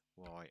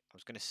 white. I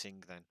was going to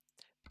sing then.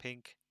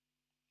 Pink.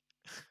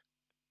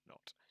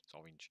 Not. It's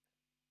orange.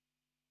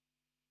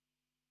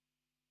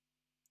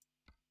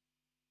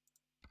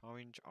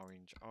 Orange,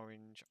 orange,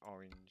 orange,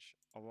 orange,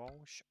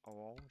 orange,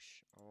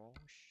 orange, orange.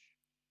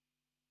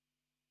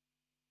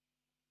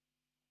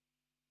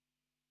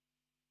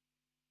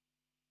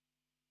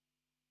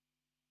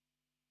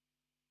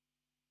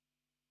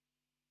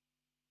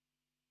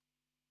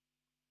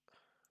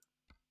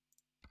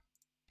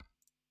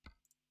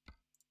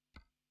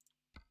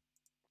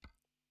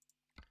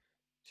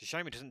 It's a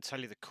shame it doesn't tell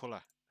you the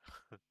colour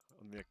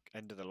on the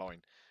end of the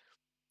line.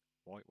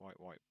 White, white,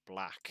 white,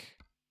 black.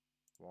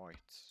 White,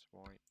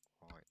 white,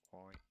 white,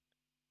 white.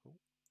 Ooh.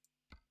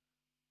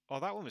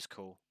 Oh, that one was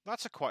cool.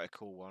 That's quite a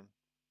cool one.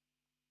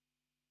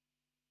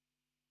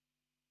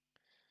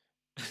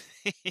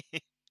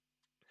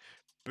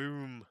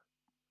 Boom.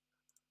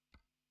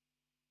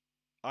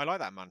 I like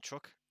that man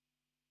truck.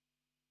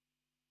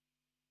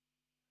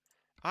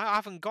 I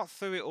haven't got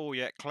through it all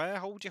yet, Claire.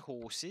 Hold your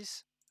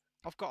horses.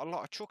 I've got a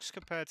lot of trucks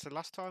compared to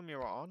last time you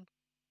were on.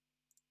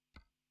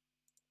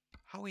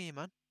 How are you,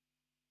 man?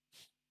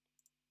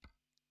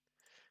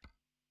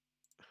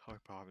 I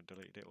hope I haven't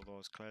deleted it,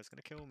 otherwise Claire's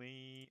going to kill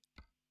me.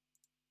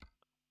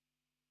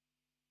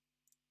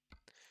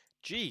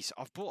 Jeez,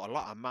 I've bought a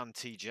lot of MAN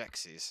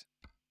TGXs.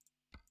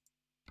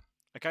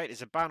 Okay,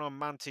 there's a ban on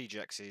MAN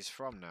TGXs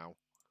from now.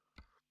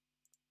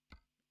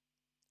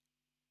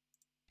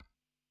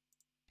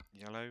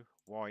 Yellow,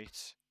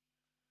 white.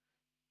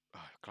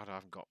 Oh, glad I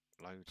haven't got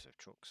loads of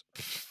trucks.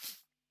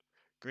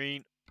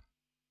 Green.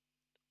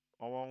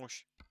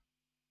 Orange.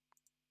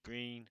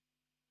 Green.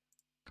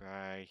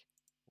 Grey.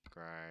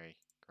 Grey.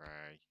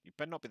 Grey. You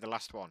better not be the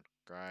last one.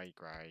 Grey,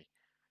 grey,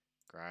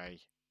 grey.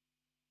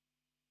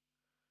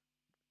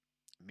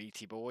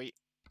 Meaty boy.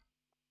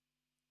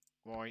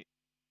 White.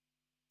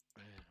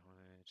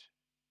 Red.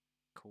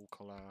 Cool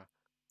colour.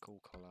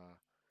 Cool colour.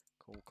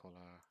 Cool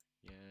colour.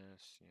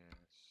 Yes,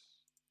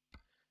 yes.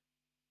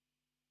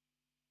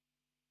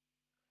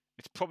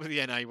 It's probably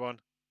the NA one.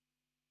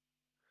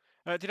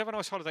 Did you have a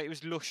nice holiday? It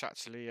was lush,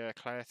 actually,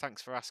 Claire.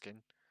 Thanks for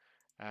asking.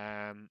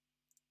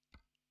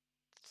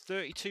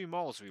 32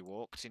 miles we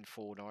walked in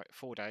 4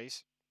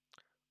 days.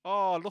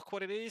 Oh, look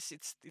what it is!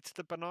 It's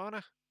the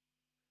banana.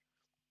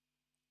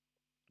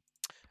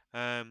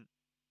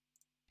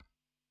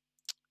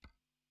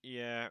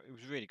 Yeah, it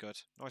was really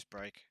good. Nice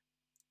break.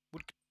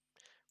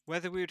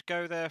 Whether we would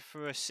go there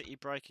for a city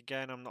break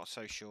again, I'm not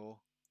so sure.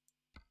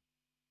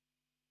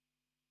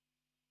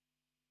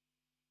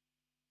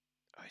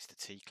 Oh, it's the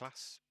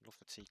T-Class. Love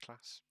the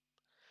T-Class.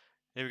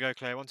 Here we go,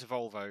 Claire. On to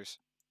Volvos.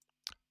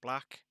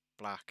 Black,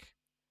 black,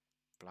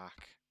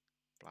 black,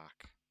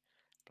 black,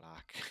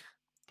 black,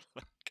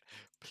 black.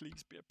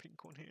 Please be a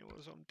pink one here, or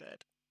else I'm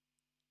dead.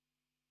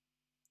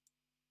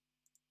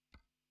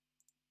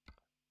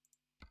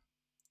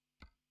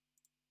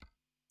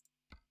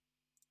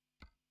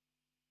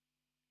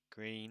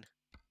 Green,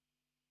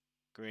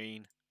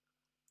 green,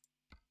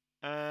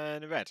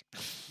 and red.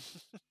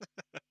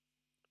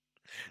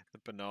 The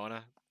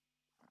banana.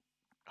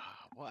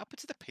 Oh, what happened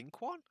to the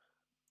pink one?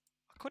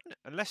 I couldn't,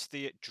 unless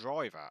the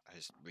driver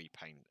has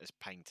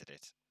painted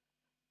it.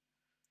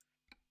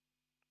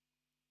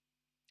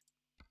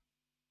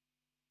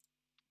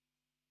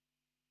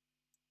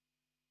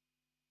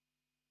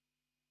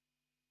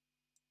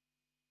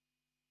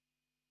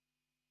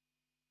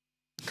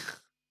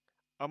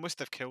 I must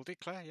have killed it,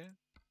 Claire, yeah.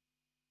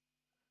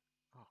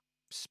 Oh,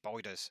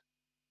 spiders.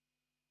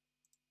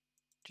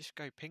 Just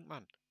go pink,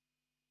 man.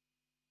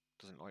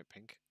 Doesn't like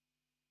pink.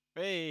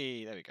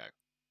 Hey, there we go.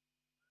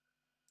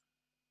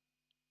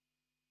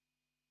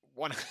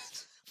 One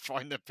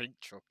find the pink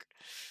truck.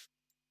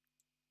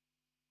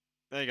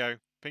 There you go.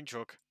 Pink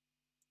truck.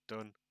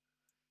 Done.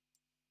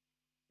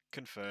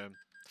 Confirm.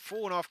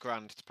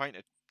 £4.5 to paint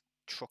a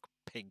truck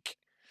pink.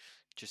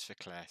 Just for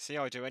Claire. See,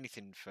 I do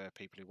anything for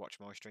people who watch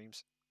my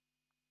streams.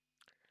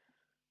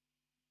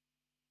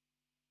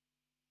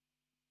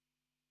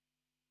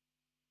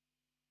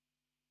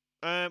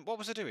 What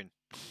was I doing?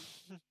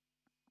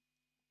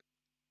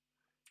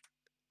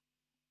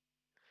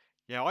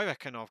 Yeah, I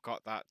reckon I've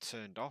got that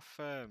turned off,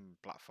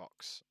 Black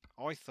Fox.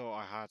 I thought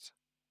I had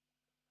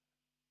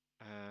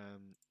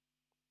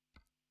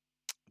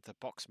the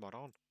box mod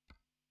on.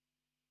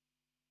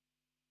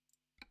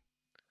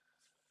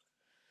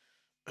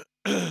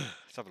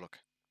 Let's have a look.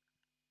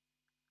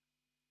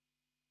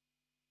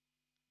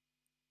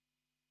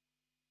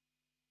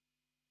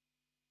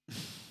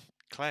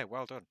 Claire,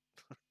 well done.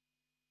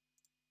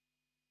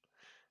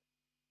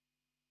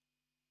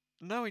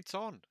 No, it's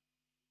on.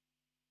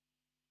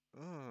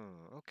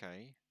 Oh,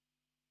 okay.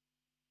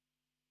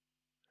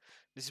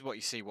 This is what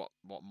you see, what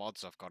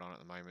mods I've got on at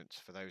the moment,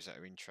 for those that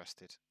are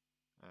interested.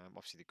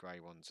 Obviously the grey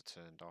ones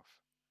are turned off.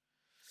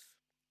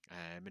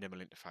 Minimal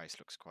interface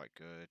looks quite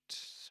good.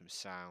 Some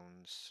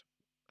sounds.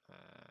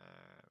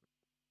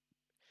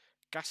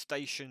 Gas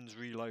stations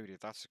reloaded.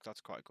 That's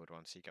quite a good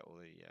one. So you get all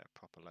the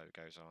proper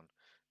logos on.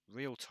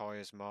 Real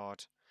tyres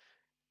mod.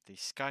 The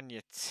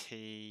Scania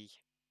T.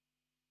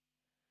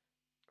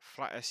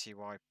 Flat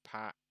SUI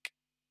pack.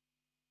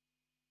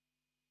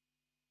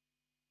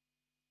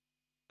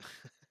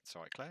 It's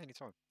alright, Claire,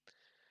 anytime.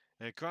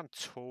 Grand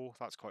Tour,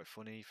 that's quite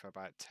funny for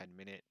about 10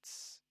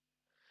 minutes.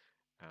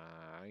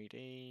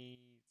 ID,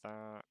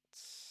 that.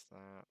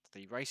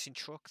 The racing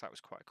truck, that was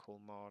quite a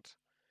cool mod.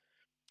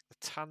 The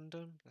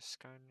tandem, the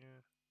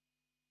Scania.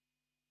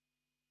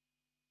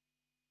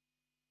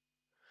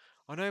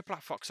 I know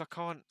Black Fox, I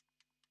can't,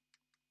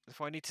 if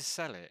I need to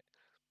sell it,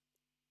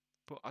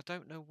 but I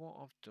don't know what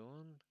I've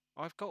done.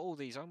 I've got all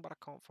these on, but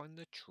I can't find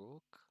the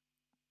truck.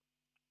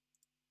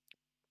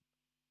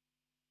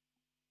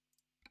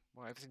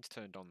 Well, everything's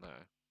turned on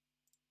there.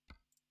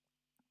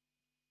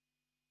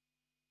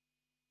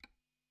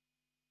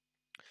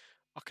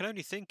 I can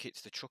only think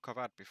it's the truck I've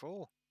had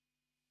before.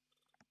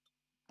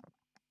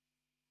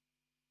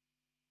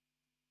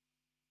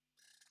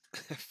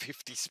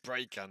 50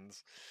 spray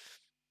cans.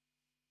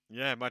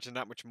 Yeah, imagine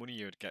that much money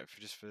you would get for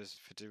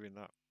for doing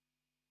that.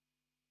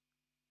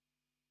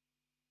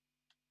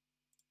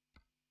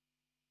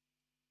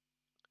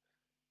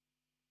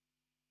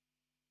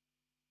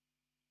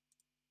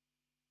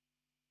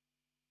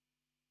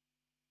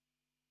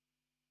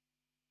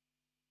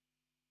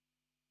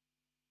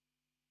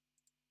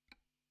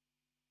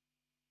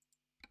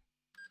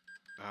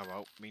 Oh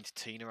well, means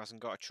Tina hasn't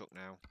got a truck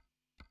now.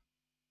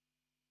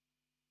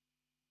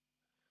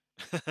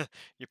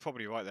 You're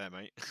probably right there,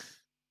 mate.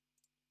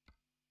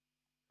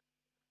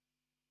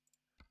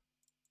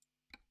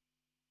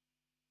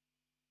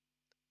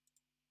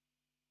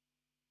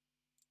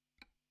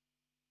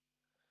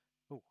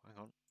 Oh, hang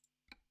on.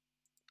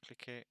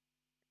 Click it.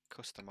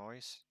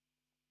 Customize.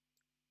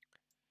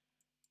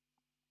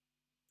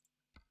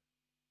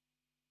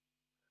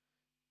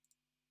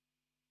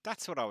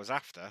 That's what I was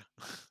after.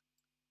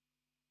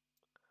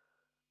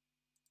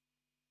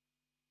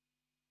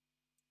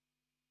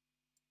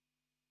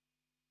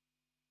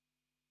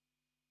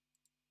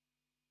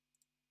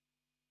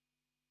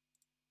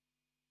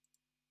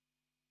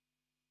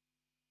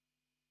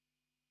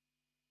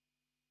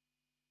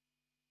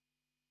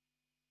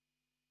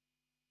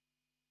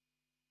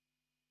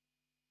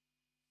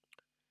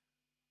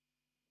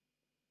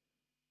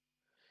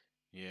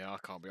 Yeah, I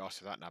can't be asked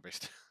for that,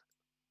 Nabist.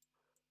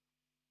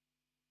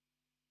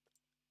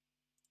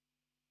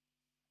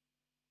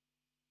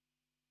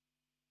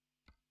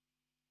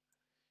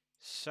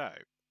 So,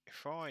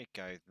 if I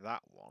go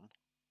that one,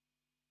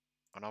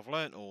 and I've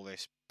learnt all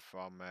this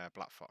from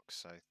Black Fox,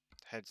 so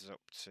heads up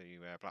to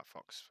Black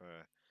Fox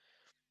for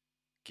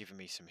giving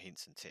me some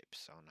hints and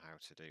tips on how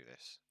to do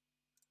this.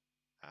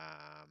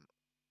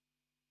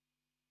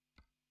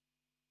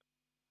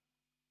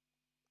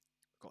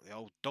 Got the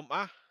old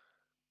dumper.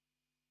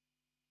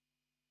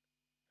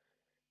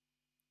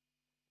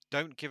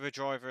 Don't give a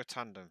driver a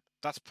tandem.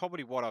 That's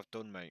probably what I've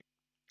done, mate.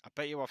 I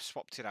bet you I've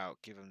swapped it out,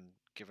 given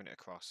it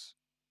across.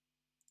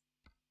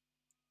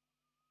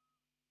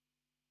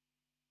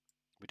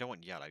 We don't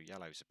want yellow.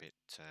 Yellow's a bit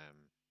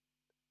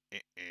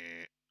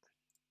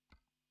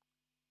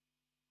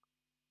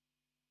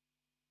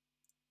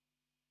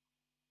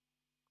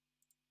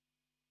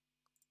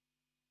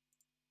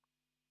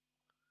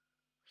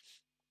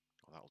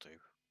do.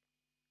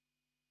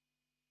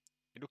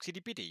 It looks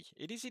itty-bitty.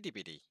 It is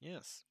itty-bitty,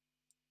 yes.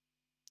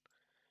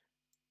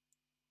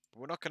 But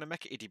we're not going to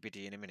make it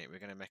itty-bitty in a minute. We're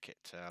going to make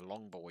it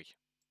long boy.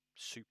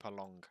 Super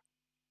long.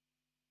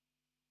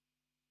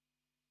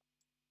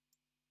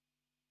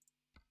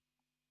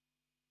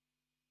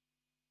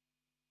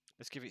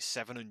 Let's give it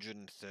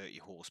 730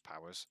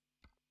 horsepowers.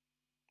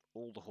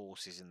 All the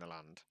horses in the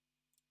land.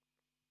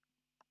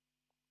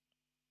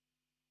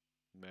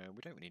 No,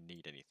 we don't really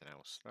need anything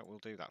else. That will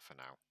do that for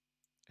now.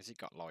 Has it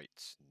got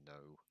lights?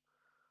 No.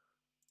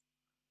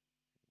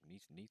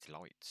 Needs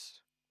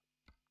lights.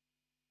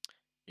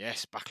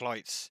 Yes,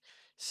 backlights.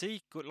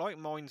 See, good light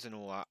mines and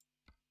all that.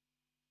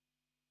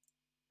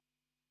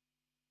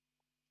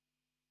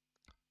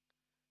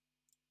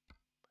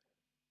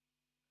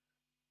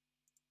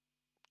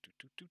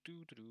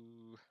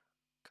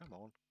 Come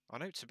on. I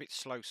know it's a bit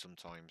slow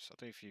sometimes. I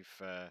don't know if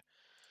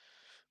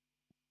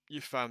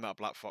you've found that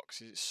Black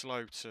Fox. It's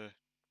slow to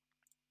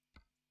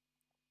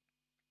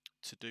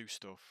do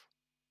stuff.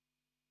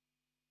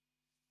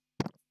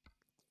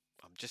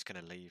 I'm just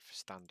going to leave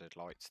standard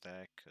lights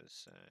there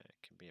because it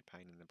can be a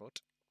pain in the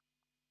butt.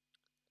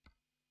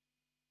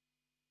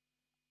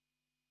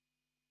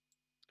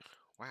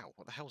 Wow,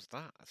 what the hell's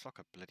that? It's like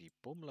a bloody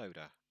bum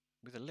loader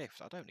with a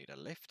lift. I don't need a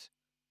lift.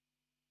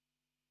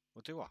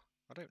 Or do I?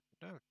 I don't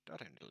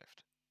need a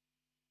lift.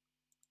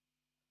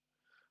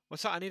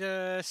 What's that? I need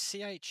a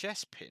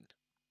CHS pin.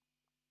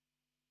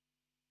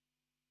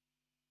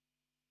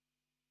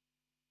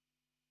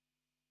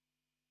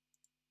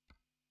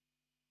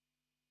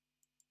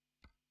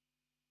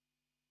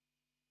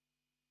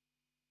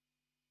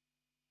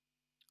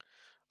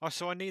 Oh,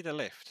 so I need a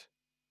lift.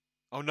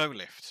 Oh, no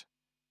lift.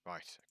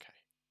 Right, okay.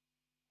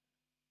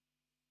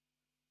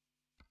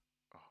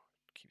 Oh,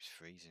 it keeps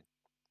freezing.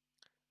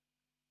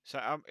 So,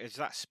 is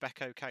that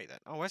spec okay then?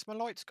 Oh, where's my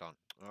lights gone?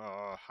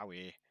 Oh,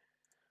 Howie.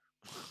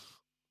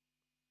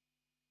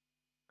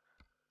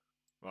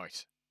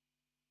 Right.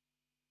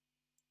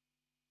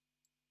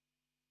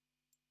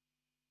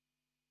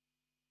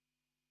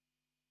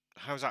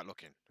 How's that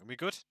looking? Are we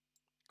good?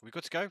 Are we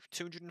good to go?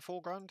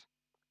 204 grand?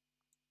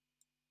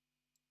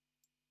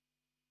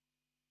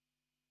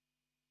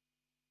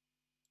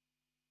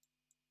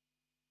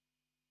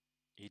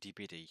 Itty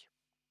bitty.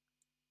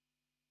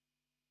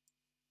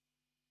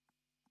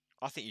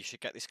 I think you should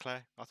get this,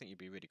 Claire. I think you'd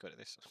be really good at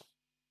this.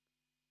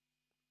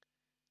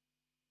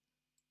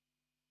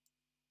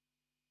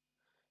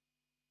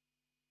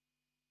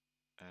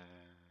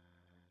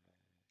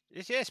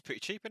 Yeah, it's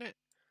pretty cheap, isn't it?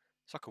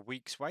 It's like a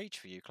week's wage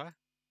for you, Claire.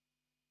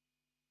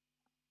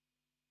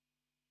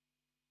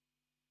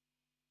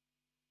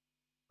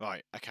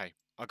 Right, okay.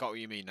 I got what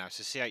you mean now.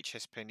 So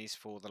CHS pin is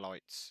for the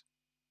lights.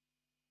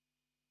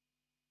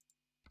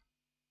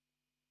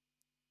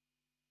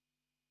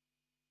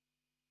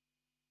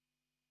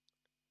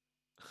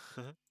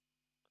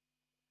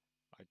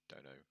 I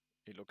don't know.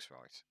 It looks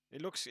right.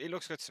 It looks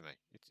good to me.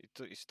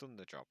 It's done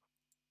the job.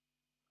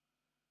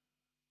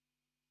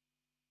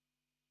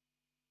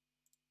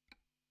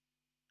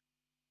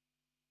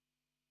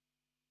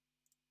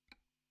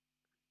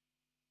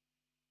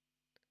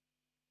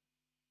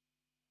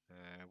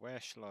 Where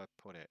shall I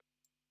put it?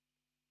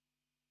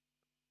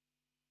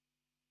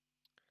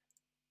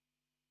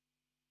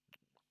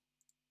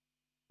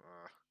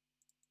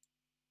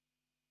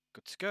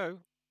 Good to go.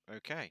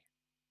 Okay.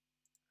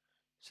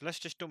 So let's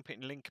just dump it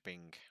in link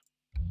Bing.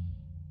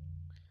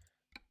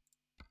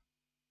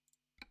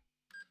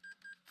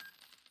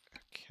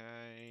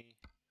 Okay.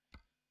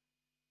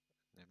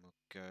 Then we'll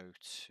go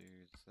to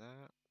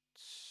that.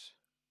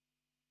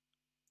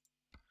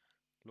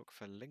 Look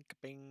for link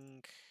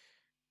Bing.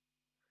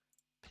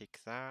 Pick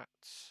that.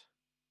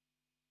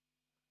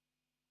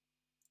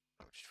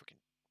 Oh,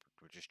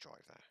 we'll just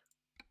drive there.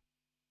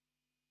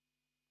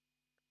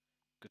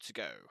 Good to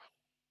go.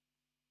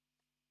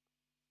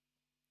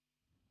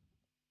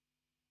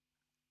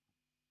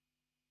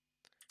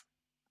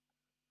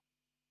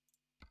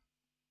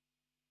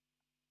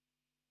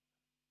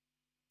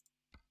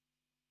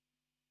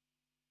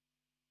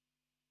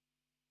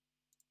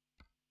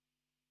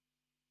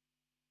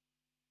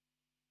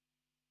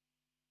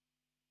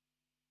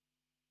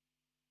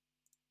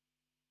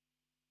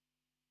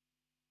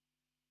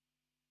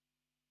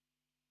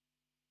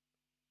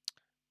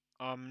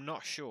 I'm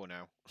not sure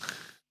now.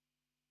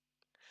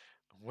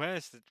 There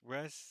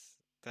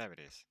it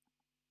is.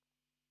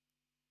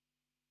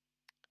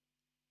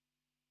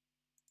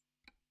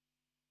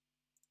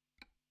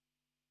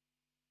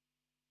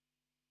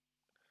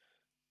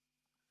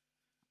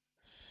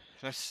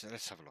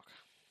 Let's have a look.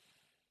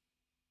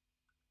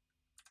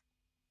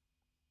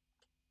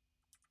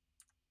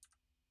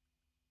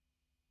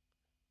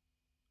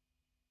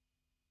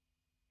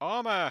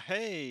 Armor,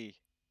 hey!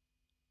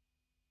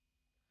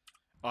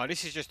 Oh,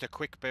 this is just a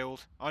quick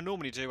build. I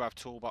normally do have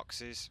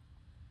toolboxes.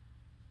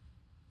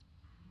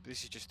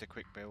 This is just a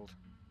quick build.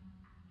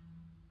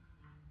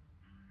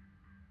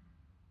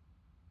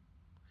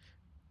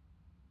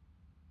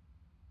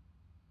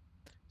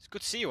 It's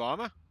good to see you,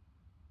 Armor.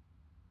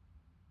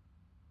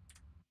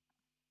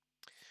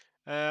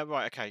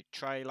 Right, okay.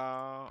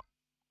 Trailer.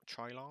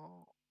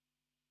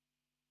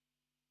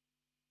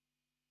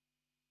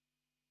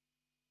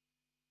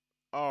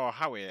 Oh,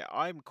 Howie,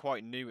 I'm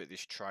quite new at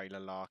this trailer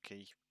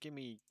larky. Give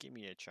me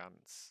a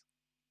chance.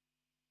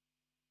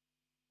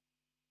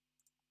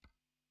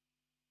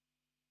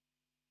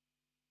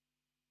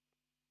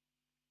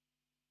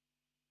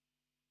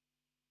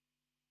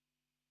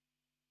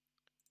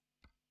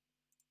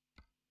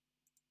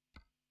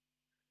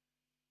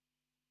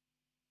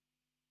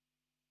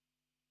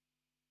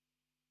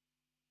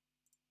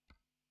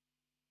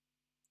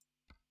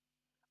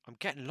 I'm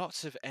getting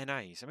lots of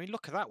NAs. I mean,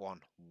 look at that one.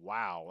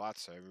 Wow,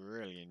 that's a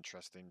really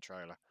interesting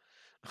trailer.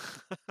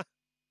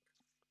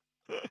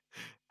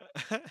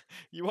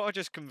 You are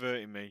just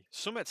converting me.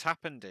 Something's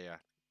happened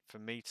here for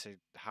me to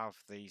have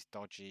these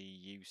dodgy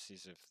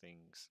uses of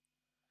things.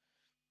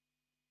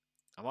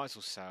 I might as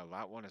well sell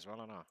that one as well,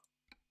 or not?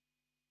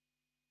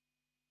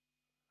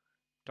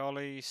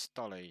 Dolly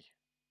Stolly.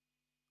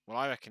 Well,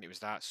 I reckon it was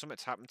that.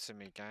 Something's happened to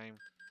me, game.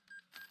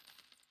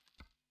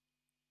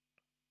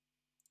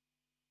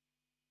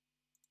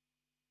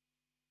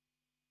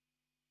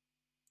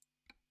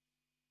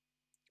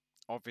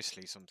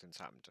 Obviously, something's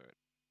happened to it.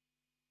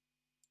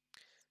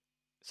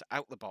 It's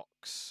out the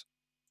box.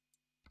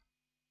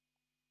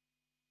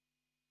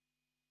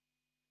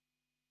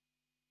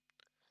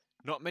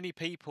 Not many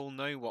people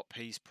know what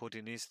peas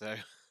pudding is, though.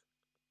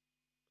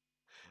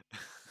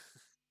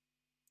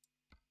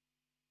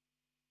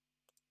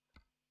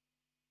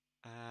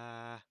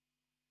 Yeah.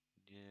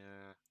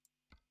 Yeah.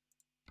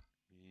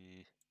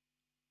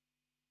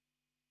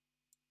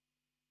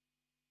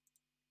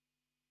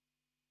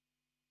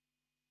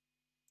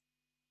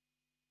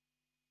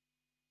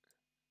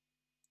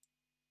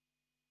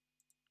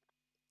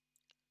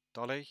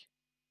 Dolly.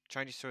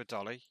 Changes to a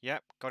dolly.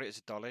 Yep, got it as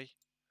a dolly.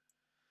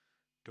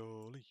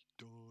 Dolly.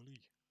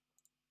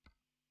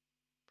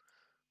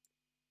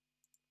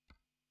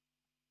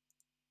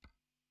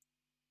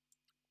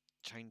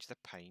 Change the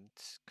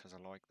paint, because I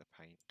like the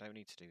paint. Don't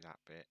need to do that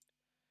bit.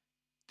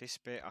 This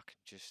bit I can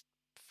just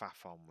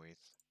faff on with.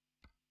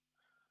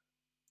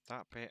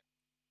 That bit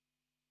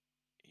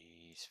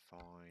is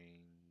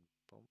fine.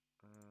 Boom.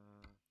 I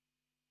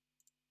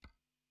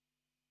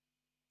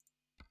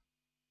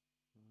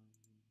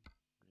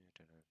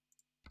don't know.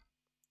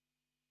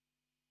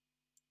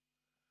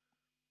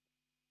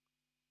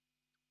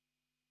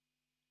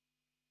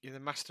 You're the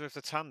master of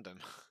the tandem.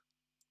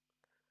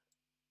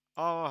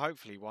 Oh,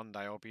 hopefully one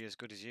day I'll be as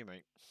good as you,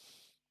 mate.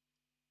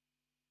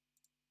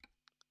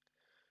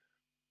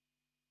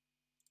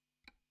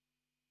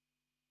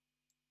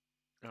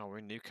 Oh, we're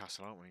in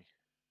Newcastle, aren't we?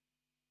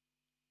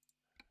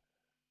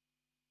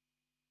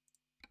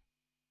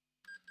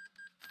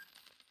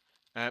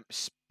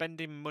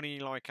 Spending money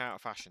like out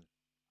of fashion.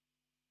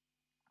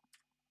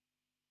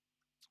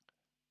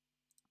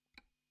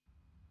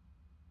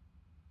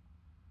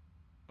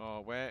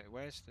 Oh,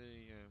 where's the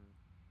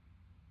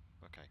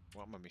Okay,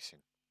 what am I missing?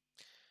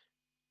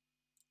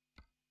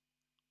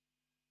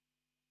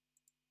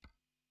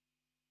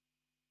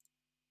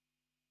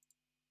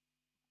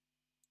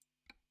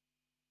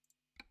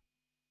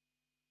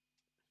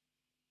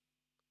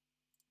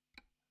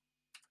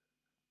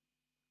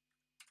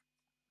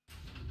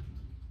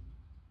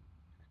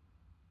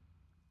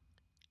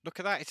 Look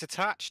at that, it's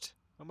attached.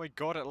 Oh my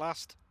god, at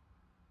last.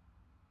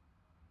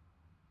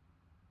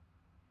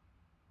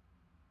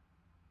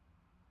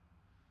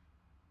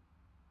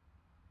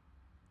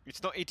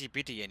 It's not itty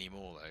bitty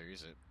anymore though,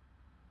 is it?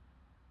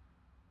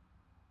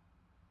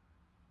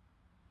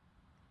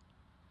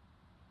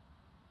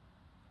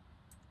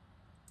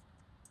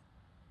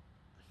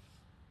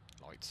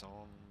 Lights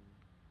on.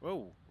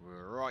 Whoa,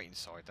 we're right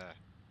inside there.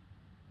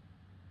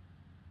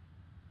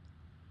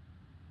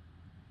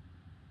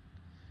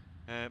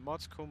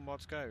 Mods come,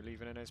 mods go,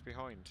 leaving NS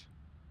behind.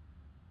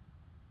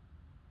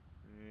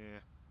 Yeah.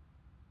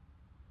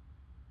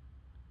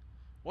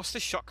 What's the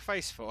shock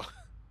face for?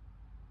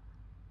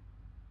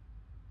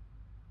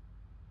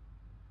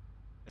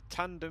 A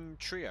tandem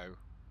trio.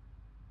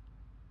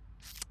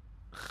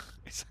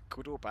 Is that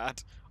good or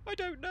bad? I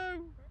don't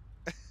know.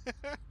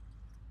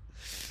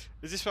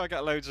 Is this where I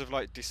get loads of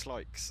like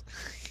dislikes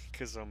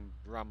because I'm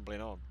rambling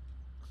on?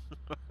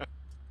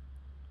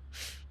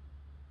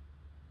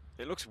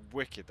 It looks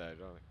wicked though,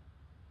 doesn't it?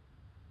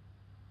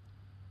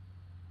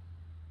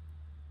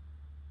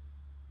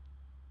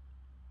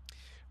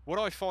 What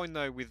I find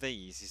though with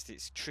these is that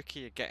it's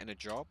trickier getting a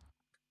job.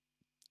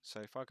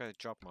 So if I go to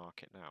job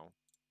market now,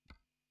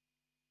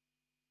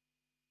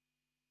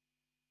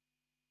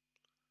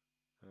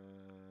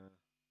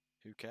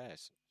 who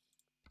cares?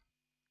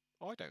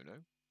 I don't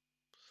know.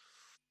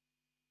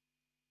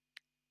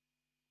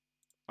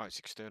 Oh, it's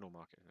external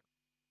market. Isn't it?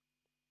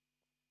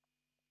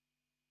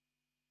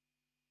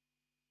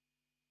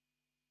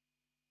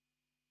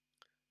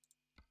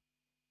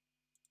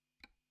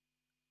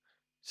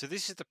 So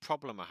this is the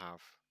problem I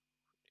have,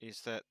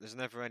 is that there's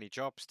never any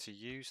jobs to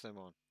use them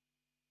on.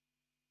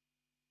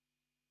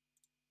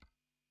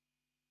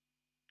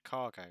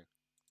 Cargo.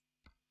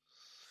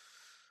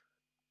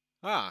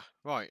 Ah,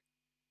 right.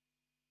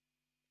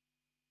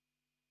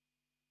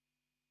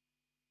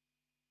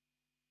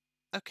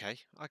 Okay,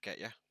 I get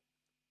you.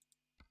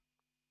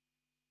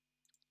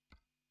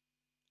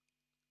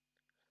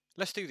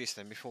 Let's do this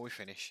then before we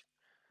finish.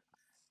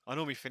 I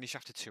normally finish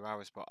after 2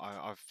 hours, but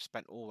I've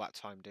spent all that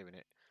time doing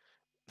it.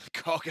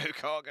 Cargo,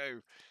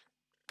 cargo,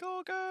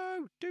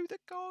 cargo, do the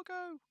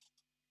cargo.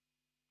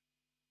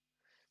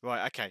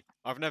 Right, okay.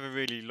 I've never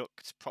really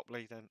looked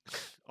properly then.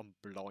 I'm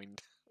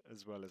blind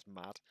as well as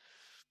mad.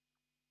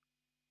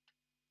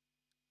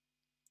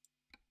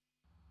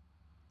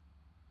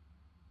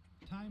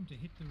 Time to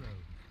hit the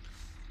road.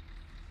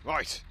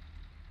 Right.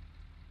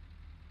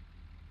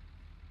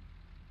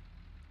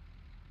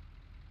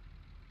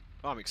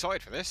 I'm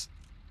excited for this.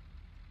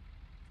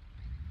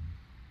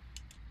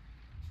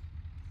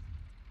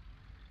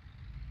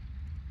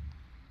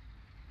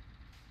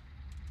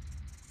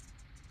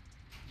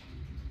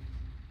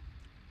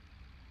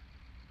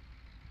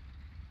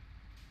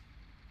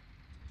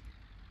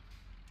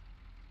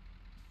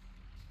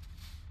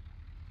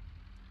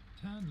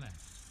 Turn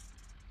left.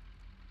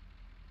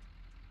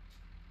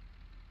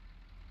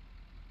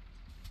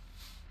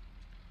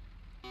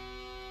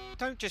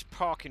 Don't just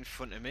park in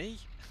front of me.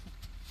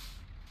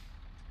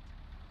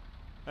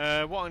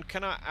 Watton,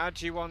 can I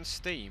add you on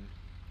Steam?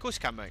 Of course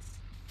you can, mate.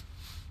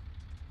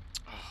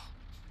 Oh.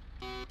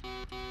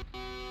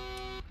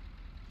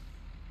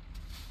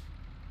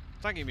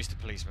 Thank you, Mr.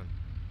 Policeman.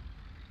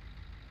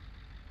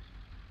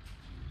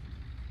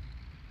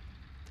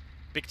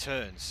 Big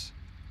turns.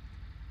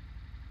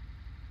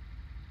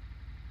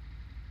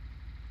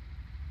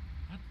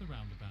 At the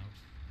roundabout,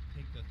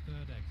 take the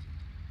third exit.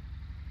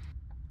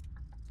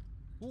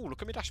 Ooh,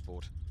 look at my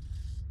dashboard.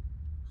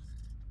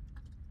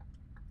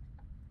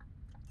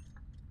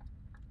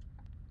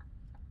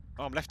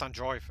 Oh, I'm left-hand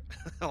drive.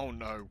 Oh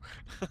no.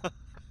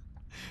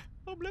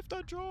 I'm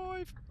left-hand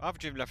drive. I've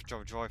driven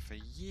left-hand drive for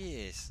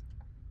years.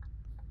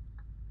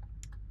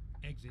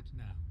 Exit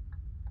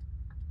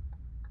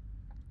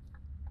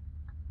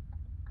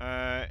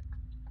now.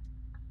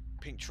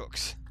 Pink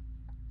trucks.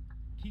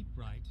 Keep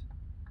right,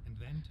 and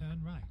then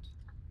turn right.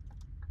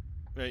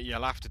 Yeah,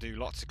 I'll have to do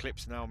lots of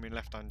clips now. I'm in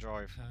left-hand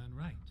drive. Turn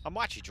right. I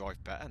might actually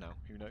drive better now.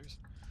 Who knows?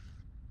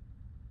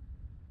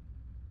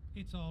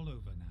 It's all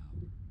over now.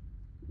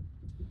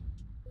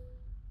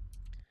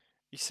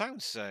 He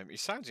sounds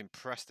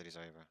impressed that he's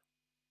over.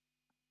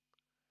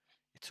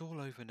 It's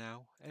all over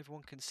now.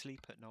 Everyone can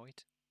sleep at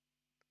night.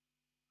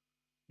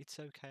 It's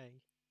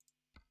okay.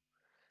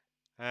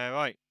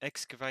 Right,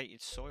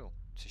 excavated soil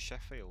to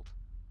Sheffield.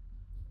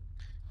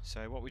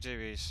 So what we do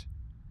is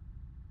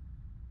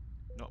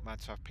not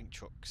mad to have pink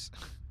trucks.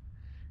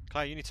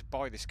 Claire, you need to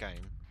buy this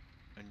game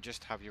and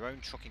just have your own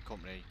trucking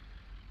company.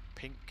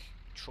 Pink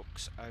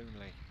trucks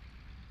only.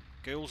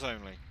 Girls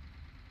only.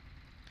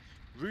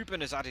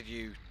 Ruben has added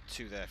you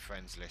to their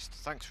friends list.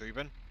 Thanks,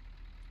 Ruben.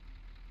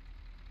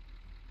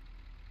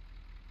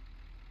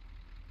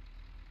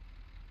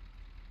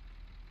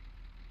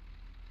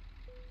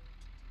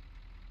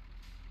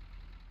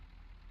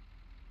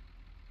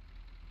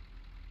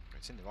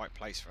 It's in the right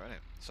place for it.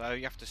 So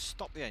you have to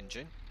stop the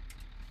engine,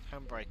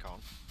 handbrake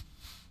on,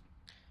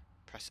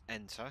 press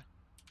enter.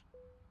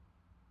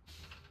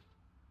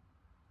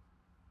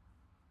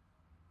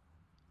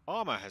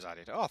 Armour has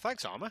added. Oh,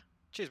 thanks, Armour.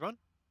 Cheers, man.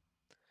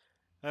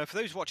 For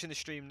those watching the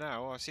stream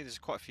now, I see there's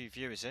quite a few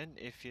viewers in.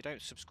 If you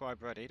don't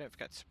subscribe already, don't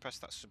forget to press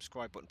that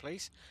subscribe button,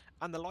 please.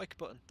 And the like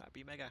button. That'd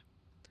be mega.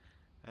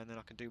 And then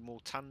I can do more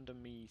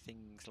tandem-y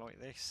things like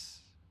this.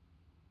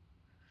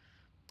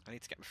 I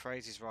need to get my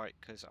phrases right,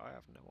 because I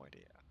have no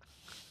idea.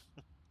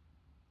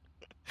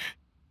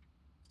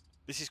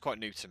 This is quite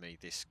new to me,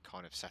 this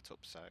kind of setup,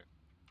 so...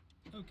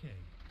 Okay,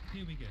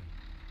 here we go.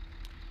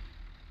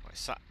 My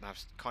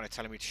sat-nav's kind of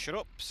telling me to shut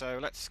up, so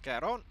let's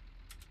get on.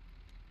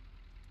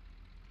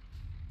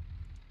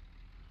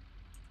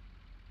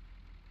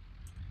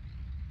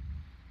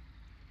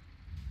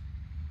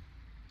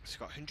 It's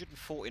got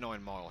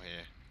 149 mile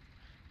here.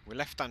 We're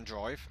left-hand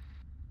drive.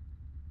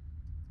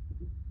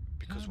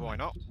 Because why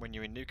not, when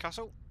you're in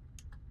Newcastle?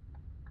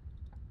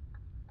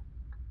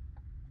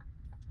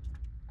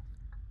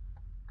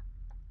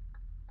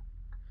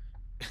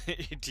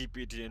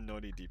 DPD and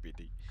naughty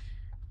DPD.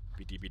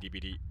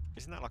 BD.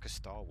 Isn't that like a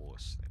Star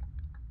Wars thing?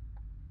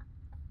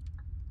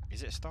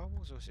 Is it a Star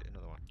Wars or is it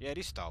another one? Yeah, it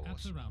is Star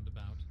Wars. At the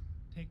roundabout,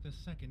 take the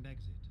second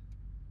exit.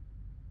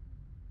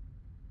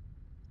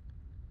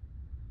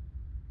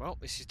 Well,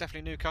 this is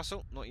definitely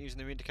Newcastle. Not using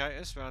the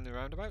indicators around the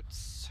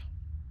roundabouts.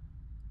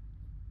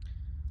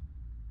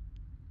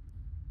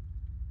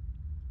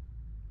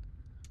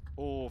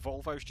 Or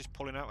Volvo's just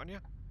pulling out on you.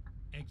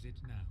 Exit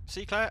now.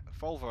 See, Claire?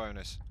 Volvo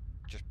owners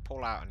just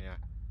pull out on you.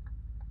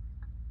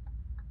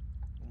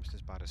 Almost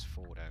as bad as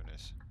Ford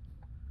owners.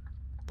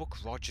 Buck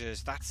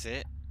Rogers, that's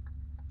it.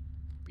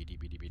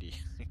 BD.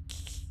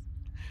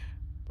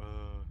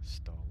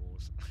 Star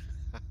Wars.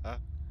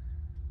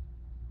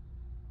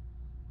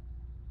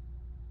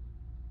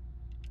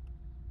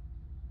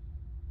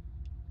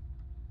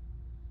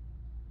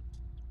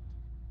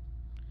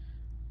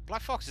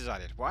 Black Fox is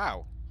added.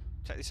 Wow.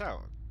 Check this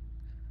out.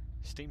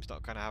 Steam's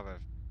not going to have a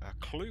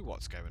clue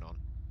what's going on.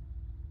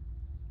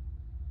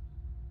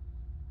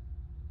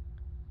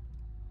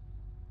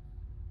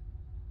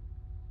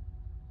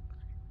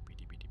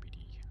 Biddy biddy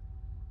biddy.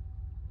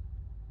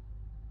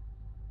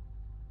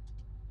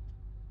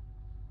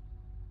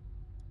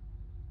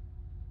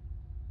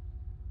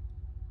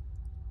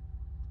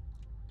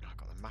 Oh, I've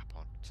got the map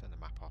on. Turn the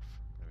map off.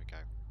 There we go.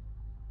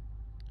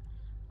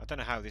 I don't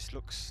know how this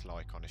looks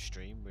like on a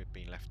stream with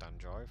being left-hand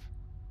drive.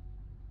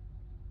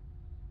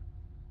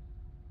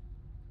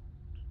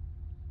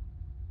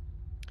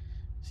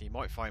 So you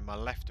might find my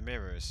left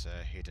mirrors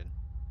hidden.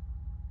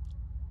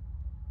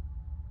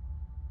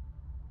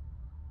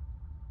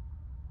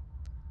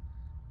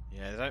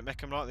 Yeah, they don't make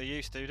them like they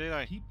used to, do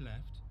they? Keep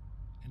left,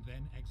 and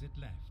then exit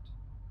left.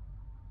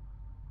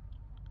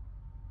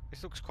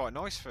 This looks quite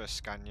nice for a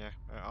Scania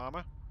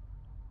armour.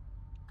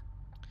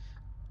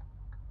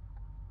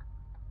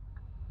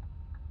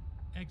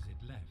 Exit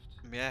left.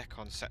 Yeah,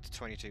 aircon's set to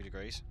 22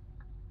 degrees.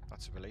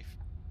 That's a relief.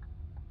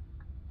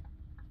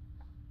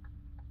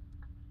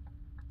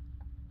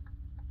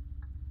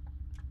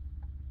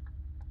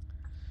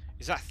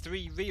 Is that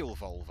 3 real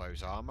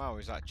Volvos armour, or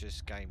is that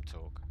just game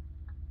talk?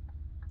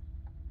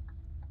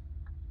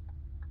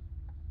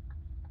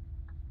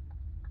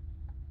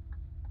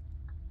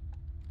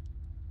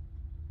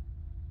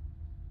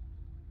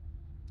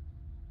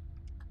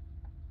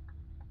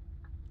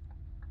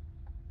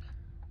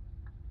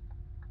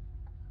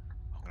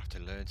 I'm going to have to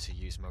learn to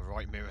use my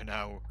right mirror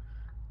now.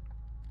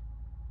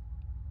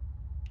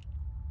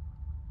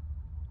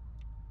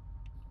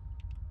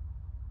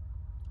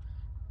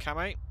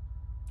 Camo.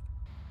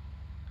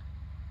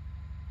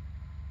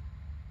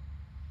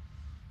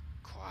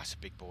 Oh, that's a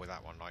big boy,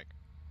 that one, like.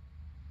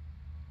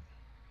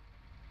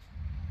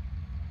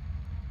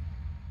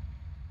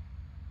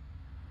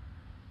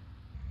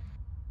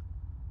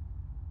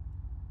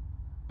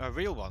 Oh,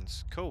 real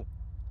ones. Cool.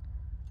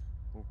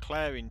 Well,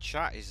 Claire in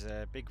chat is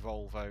a big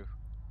Volvo.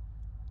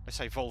 Let's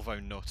say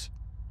Volvo nut.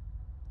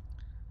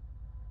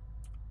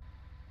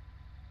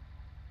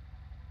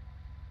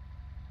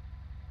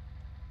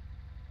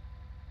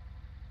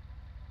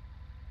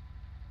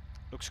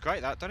 Looks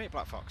great, that, doesn't it,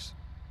 Black Fox?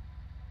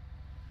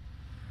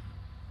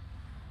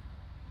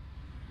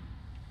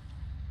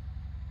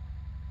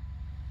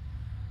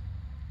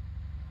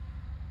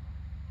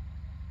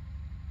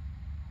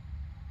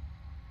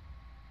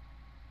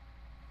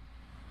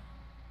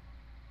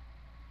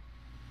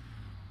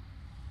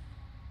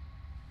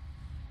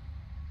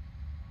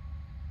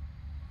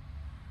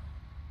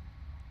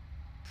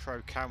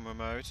 Pro camera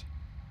mode.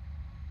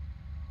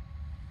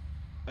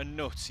 A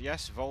nut,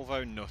 yes,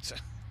 Volvo nut.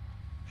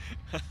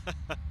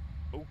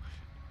 Oh.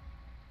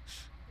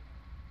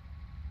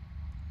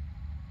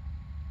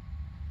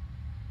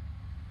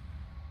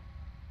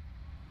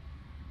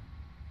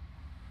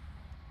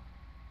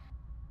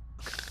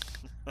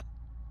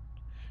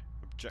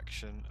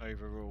 Objection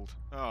overruled.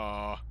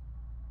 Ah,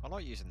 I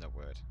like using that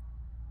word.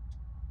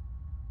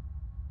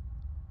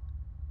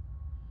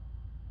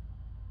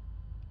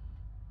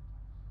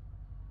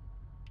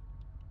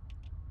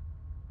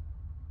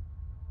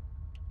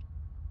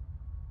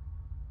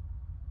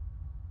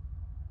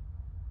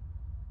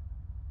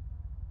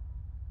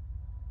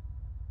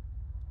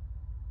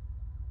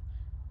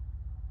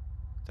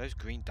 Those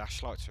green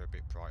dash lights are a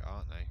bit bright,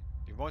 aren't they?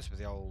 It reminds me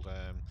of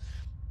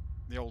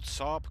the old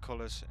Saab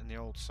colours in the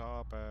old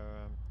Saab,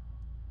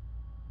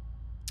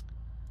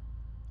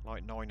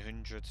 like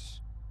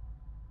 900s.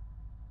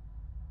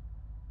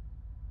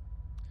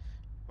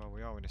 Well,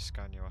 we are in a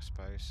Scania, I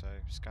suppose. So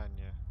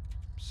Scania,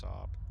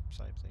 Saab,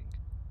 same thing.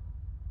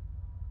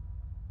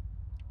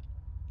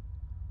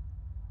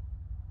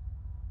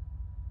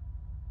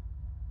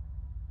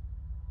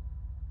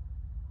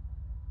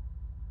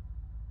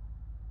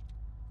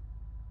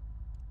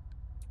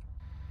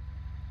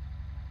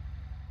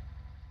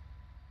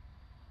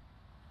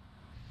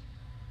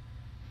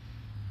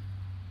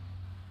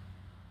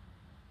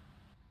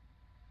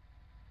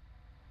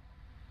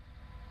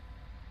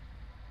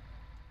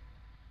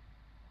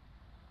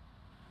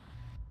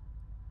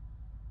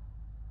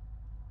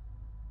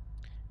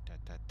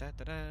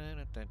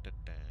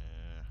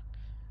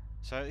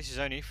 So this is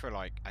only for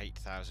like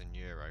 €8,000.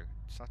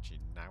 It's actually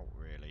now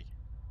really,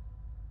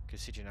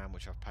 considering how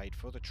much I've paid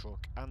for the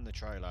truck and the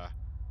trailer.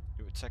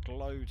 It would take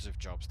loads of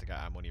jobs to get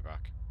our money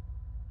back.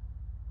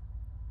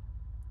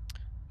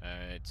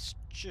 It's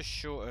just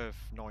short of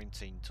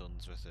 19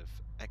 tons worth of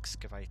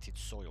excavated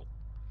soil,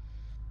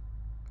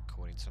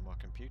 according to my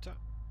computer.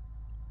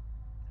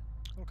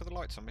 Look at the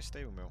lights on my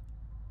steering wheel.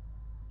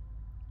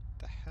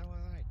 The hell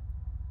are they?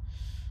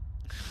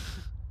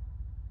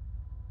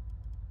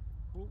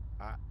 Ooh,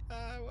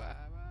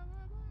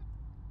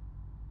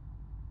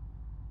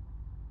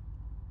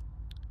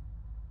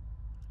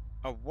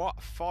 a what?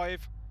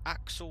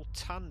 5-axle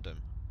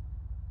tandem?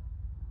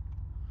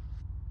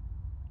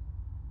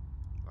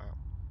 Wow.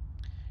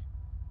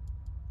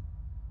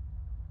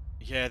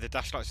 Yeah, the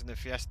dash lights in the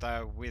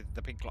Fiesta with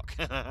the pink clock.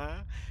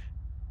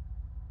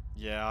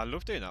 Yeah, I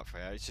love doing that for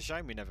you. It's a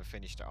shame we never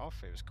finished it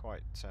off. It was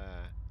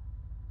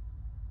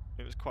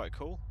quite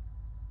cool.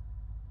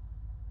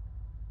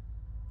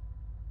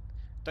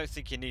 Don't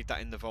think you need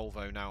that in the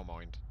Volvo now,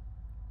 mind.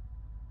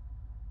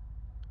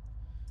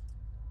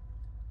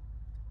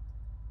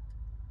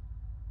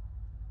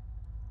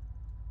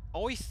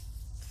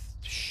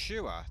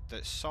 Sure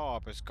that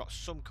Saab has got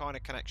some kind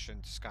of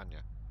connection to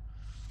Scania.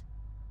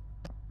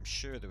 I'm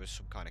sure there was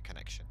some kind of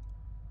connection.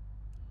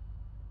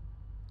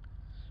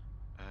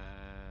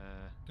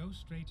 Go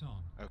straight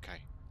on.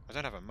 Okay. I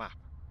don't have a map.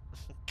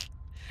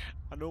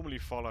 I normally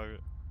follow.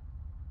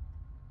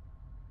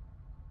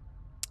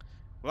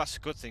 Well, that's a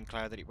good thing,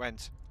 Claire, that it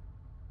went.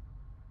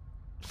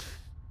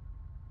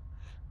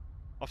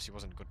 Obviously, it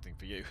wasn't a good thing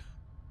for you.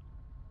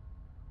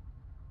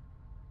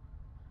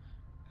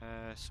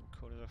 Some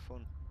colours are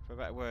fun. For a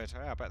better word.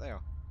 Oh, yeah, I bet they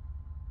are.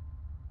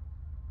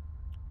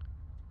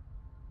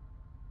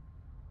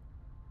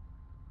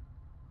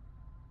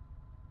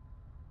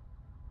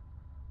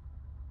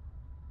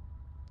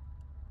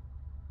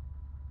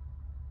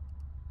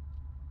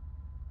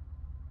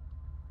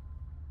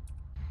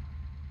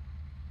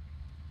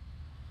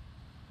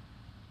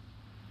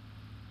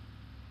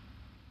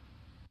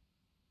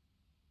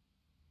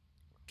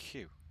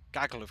 Queue.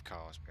 Gaggle of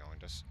cars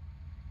behind us.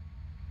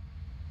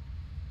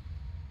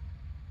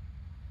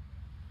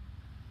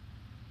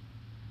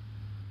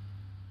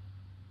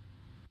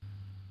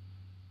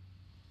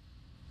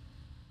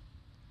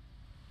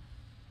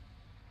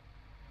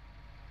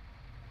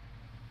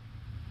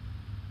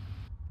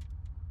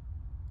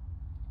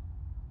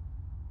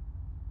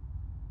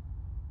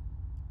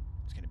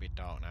 It's going to be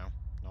dark now.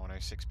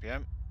 9:06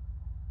 PM.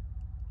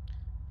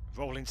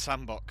 Rolling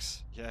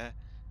sandbox. Yeah.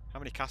 How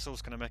many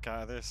castles can I make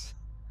out of this?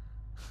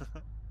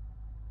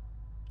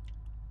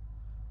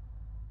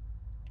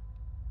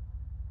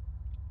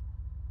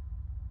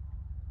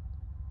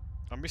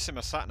 I'm missing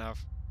my sat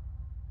nav.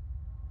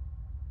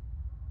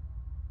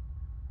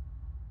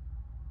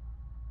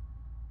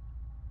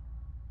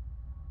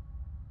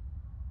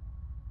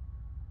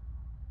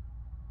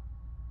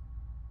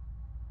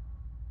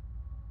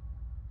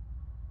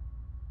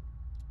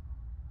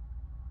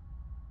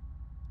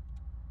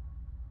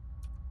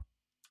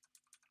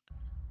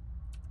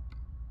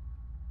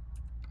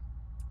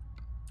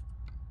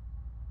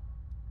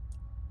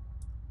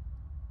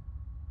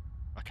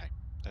 Okay,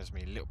 there's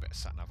me a little bit of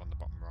sat nav on the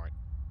bottom right.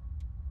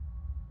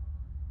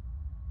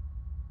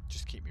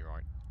 Just keep me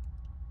right.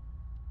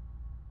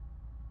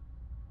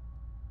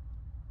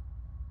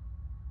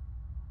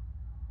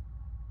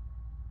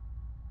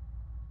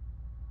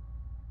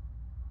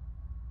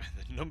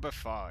 Number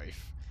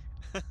 5.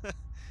 I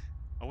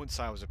wouldn't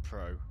say I was a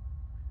pro.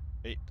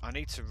 I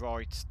need to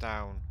write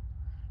down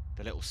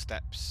the little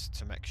steps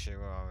to make sure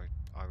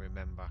I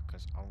remember,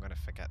 because I'm going to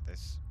forget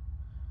this.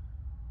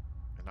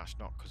 And that's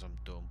not because I'm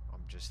dumb.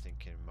 I'm just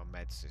thinking my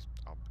meds is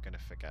I'm going to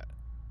forget.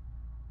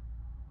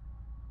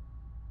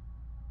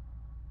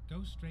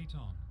 Go straight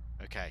on.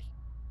 Okay.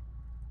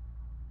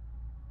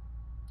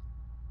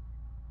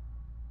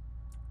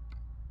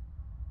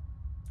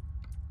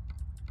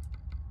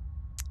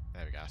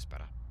 There we go, that's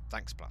better.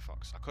 Thanks, Black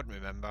Fox. I couldn't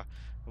remember.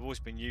 I've always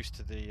been used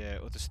to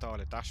the other style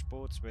of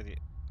dashboards with it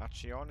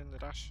actually on in the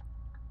dash.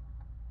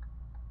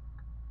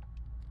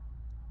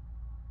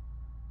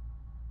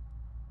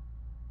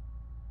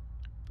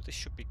 But this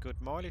should be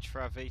good mileage for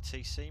our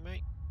VTC,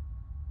 mate.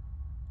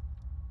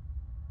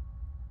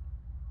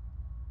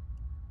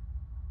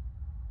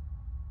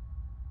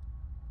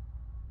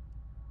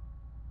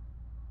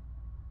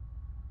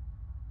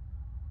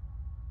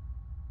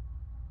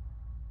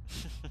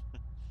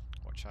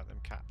 Watch out them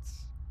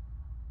cats.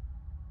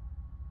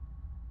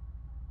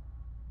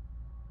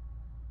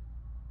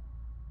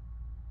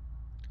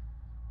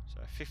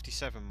 So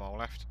 57 mile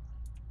left.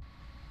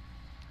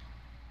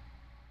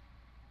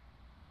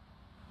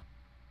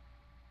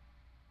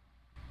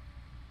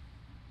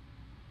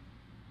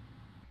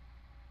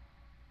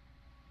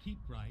 Keep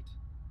right,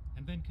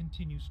 and then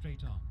continue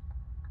straight on.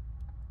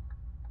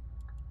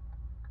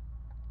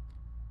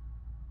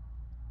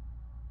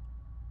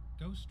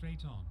 Go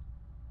straight on.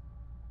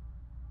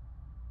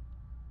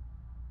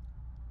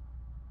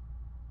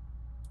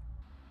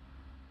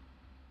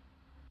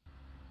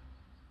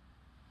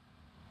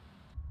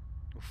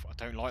 Oof, I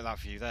don't like that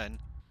view then.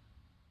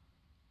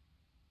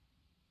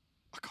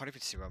 I can't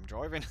even see where I'm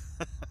driving.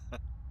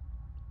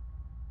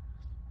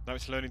 Now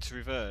it's learning to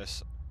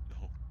reverse.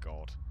 Oh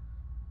god.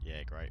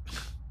 Yeah, great.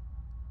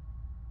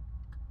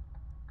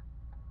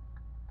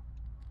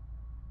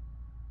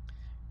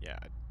 Yeah,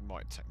 it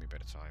might take me a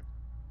bit of time.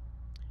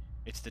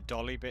 It's the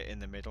dolly bit in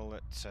the middle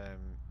that's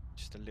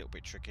just a little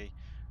bit tricky.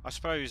 I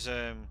suppose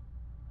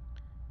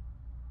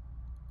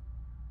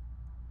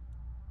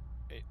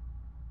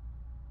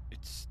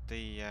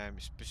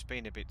it's just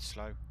been a bit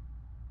slow.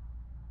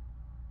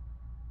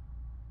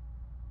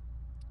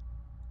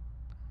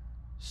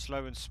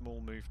 Slow and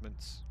small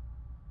movements.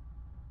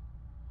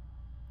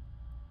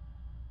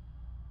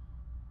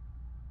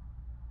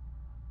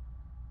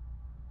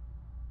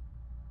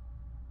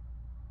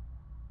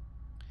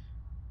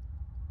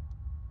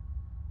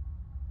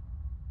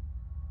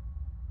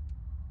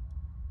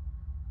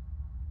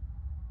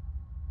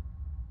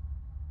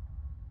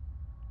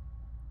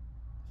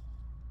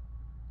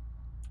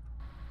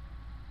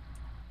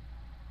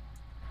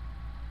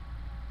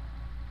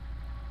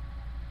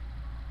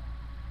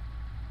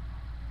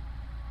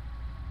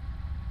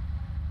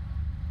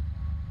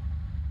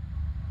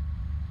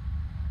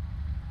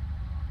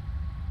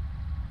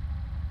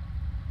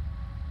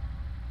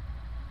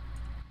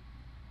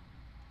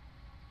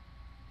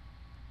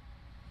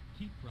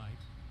 Keep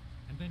right,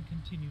 and then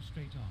continue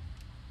straight on.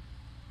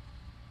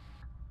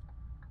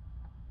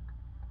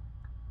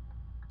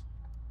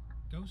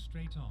 Go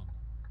straight on.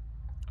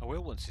 I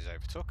will once he's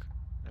overtook.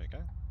 There we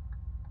go.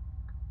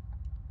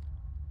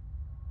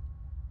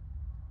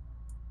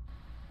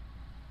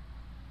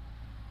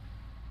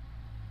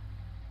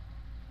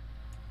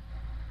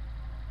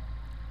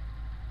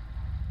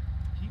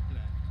 Keep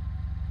left,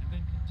 and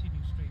then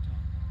continue straight on.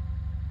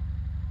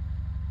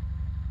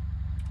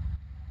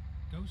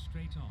 Go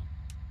straight on.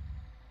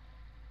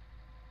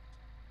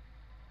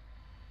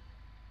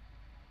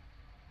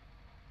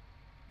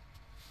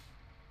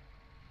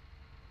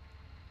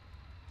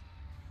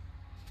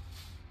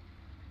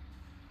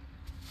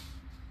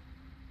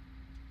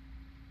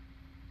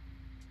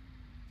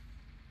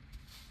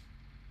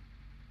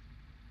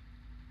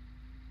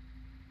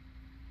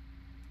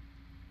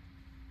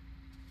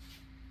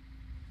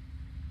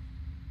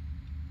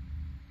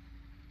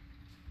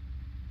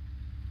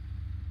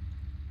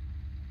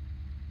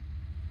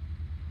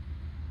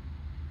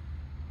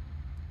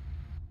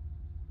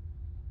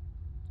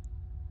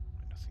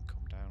 Nothing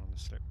come down on the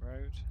slip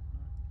road. No.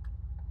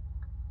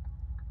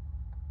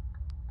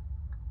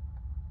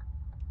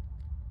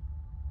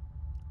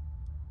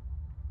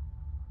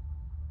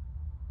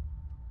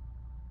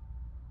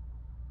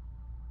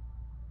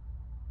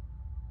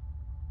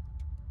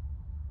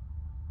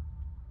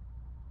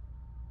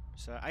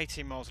 So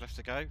 18 miles left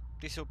to go.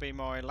 This will be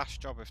my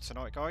last job of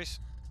tonight, guys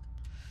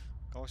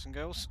and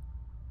girls.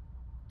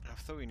 I've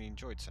thoroughly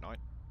enjoyed tonight.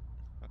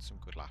 Had some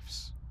good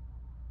laughs.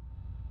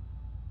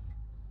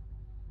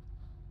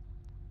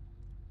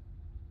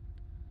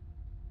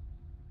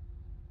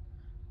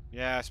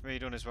 Yeah, it's me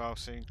done as well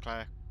soon,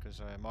 Claire, because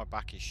my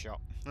back is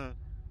shot. I've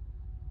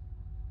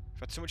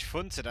had so much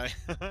fun today.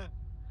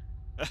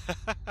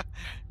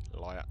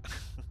 Liar.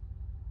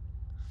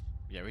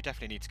 Yeah, we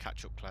definitely need to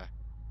catch up, Claire.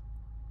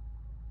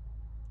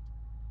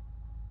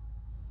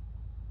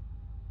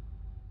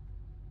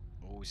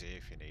 Always here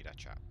if you need a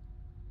chat.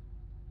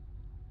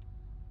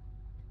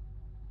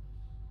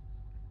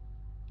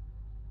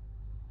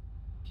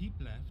 Keep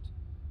left,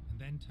 and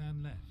then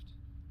turn left.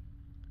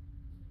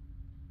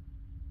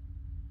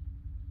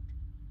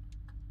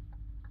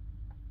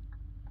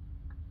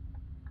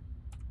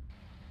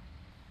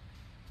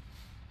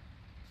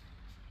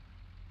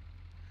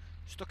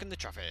 Stuck in the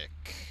traffic.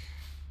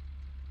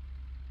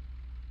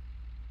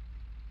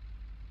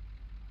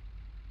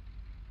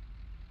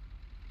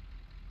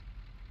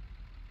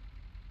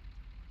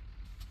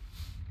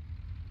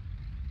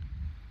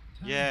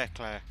 Turn Yeah, left.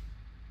 Claire.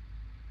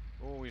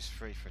 Always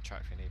free for a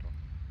chat if you need one.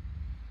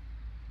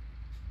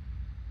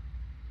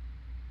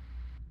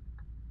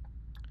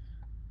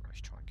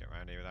 Let's try and get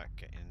around here without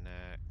getting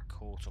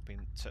caught up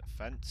into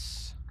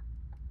fence.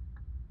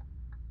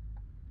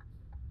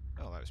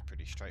 Oh, that was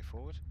pretty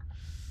straightforward.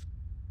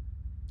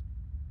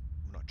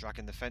 We're not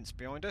dragging the fence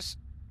behind us.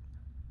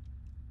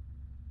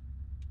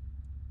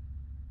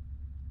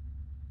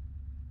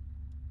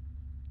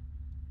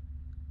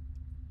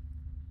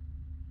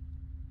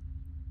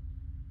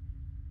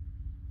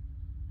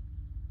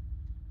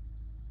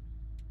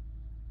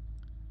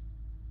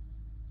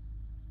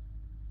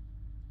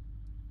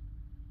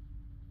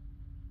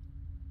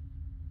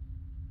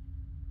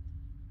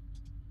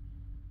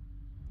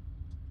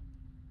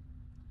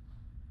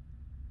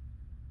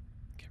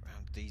 Get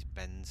around these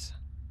bends.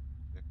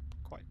 They're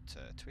quite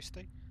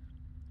twisty.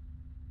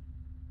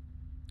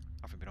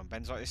 I haven't been on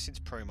bends like this since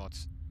Pro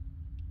Mods.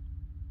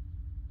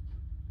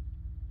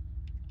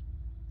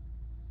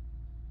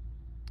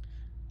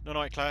 No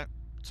night, Claire.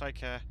 Take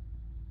care.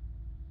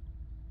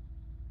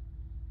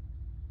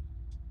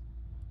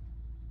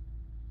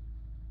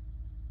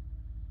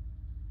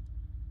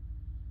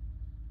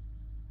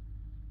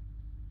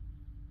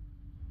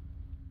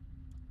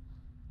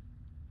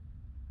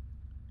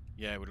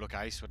 Yeah, it would look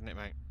ace, wouldn't it,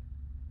 mate?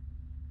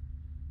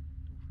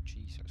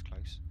 Jeez, that was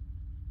close.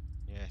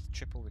 Yeah,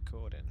 triple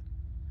recording.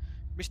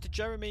 Mr.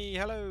 Jeremy,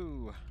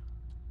 hello.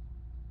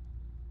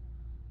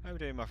 How are we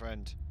doing, my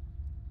friend?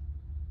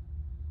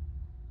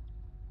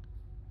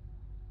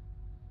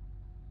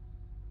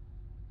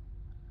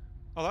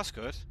 Oh, that's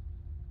good.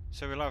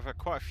 So we'll have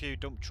quite a few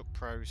dump truck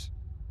pros.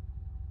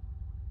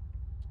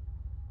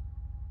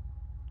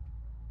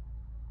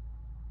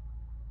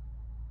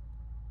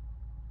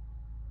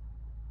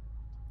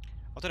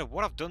 I don't know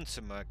what I've done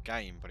to my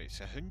game, but it's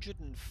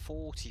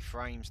 140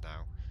 frames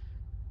now.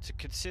 To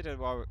consider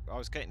I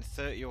was getting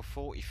 30 or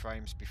 40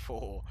 frames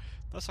before,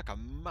 that's like a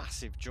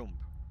massive jump.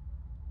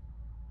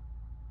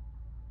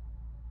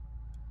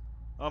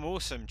 I'm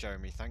awesome,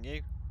 Jeremy, thank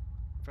you.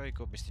 Very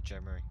good, Mr.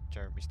 Jeremy.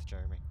 Mr.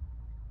 Jeremy.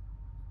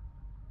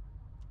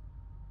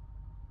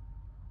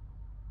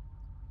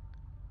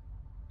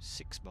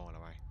 $6 miles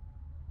away.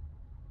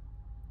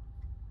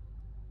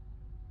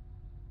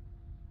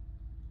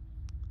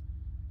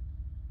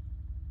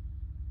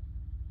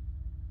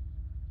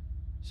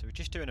 So we're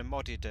just doing a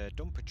modded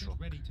dumper truck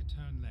Get ready to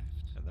turn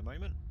left. at the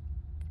moment.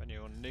 If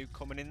anyone new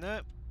coming in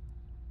there.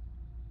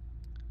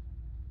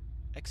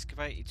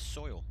 Excavated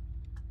soil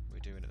we're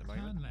doing at the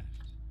moment. Turn left.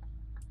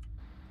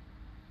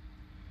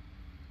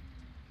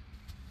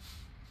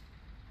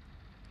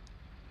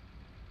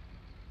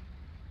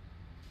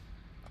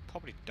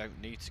 Probably don't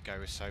need to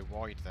go so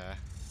wide there.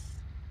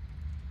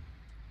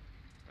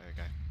 There we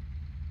go.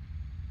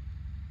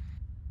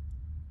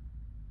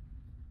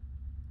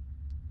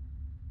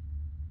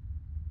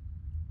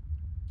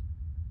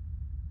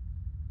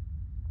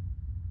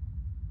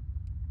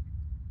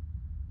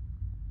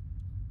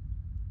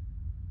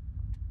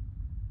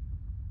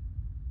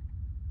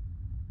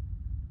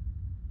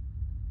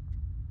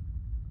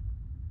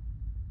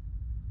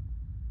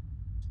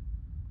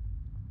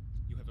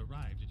 You have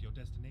arrived at your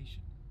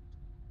destination.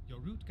 Your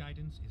route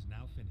guidance is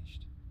now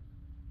finished.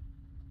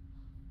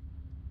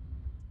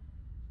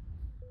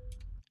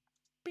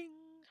 Bing!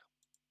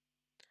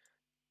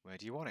 Where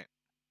do you want it?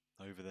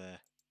 Over there.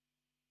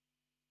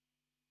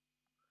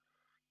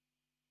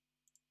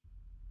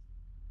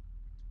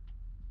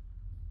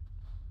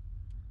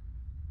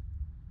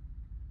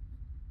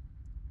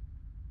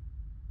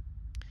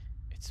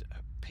 It's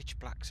pitch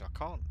black, so I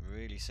can't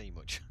really see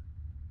much.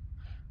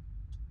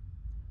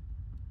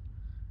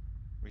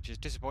 Which is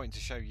disappointing to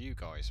show you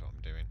guys what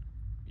I'm doing.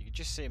 You can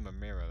just see in my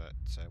mirror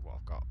that what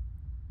I've got.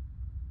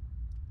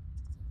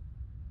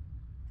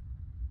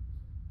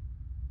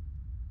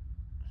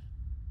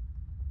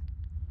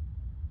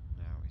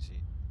 Now, is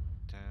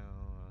it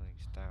down?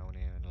 It's down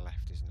here and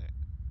left, isn't it?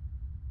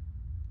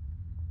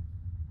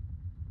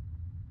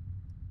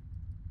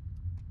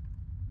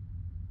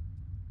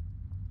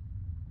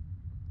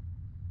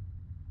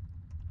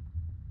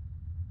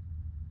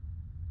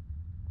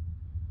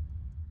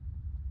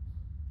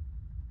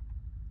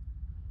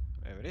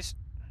 There it is.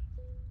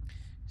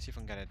 See if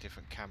I can get a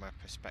different camera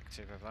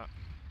perspective of that.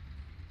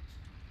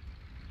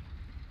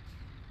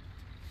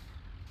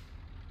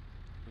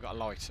 We've got a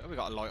light. Oh, we've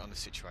got a light on the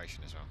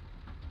situation as well.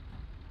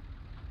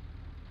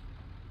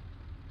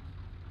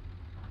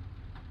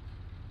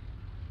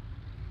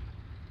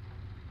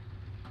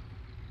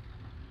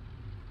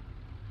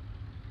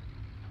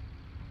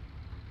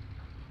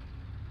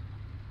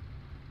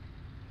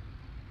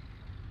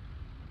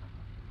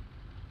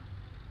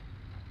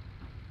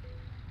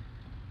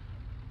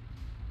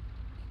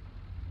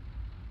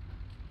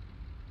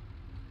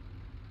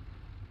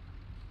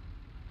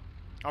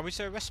 Oh, is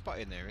there a rest spot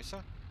in there, is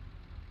there?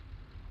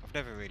 I've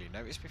never really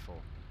noticed before.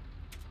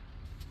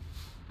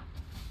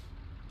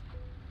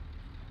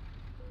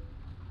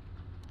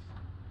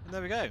 And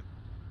there we go.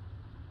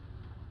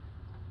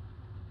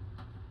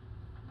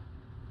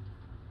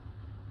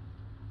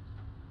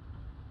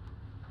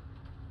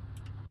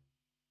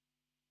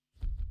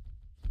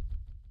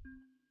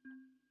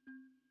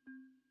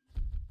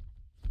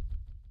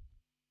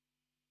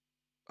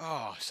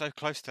 Oh, so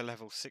close to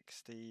level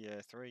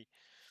 63.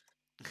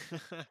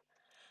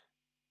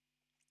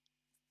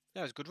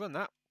 That was a good run,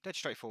 that. Dead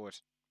straightforward.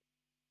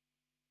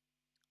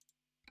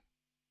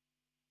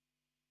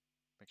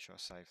 Make sure I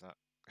save that.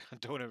 I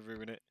don't want to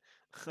ruin it.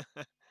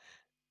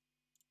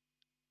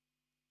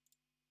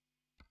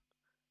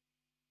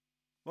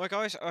 Right,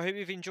 guys, I hope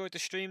you've enjoyed the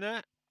stream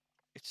there.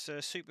 It's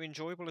super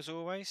enjoyable as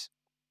always.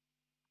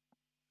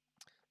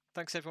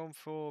 Thanks everyone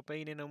for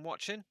being in and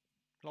watching,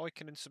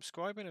 liking and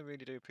subscribing. I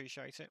really do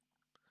appreciate it.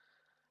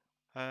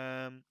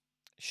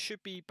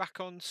 Should be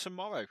back on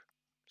tomorrow,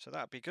 so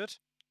that'd be good.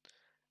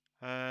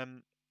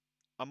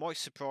 I might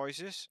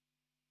surprise us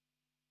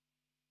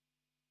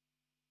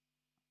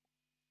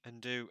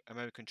and do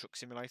American Truck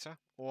Simulator,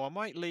 or I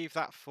might leave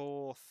that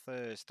for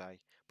Thursday.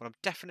 But I'm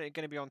definitely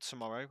going to be on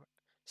tomorrow,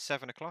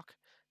 7 o'clock,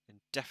 and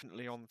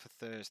definitely on for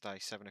Thursday,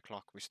 7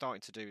 o'clock. We're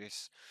starting to do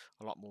this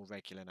a lot more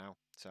regular now,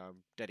 so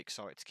I'm dead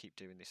excited to keep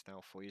doing this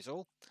now for you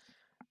all.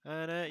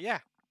 And yeah,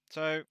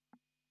 so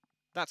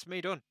that's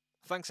me done.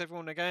 Thanks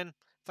everyone again.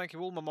 Thank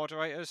you all my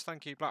moderators.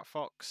 Thank you Black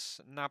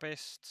Fox,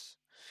 Nabist,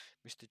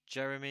 Mr.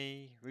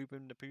 Jeremy,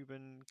 Ruben the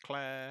Pooben,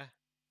 Claire,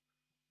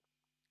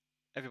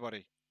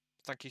 everybody.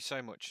 Thank you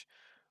so much.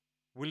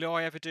 Will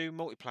I ever do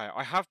multiplayer?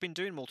 I have been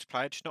doing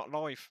multiplayer, just not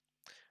live,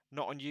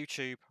 not on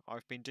YouTube.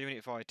 I've been doing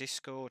it via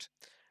Discord.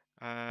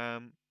 I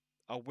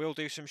will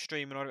do some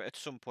streaming on it at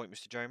some point,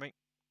 Mr. Jeremy.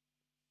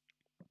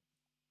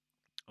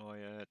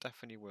 I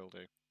definitely will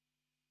do.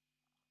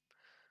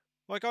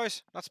 Right,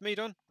 guys, that's me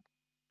done.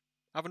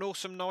 Have an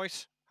awesome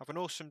night. Have an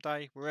awesome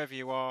day wherever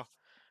you are,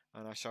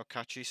 and I shall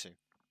catch you soon.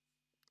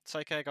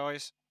 Take care,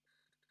 guys.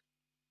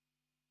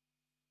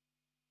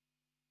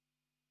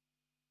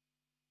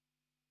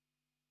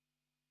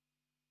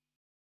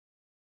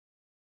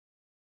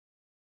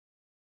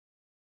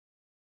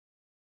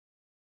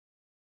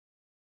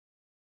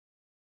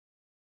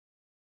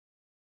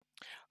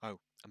 Oh,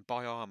 and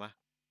buy armour.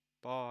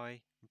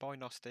 Bye. Bye,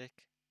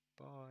 Gnostic.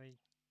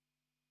 Bye.